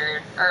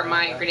launcher or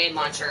my grenade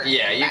launcher.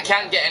 Yeah, you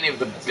can't get any of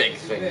the big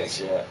things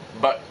yet,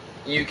 but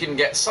you can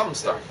get some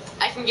stuff.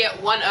 I can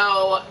get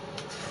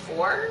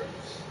 104.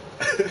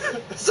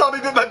 Zombie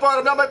bit my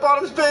bottom. Now my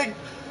bottom's big.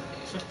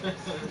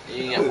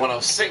 You can get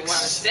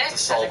 106 to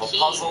solve a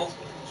puzzle.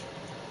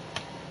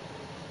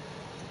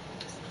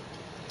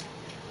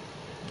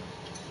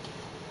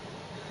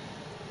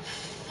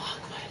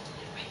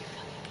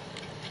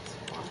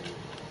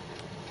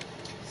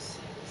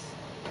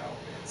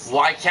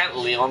 Why can't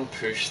Leon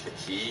push the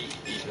key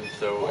even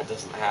though it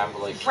doesn't have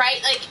like...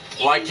 Right, like...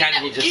 Why can't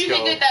he just go... You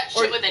can get that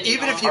shit with a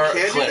Even if you Or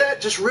can click. do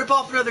that, just rip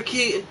off another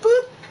key and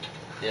boop.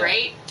 Yeah.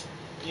 Right?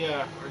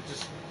 Yeah, or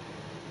just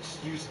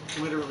use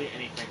literally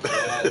anything.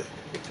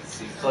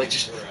 Like,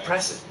 just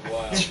press it.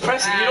 Just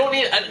press it. You don't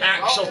need an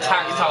actual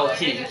tactile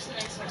key.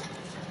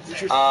 You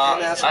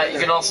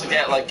can also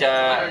get, like,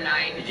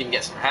 you can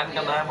get some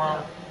handgun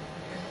ammo.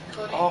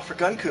 Oh, for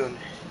Gun-Kun.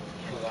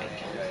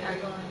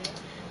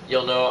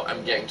 You'll know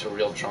I'm getting to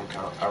real drunk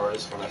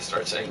hours when I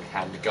start saying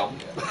handgun.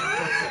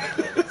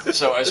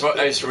 So I was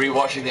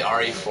rewatching the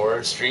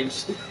RE4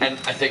 streams, and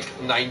I think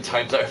 9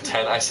 times out of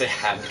 10 I say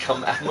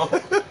handgun ammo.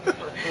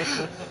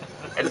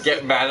 And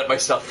get mad at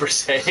myself for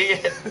saying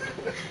it.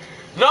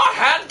 Not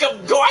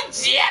handgun, god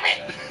damn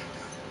it!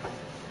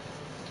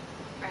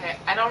 Okay,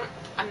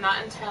 I'm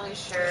not entirely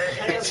sure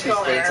if it's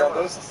Deep-Vein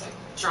Zombosis.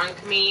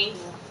 drunk me,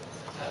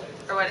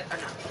 or what, oh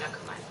no,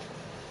 come on.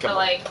 But on.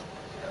 like,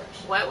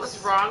 what was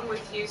wrong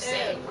with you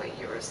saying what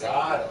you were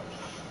saying?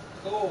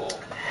 Cool.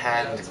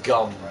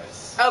 Handgun.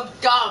 Oh,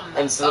 gum.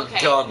 Instead of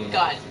okay. gun.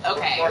 Gun,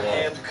 okay. Or Yeah.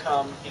 hand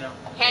cum, you know.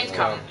 Hand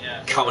cum.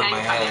 Yeah. Come in my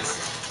Hand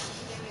hands.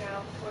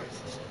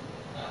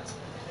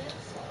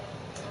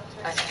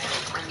 Okay,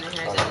 and then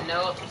here's a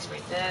note, let's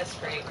read this,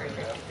 great.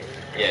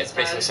 Yeah, it's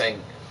basically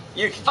saying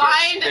you can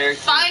Find get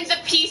the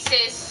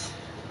pieces.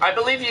 I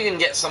believe you can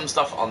get some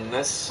stuff on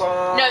this.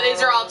 No,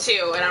 these are all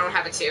 2, and I don't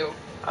have a 2.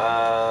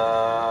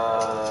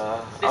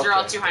 These are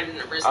all okay. 200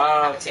 numbers, and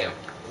I don't have a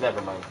 2.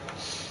 Never mind.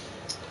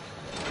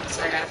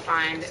 So I gotta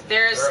find.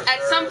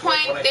 At some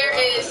point there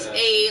is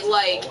a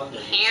like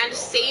hand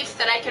safe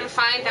that I can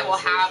find that will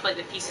have like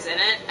the pieces in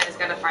it. I just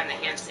gotta find the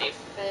hand safe.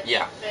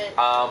 Yeah.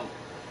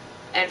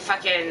 And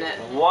fucking.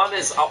 One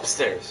is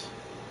upstairs.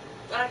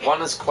 Okay. One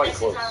is quite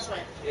close.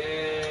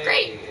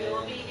 Great.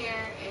 We'll be here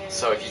in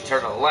So if you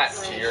turn on the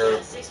left, you're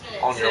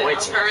on your way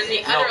to Turn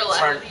the no, other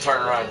left.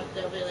 turn around.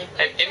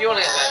 If you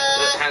want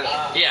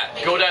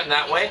to, go down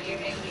that way.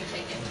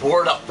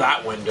 Board up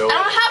that window. I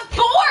don't have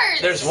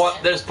boards.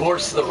 There's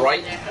boards to the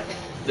right.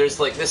 There's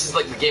like this is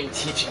like the game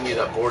teaching you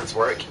that boards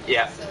work.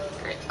 Yeah.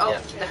 Great. Oh,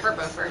 Yeah. the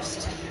herbo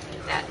first.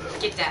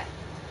 Get that.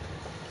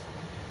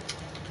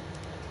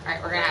 All right,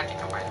 we're gonna have to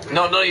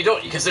combine. No, you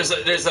don't, because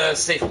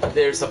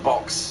there's a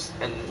box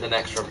in the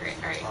next room. Great.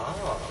 All right.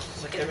 Oh.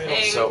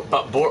 So,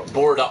 but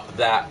board up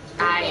that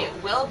window. I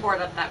will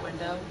board up that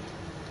window.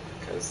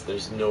 Because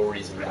there's no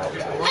reason not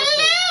to. Hello,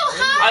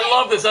 hi. I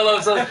love this.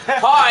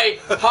 Hi.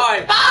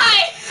 Bye.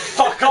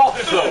 fuck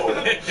off, though.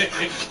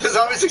 The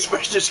zombie's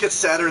expression just gets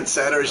sadder and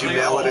sadder as you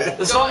nail it in.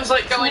 The zombie's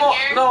like, Go come in on.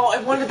 here? No,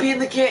 I want to be in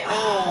the game.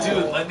 Oh.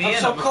 Dude, let me in.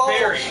 so I'm a cold.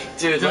 fairy.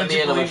 Dude, let Don't me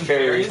you in. I'm a believe in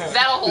fairy. fairies?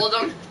 That'll hold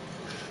him.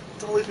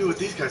 Don't leave me with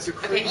these guys. They're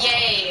Okay, crazy.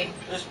 yay.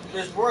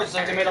 There's words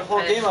like they made a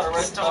whole game out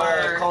of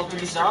Call of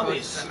Duty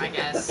Zombies. I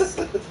guess.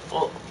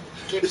 Well,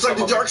 It's like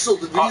the Dark Souls,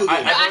 the video game.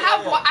 I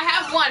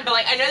have one, but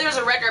like I know there's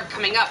a red herb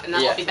coming up, and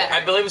that'll be better. I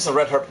believe it's a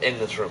red herb in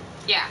this room.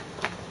 Yeah.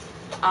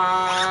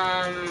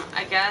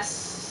 I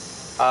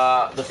guess.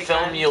 The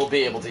film you'll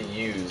be able to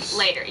use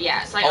Later,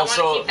 yeah. So like,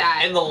 also, I want to keep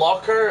that. in the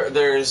locker,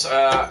 there's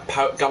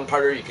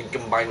gunpowder you can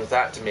combine with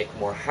that to make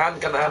more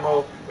handgun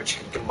ammo, which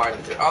you can combine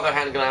with your other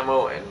handgun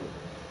ammo and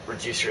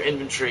reduce your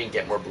inventory and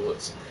get more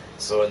bullets.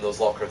 So in those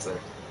lockers there.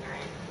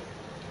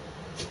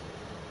 Alright.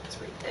 Let's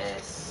read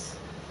this.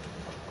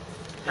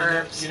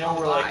 You know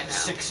we're like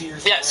 6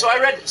 years. Yeah, so I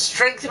read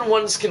strengthen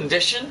one's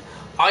condition.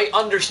 I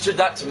understood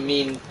that to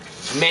mean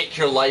make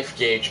your life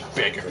gauge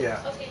bigger.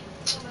 Yeah.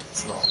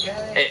 It's not.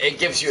 It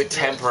gives you a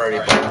temporary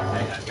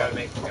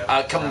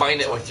combine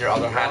it with your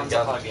other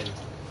handgun.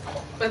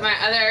 With my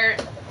other.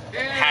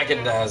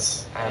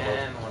 Häagen-Dazs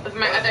ammo. With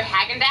my other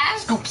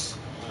Häagen-Dazs?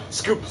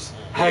 Scoops.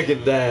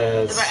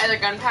 Häagen-Dazs. With my other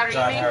gunpowder,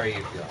 John, you how are mean?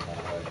 you feeling?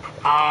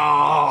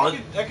 Oh,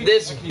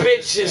 this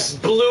bitch is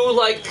blue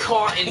like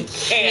cotton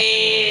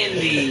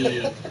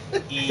candy.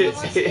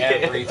 Easy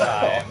every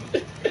time.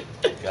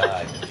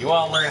 God, you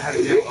want to learn how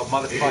to do a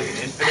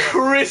motherfucking infinite?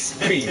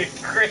 Crispy.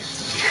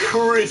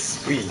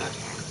 Crispy.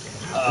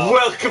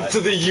 Welcome to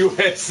the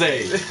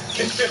USA.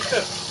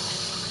 90%.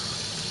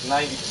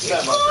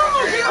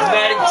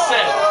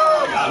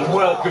 90%.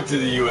 Welcome to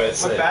the My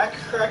USA. back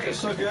crack is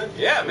so good.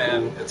 Yeah,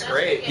 man, it's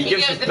great. He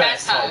gives the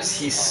best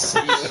hugs.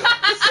 Dude,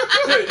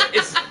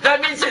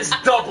 that means it's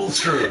double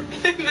true.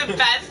 The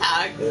best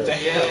hug.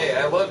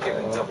 Yeah, I love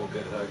giving double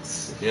good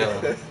hugs.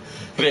 Yeah.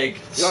 Big,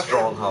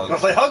 strong Want to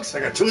hugs. play hugs?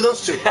 I got 2 of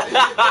those too.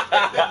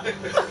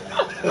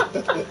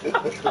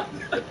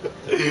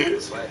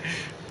 I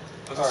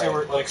was gonna say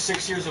we're like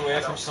 6 years away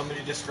from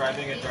somebody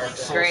describing a Dark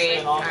Souls Great,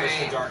 spin-off as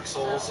alright. the Dark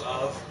Souls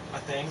of a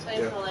thing.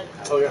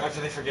 Oh yeah. After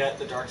they forget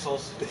the Dark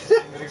Souls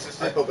thing that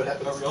existed, I hope it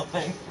happens. a real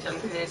thing.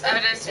 There's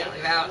evidence to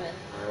leave out.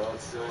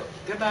 Let's do it.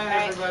 Good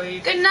night, everybody.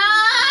 Good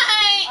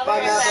night!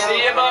 Bye now.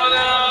 See you,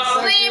 Bono.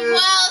 Sleep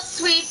well,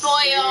 sweet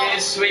boyo. Hey,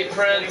 sweet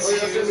prince. Oh,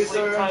 you me,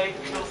 sir?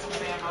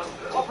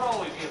 I'll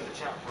probably be in the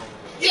chat room.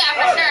 Yeah,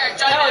 for sure.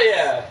 Join Hell us.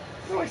 yeah.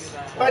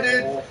 Bye,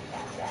 dude.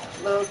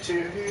 Hello to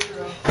your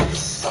hero.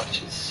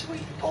 Such a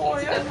sweet boy.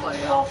 He's a good boy. I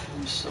love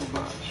him so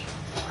much.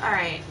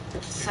 Alright,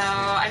 so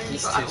I need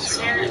to go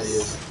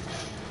upstairs.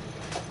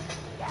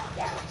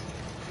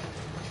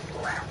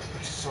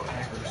 She's so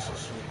angry, so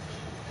sweet.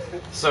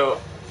 So,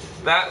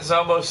 that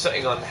Zombo's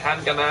sitting on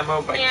handgun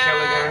ammo by Yeah.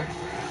 killing her.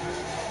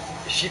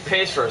 She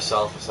pays for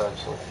herself,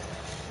 essentially.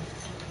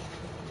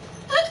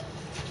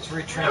 It's a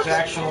very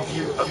transactional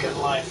view of human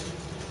life.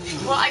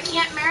 Well, I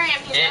can't marry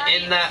him. He's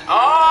already, In that.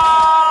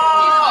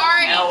 Oh! he's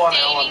already Ella.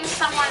 dating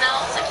someone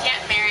else. I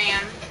can't marry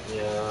him.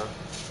 Yeah.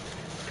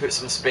 Put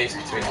some space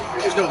between them.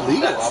 There's no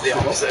legal That's the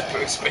obstacle. opposite.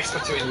 Put space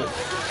between them.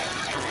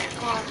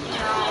 Well, you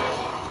know.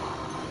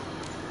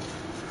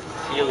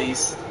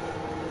 Heelys.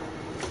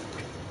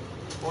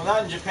 Well,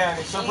 not in Japan.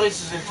 In some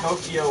places in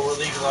Tokyo, we're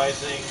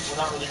legalizing. Well,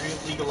 not really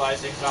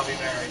legalizing zombie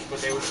marriage, but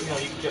they would, you know,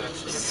 you could get a.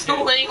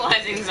 So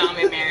legalizing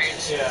zombie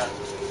marriage. Yeah.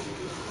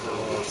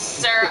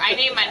 Sir, I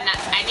need my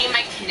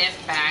kniff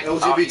back.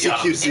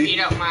 LGBTQC. If you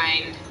don't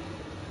mind.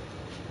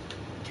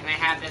 Can I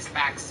have this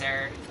back,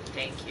 sir?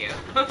 Thank you.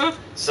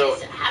 So,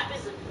 This app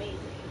is amazing.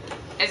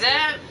 Is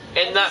it?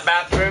 in that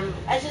bathroom,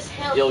 I just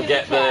held you'll him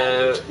get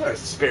back. the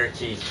spare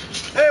key.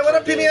 Hey, what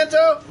up,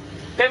 Pimiento?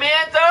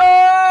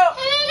 Pimiento!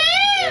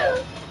 Hello!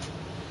 Yeah.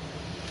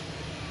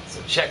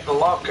 So check the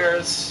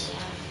lockers.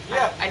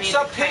 Yeah. I need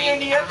Stop to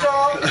pinging prank.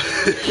 Nieto.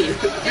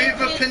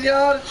 Viva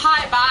Pinata.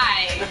 Hi,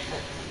 bye.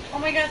 Oh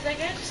my god, that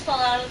guy just fell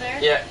out of there.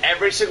 Yeah,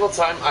 every single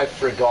time I've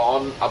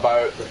forgotten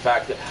about the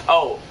fact that.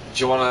 Oh, do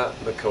you want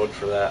the code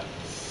for that?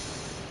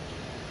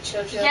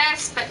 Jojo.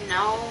 Yes, but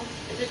no.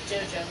 Is it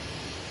Jojo?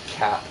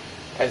 Cap,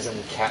 as in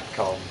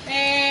Capcom.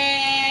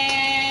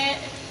 Eh,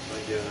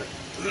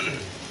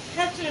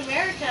 Captain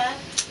America.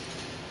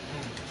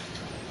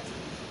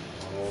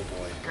 Oh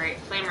boy. Great.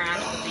 Flame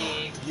round will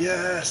be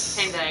Yes.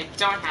 thing that I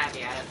don't have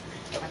yet.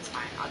 That's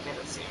fine. I'll get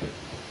it soon.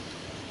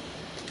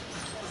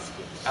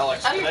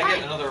 Alex, Oh, can you're I get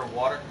fine. another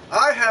water?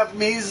 I have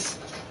Miz.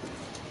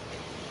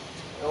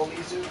 El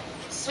Mizu.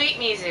 Sweet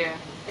Mizu.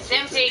 It's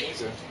empty.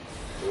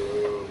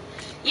 Ooh,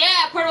 Yeah,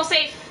 portal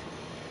safe.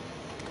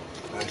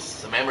 nice.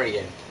 It's a memory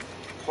game.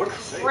 What did I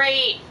say?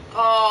 Great.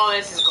 Oh,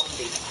 this is going to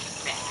be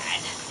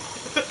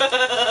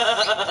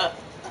bad.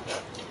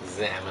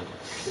 Examine.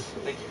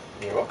 Thank you.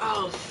 You're welcome.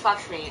 Oh, fuck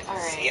me.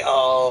 Alright.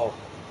 Yo. I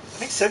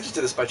think Seb just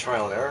did this by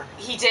trial and error.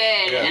 He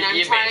did, Yeah, and I'm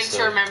you trying based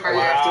to it. remember.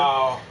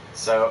 Wow.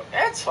 So,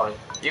 it's fine.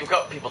 You've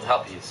got people to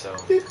help you, so.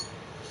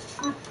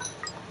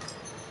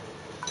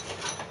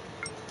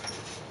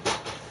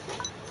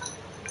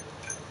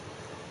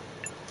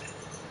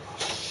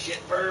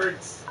 Shit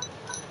birds.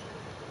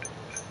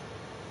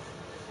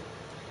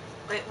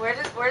 Wait, where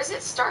does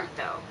it start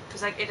though?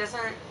 Because like it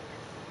doesn't.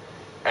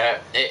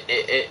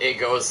 It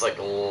goes like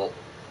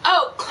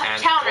Oh, counter.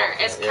 anti-clockwise.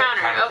 It's Yeah,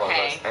 counter.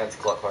 counterclockwise. Okay.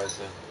 Anti-clockwise.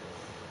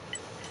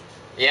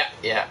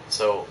 Yeah.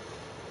 So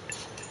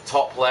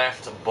top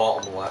left and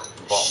bottom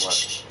left. Bottom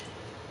left.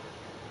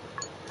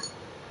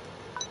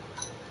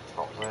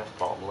 Top left,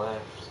 bottom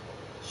left.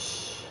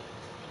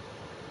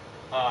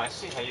 Oh, I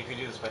see how you could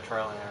do this by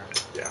trial and error.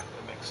 Yeah.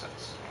 That makes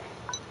sense.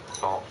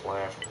 Top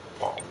left,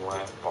 bottom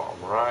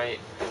right.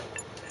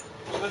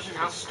 Suppose you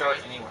can start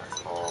anywhere.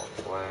 Top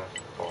left,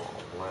 bottom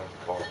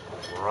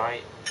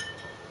right.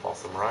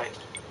 Bottom right.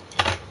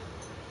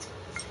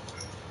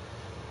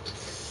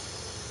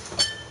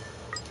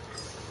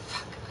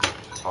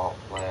 Top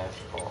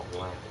left,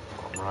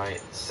 bottom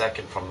right.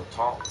 Second from the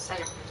top.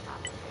 Second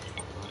from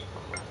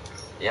the top.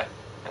 Yep.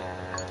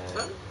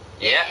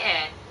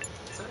 Yeah.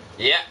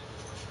 Yeah.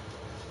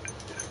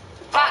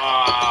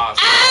 Fuck.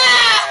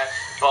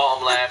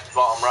 Bottom left,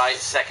 bottom right.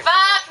 Second.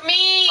 Fuck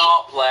me.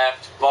 Top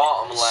left,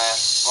 bottom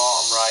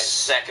right.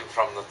 Second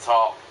from the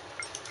top.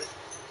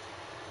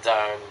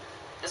 Down.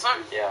 This one?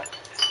 Yeah.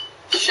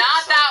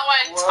 Not that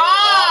one.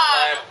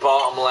 Top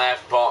Top.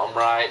 left, bottom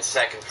right.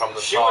 Second from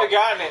the She top. would have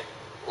gotten it.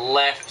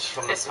 Left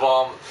from This the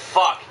bottom.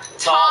 Fuck.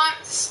 Tom, Top.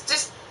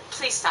 just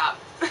please stop.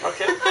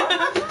 Okay.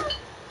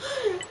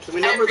 Can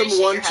we number them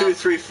appreciate 1, your 2, help.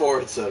 3,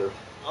 4, etc.?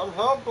 I'm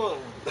humble.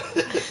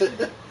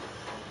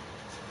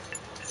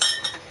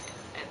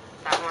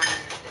 That one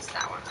is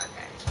that one.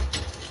 Okay.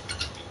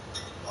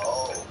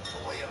 Oh,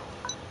 boy.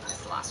 That's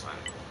the last one.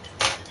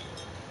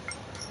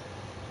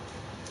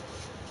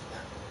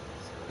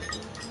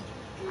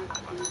 Not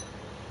that one.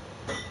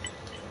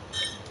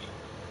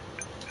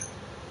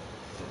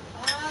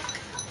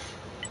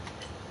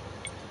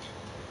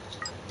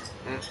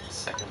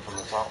 Second from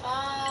the top.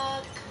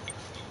 Fuck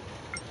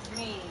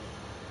me.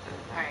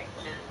 Alright,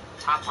 the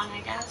top one,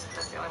 I guess.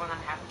 That's the only one I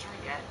haven't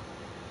tried yet.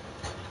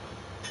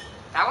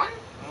 That one?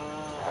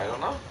 I don't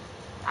know.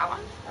 That one?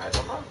 I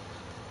don't know.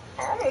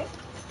 That one?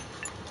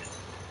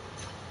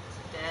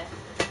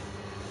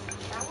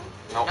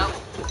 Nope.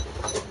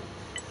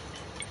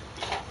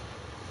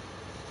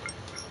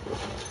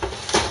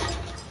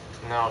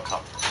 No,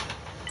 top.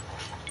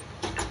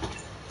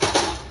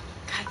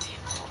 God damn it.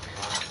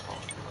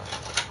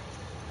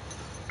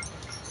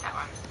 That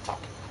one.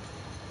 Top.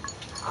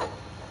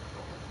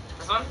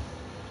 This one?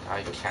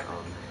 I can't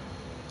remember.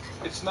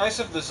 It's nice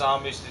of the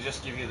zombies to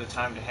just give you the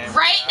time to hammer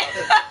Right?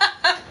 it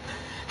out.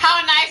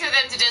 How nice of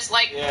them to just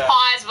like Yeah.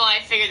 pause while I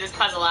figure this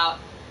puzzle out.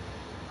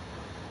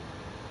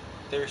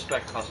 They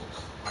respect puzzles.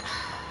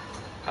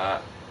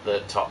 The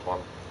top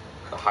one.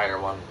 The higher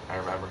one, I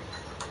remember.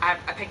 I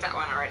picked that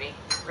one already.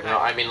 We're No,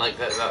 done. I mean like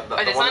the this one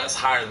one? that's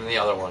higher than the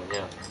other one,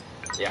 yeah.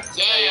 Yeah.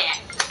 Yeah.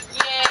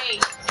 Yay.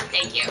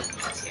 Thank you.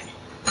 That's good.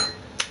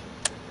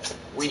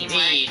 We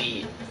Teamwork.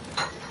 did.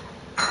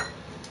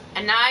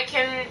 And now I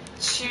can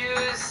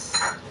choose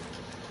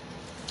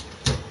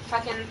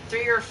fucking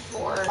 3 or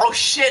 4. Oh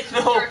shit,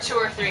 no! Or 2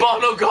 or 3.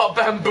 Bono got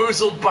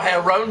bamboozled by a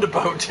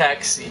roundabout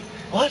taxi.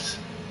 What?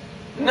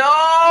 No!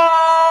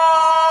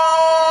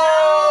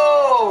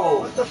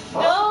 What the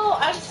fuck? No,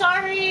 I'm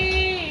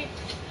sorry.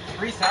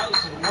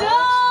 3,000.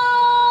 No.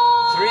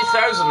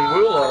 3,000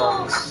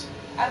 woolongs.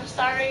 I'm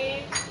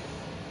sorry.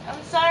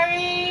 I'm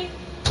sorry.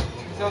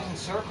 3,000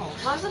 circles.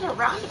 How's it a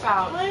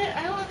roundabout? What?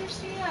 I don't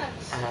understand.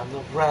 And the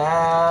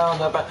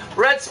roundabout.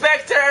 Red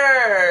Spectre!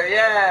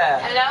 Yeah!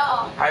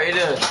 Hello. How are you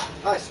doing?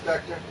 Hi,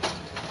 Spectre.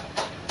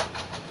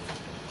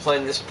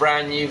 Playing this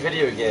brand new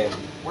video game.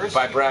 Where's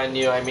By he? brand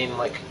new, I mean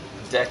like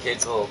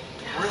decades old.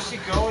 Where's he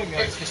going?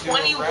 It's to do a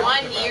 21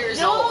 roundabout? years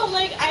No, old.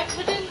 like I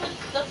put in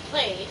the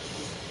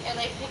place and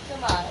I picked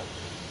him up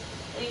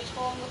and you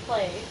told him the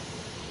place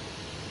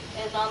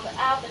and on the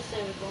app it said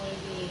it was going to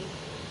be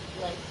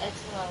like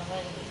X amount of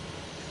money.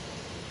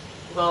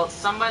 Well,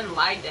 someone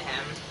lied to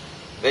him.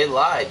 They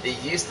lied. They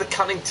used the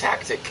cunning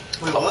tactic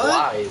Wait, of what?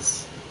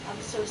 lies.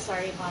 I'm so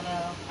sorry,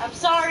 Mono. I'm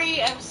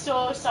sorry. I'm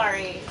so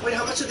sorry. Wait,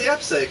 how much did the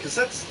app say? Because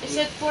that's... It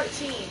said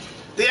 14.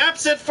 The app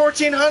said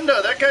 14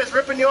 hundo. That guy's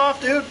ripping you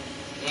off, dude.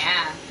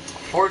 Yeah.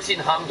 14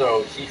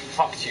 hundo, he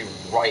fucked you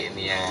right in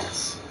the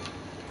ass.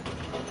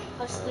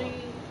 Plus 3.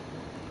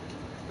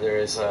 There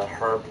is a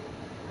herb.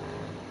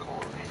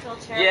 I feel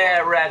terrible.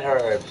 Yeah, red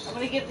herbs. I'm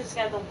gonna give this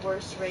guy the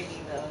worst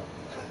rating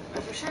though.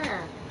 For sure.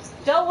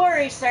 Don't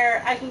worry,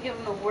 sir. I can give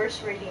him the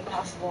worst rating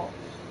possible.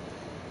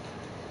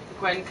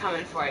 Gwen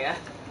coming for you.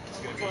 It's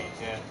gonna be,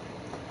 yeah.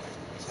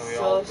 So we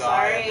So all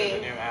die under sorry.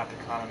 the new app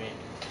economy.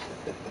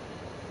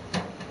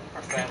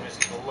 Our families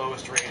get the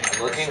lowest rating. I'm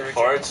for looking resurgence.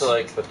 forward to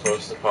like the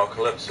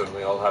post-apocalypse when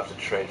we all have to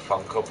trade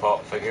Funko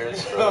Pop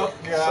figures for Oh,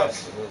 God.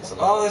 sustenance and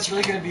Oh, that's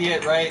really gonna be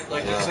it, right?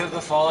 Like Yeah. instead of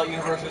the Fallout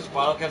universe, it's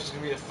bottle caps, it's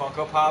gonna be the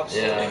Funko Pops.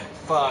 Yeah.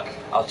 Fuck.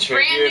 I'll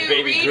trade Brand you a new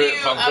baby redo Groot of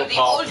Funko the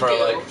Pop old for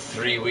Goo. like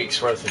 3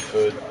 weeks worth of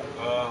food.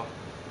 Oh.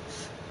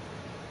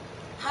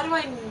 How do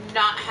I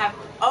not have...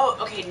 Oh,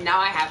 okay, now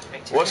I have the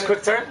picture. What's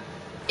quick turn?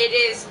 It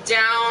is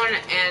down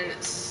and...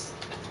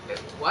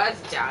 It was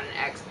down and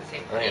X at the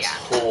same I think time. it's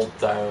Yeah. hold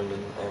down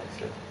and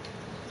exit.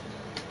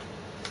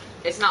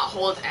 It's not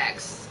hold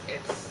X.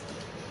 It's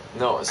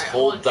No, it's Alright,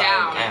 hold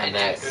down and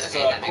X. It's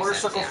Okay, that makes quarter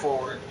sense, circle yeah.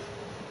 forward.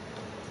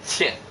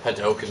 Yeah,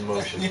 Hadouken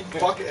motion.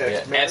 Fuck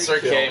X. Yeah, S or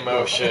K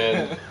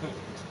motion.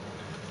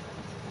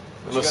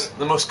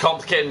 The most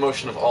complicated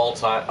motion of all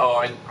time. Oh,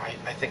 I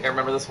think I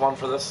remember this one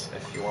for this.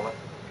 If you want it,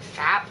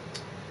 Fap.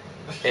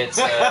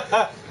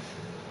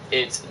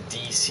 It's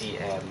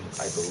DCM,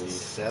 I believe.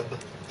 Seb.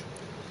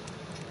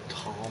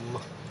 Tom.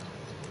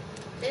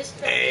 This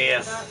company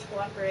does not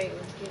cooperate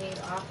with getting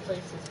off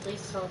places.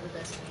 Please solve the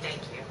destiny.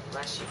 Thank you.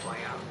 Bless you,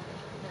 boyo.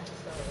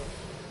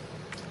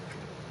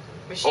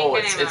 So, Oh,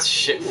 it's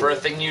shit for a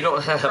thing you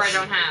don't have. Or I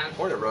don't have.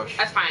 Hornet Rush.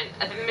 That's fine.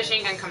 I think the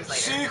machine gun comes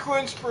later.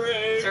 Sequence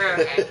break. So we're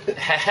okay.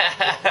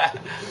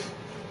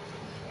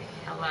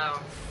 Hello.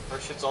 Our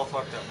shit's all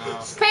fucked up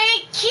now.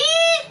 Hey,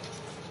 kid!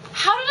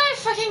 How did I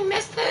fucking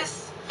miss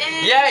this?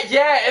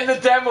 Yeah, in the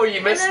demo you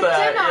missed In the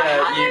that. demo, how did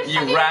I Yeah, you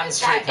fucking ran miss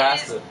straight that?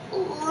 past it.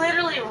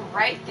 Literally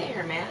right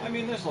there, man. I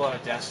mean, there's a lot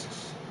of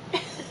desks.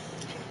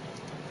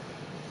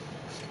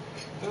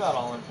 They're not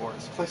all important.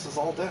 This place is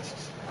all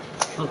desks.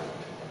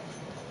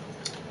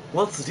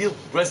 What's the deal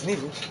with Resident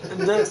Evil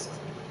and desks?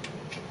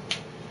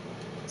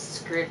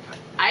 Screwed.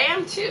 I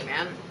am too,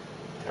 man.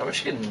 I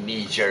wish you could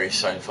knee Jerry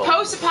Seinfeld.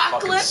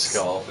 Post-apocalypse?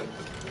 Skull.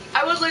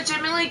 I would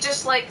legitimately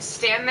just like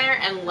stand there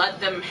and let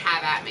them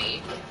have at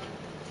me.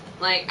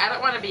 Like, I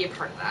don't want to be a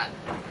part of that.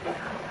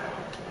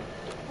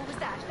 what was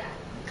that?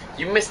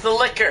 You missed the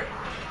liquor.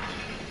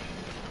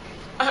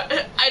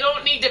 I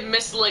don't need to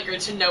miss liquor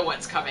to know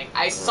what's coming.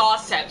 I saw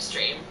Seb's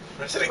stream.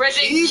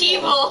 Resident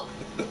Evil.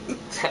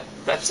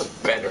 That's a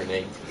better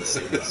name for the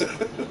series.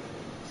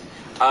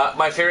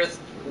 My favorite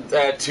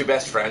two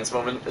best friends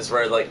moment is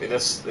where like they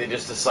just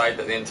decide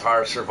that the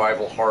entire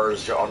survival horror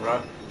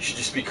genre should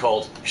just be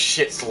called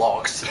Shit's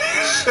Locked.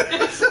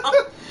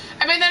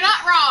 I mean, they're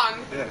not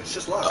wrong. Yeah, it's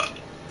just locked.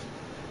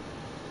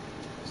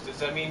 Does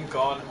that mean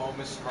Gone Home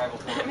is survival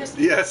horror?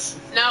 Yes.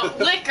 No,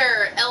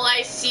 liquor.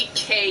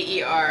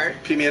 L-I-C-K-E-R.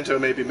 Pimiento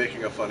may be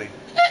making a funny.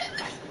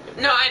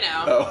 No, I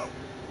know. Oh.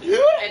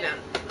 I know.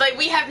 Like,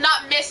 we have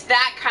not missed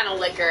that kind of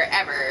liquor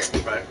ever.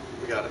 Right,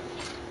 we got it.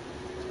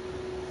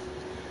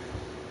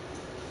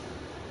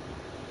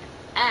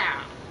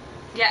 Oh.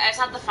 Yeah, it's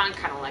not the fun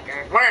kind of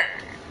liquor.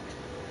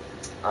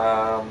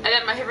 And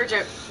then my favorite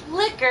joke,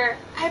 liquor,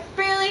 I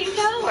barely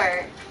know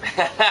her.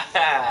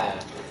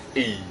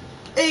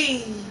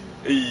 Hey.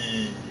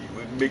 We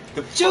make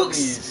the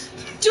Jokes.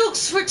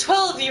 Jokes for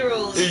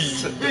 12-year-olds.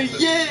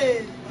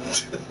 Yeah.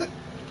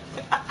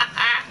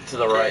 To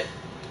the right.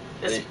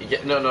 You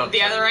get, no.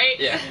 The other right?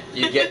 Yeah.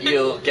 You'll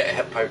get a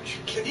hip pouch.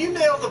 Can you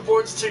nail the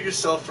boards to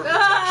yourself for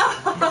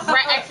protection?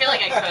 Right, I feel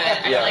like I could.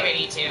 I feel like I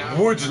need to.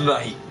 Wood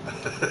night.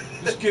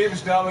 This game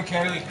is not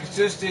mechanically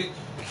consistent.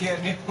 You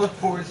can't nail the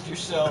boards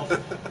yourself.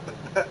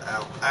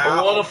 Ow.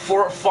 I want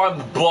to find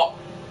the block.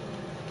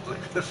 Look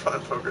at the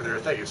front poker there.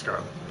 Thank you,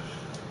 Scarlet.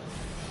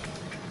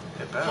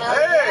 Hip out. Hell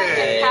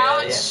Hey! yeah.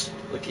 Pouch.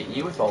 Look at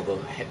you with all the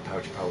hip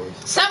pouch powers.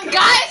 Some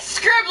guys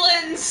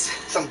scribblings.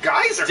 Some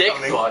guys are Dick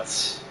coming.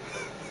 butts.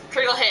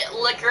 Critical hit,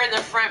 liquor in the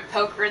front,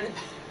 poker in the back.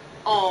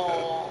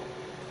 Oh.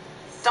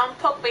 Don't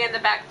poke me in the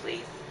back,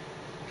 please.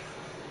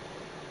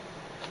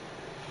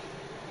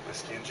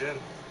 Whiskey and gin.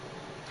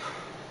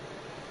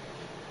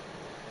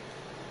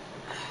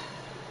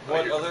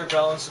 What other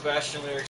Belle and Sebastian lyrics